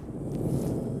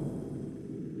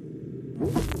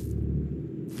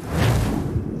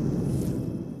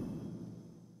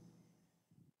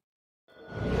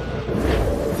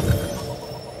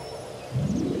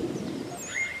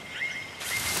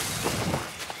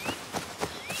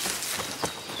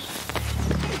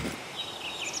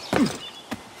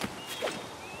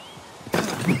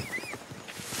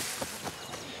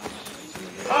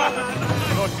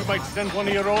 Thought you might send one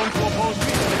of your own to oppose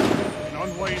me? An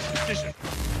unwise decision.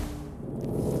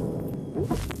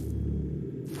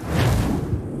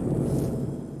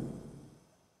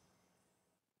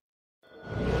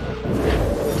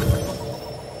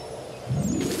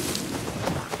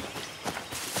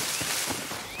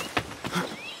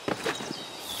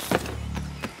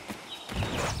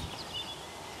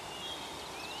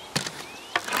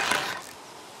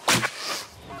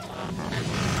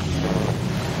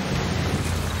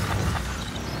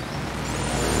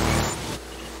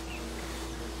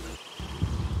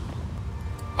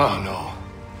 Oh no.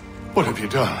 What have you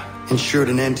done? Ensured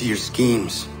an end to your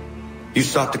schemes. You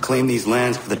sought to claim these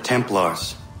lands for the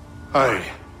Templars. Aye,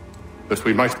 that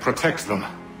we might protect them.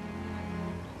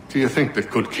 Do you think that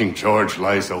good King George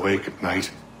lies awake at night,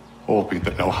 hoping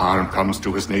that no harm comes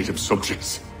to his native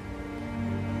subjects?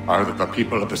 Or that the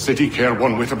people of the city care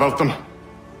one whit about them?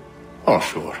 Oh,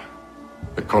 sure.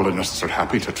 The colonists are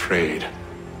happy to trade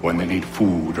when they need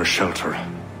food or shelter,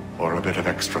 or a bit of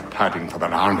extra padding for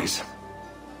their armies.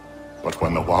 But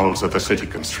when the walls of the city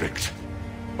constrict,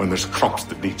 when there's crops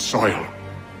that need soil,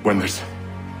 when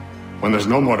there's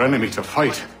no more enemy to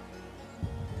fight,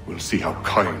 we'll see how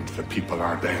kind the people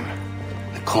are then.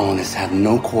 The colonists have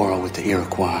no quarrel with the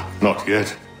Iroquois. Not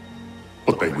yet,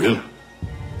 but they will.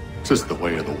 'Tis the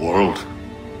way of the world.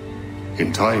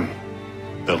 In time,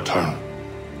 they'll turn.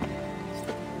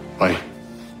 I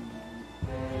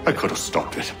could have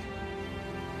stopped it.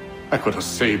 I could have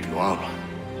saved you all.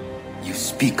 You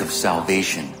speak of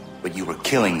salvation, but you were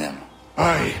killing them.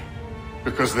 Aye,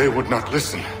 because they would not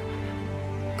listen.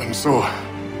 And so,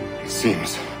 it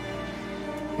seems,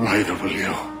 neither will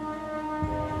you.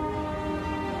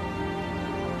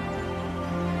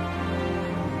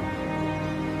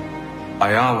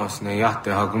 Ayawas na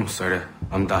yate hagum sare,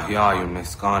 am dahyayu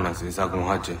meskanas izagum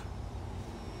haje.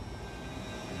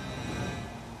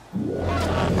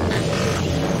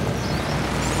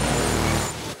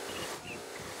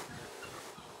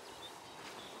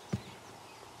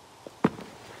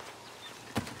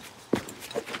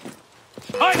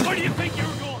 Hey, where do you think you're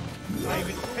going? I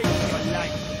was taking your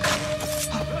life.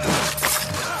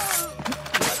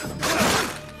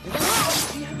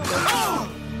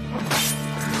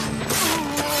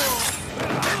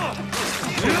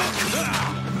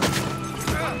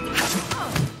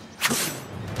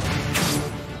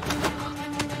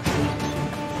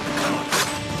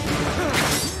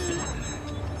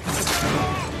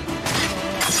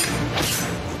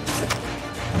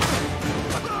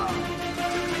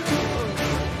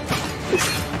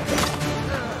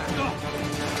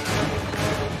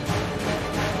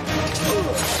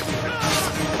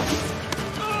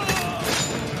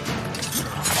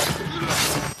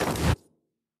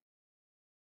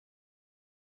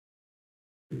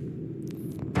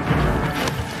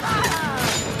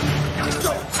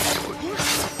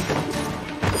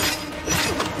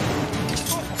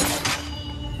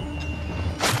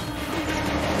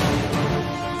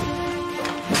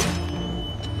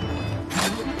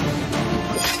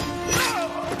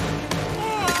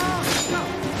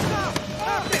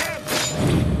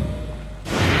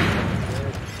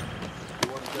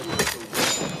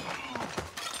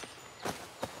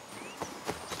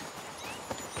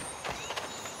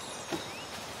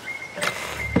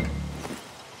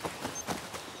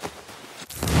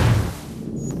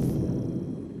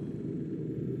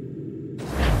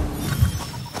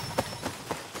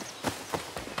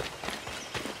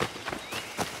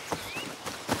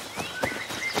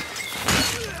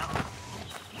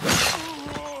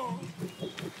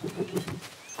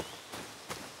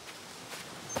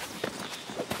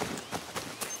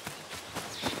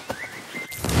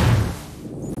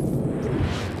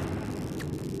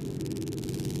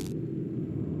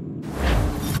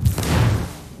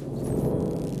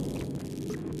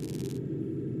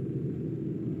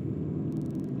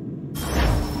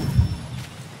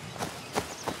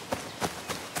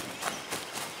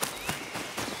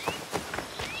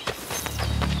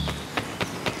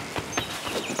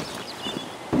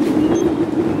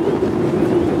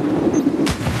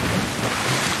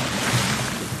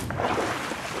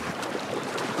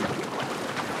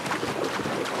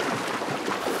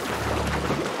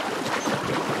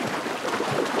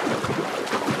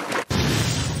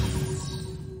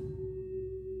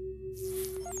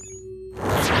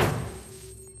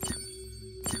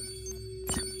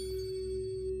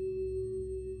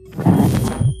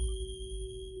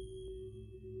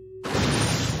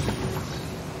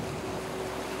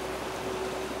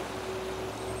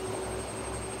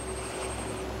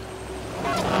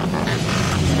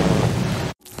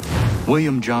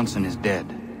 William Johnson is dead,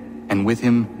 and with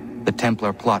him, the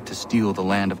Templar plot to steal the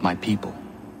land of my people.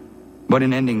 But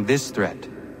in ending this threat,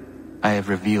 I have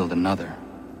revealed another.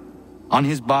 On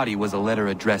his body was a letter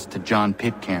addressed to John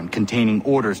Pitcairn containing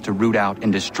orders to root out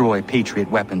and destroy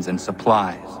Patriot weapons and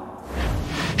supplies.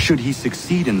 Should he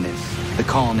succeed in this, the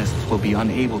colonists will be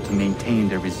unable to maintain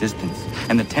their resistance,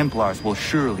 and the Templars will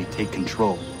surely take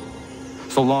control.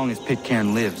 So long as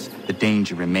Pitcairn lives, the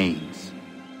danger remains.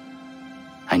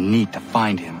 I need to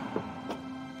find him.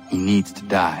 He needs to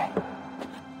die.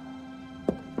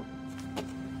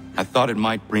 I thought it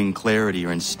might bring clarity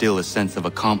or instill a sense of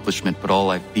accomplishment, but all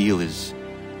I feel is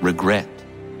regret.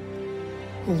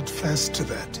 Hold fast to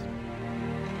that.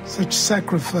 Such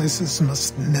sacrifices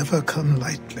must never come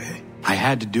lightly. I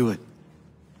had to do it.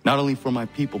 Not only for my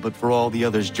people, but for all the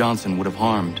others Johnson would have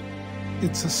harmed.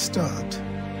 It's a start.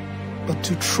 But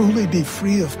to truly be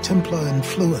free of Templar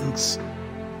influence,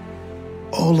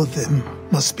 all of them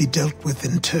must be dealt with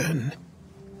in turn.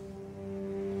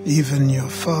 Even your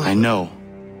father. I know.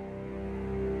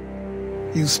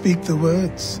 You speak the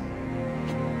words,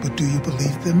 but do you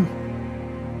believe them?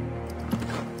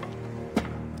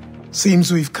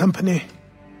 Seems we've company.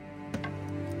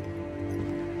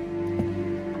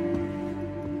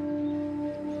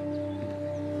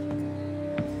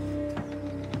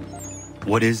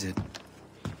 What is it?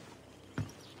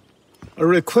 A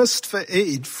request for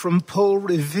aid from Paul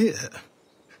Revere.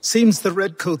 Seems the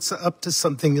Redcoats are up to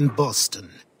something in Boston.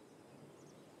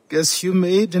 Guess you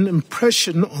made an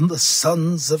impression on the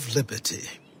Sons of Liberty.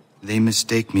 They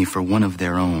mistake me for one of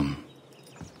their own.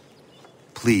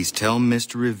 Please tell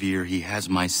Mr. Revere he has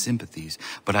my sympathies,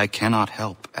 but I cannot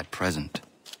help at present.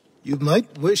 You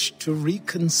might wish to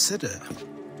reconsider.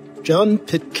 John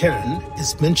Pitcairn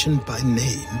is mentioned by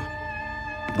name.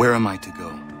 Where am I to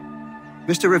go?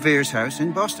 Mr. Revere's house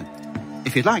in Boston.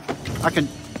 If you'd like, I can...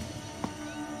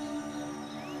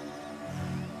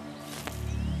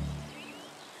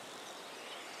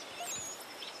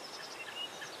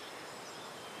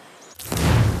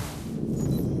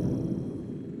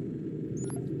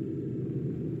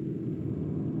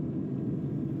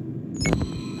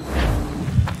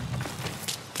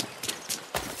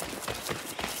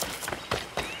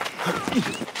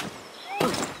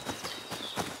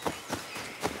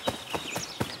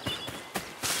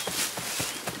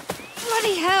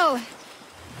 Bloody hell!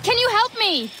 Can you help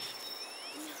me?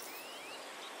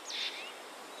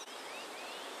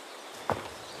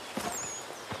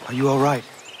 Are you all right?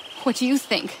 What do you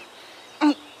think?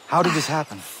 How did this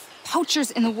happen?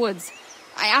 Poachers in the woods.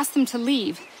 I asked them to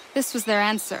leave. This was their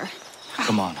answer.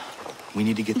 Come on. We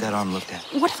need to get that arm looked at.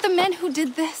 What if the men who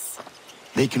did this?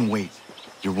 They can wait.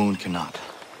 Your wound cannot.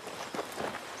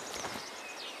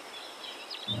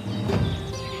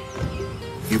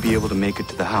 You'll be able to make it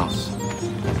to the house.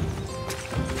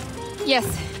 Yes.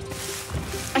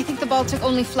 I think the ball took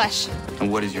only flesh.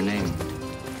 And what is your name?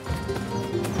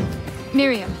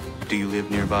 Miriam. Do you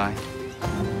live nearby?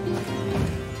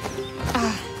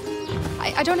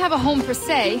 I don't have a home per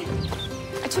se.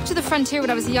 I took to the frontier when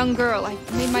I was a young girl.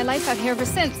 I've made my life out here ever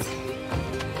since.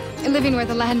 Living where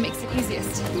the land makes it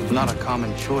easiest. Not a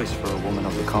common choice for a woman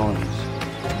of the colonies.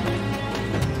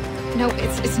 No,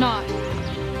 it's not.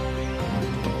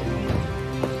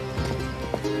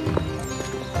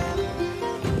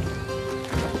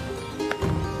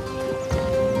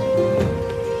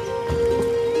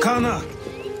 Kana,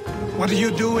 what are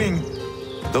you doing?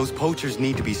 Those poachers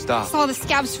need to be stopped. Saw the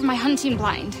scabs from my hunting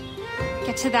blind.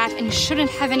 Get to that and you shouldn't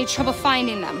have any trouble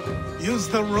finding them. Use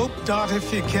the rope dart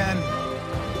if you can.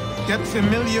 Get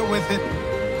familiar with it.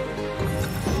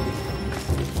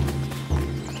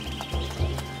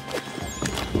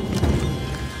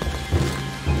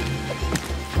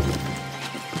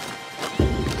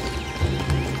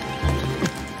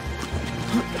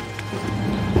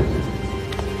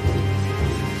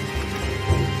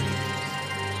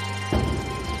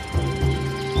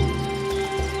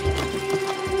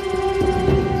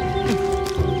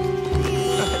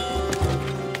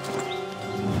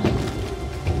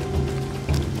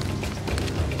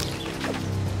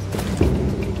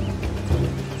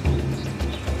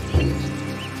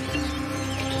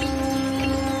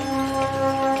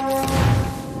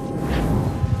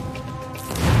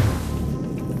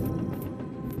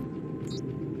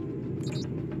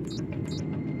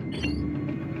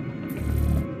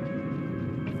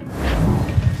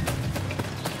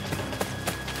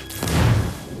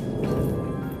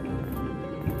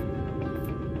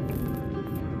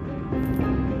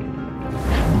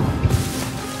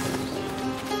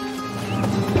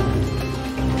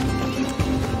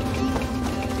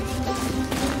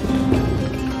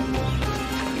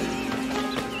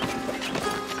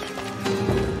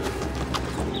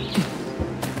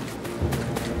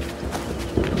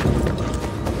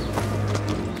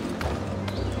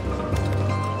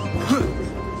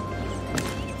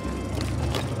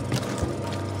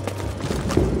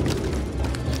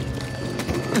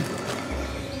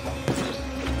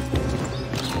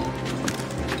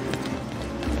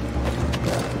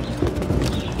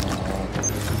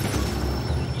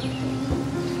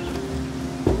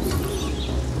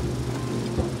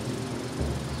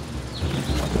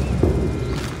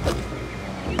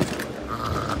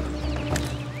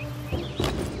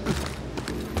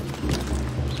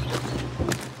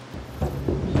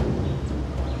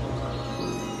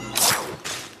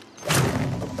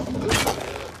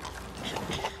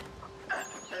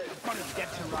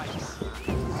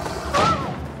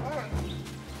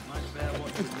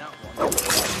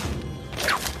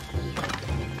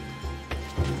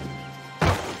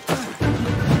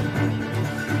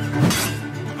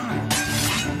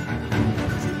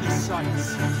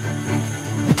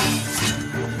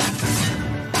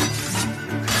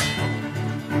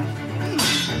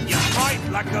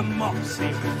 see.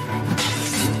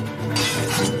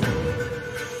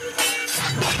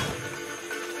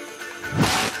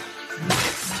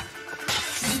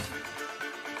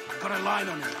 Got a line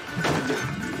on it.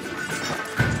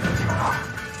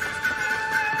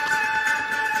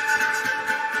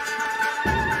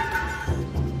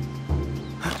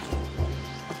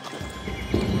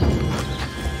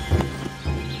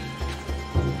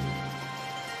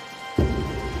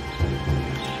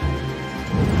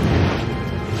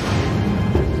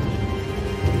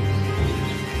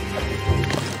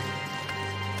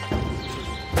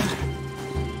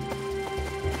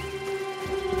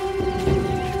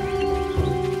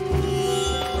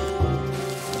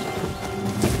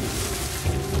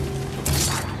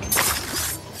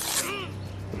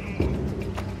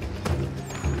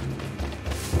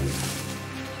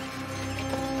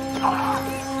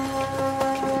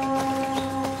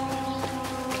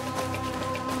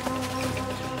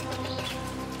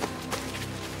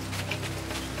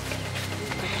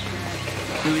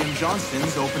 William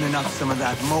Johnston's opening up some of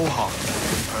that Mohawk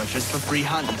purchased for free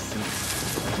hunting soon.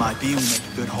 Might be we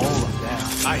make a good haul up there.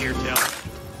 I hear tell.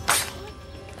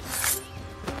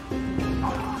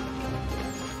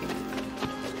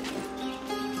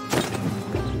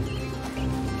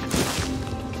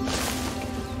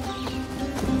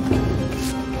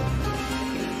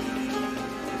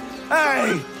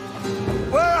 Hey!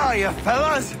 Where are you,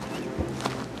 fellas?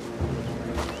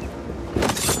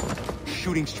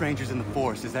 Shooting strangers in the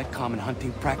forest, is that common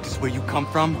hunting practice where you come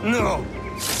from? No!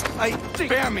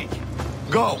 Spare me!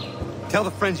 Go! Tell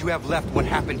the friends you have left what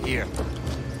happened here.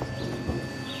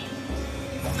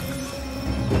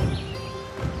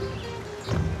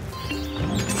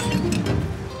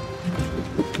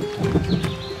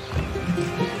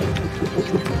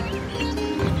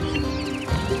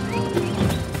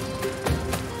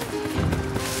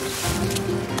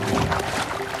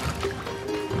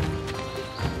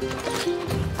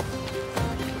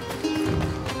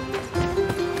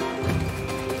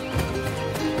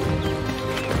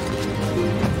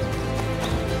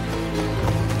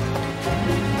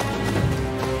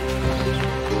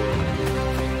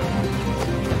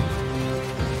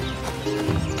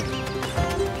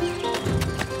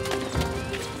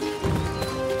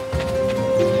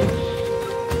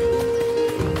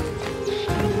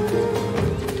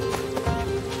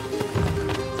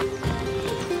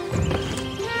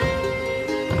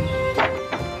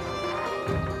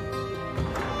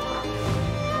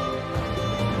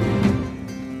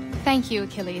 Thank you,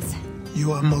 Achilles.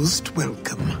 You are most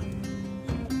welcome.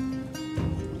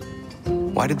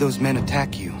 Why did those men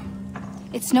attack you?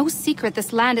 It's no secret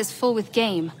this land is full with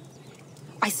game.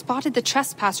 I spotted the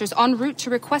trespassers en route to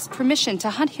request permission to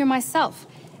hunt here myself,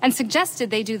 and suggested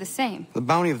they do the same. The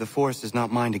bounty of the forest is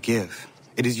not mine to give.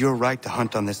 It is your right to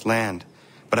hunt on this land,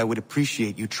 but I would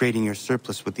appreciate you trading your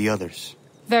surplus with the others.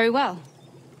 Very well.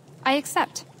 I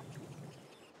accept.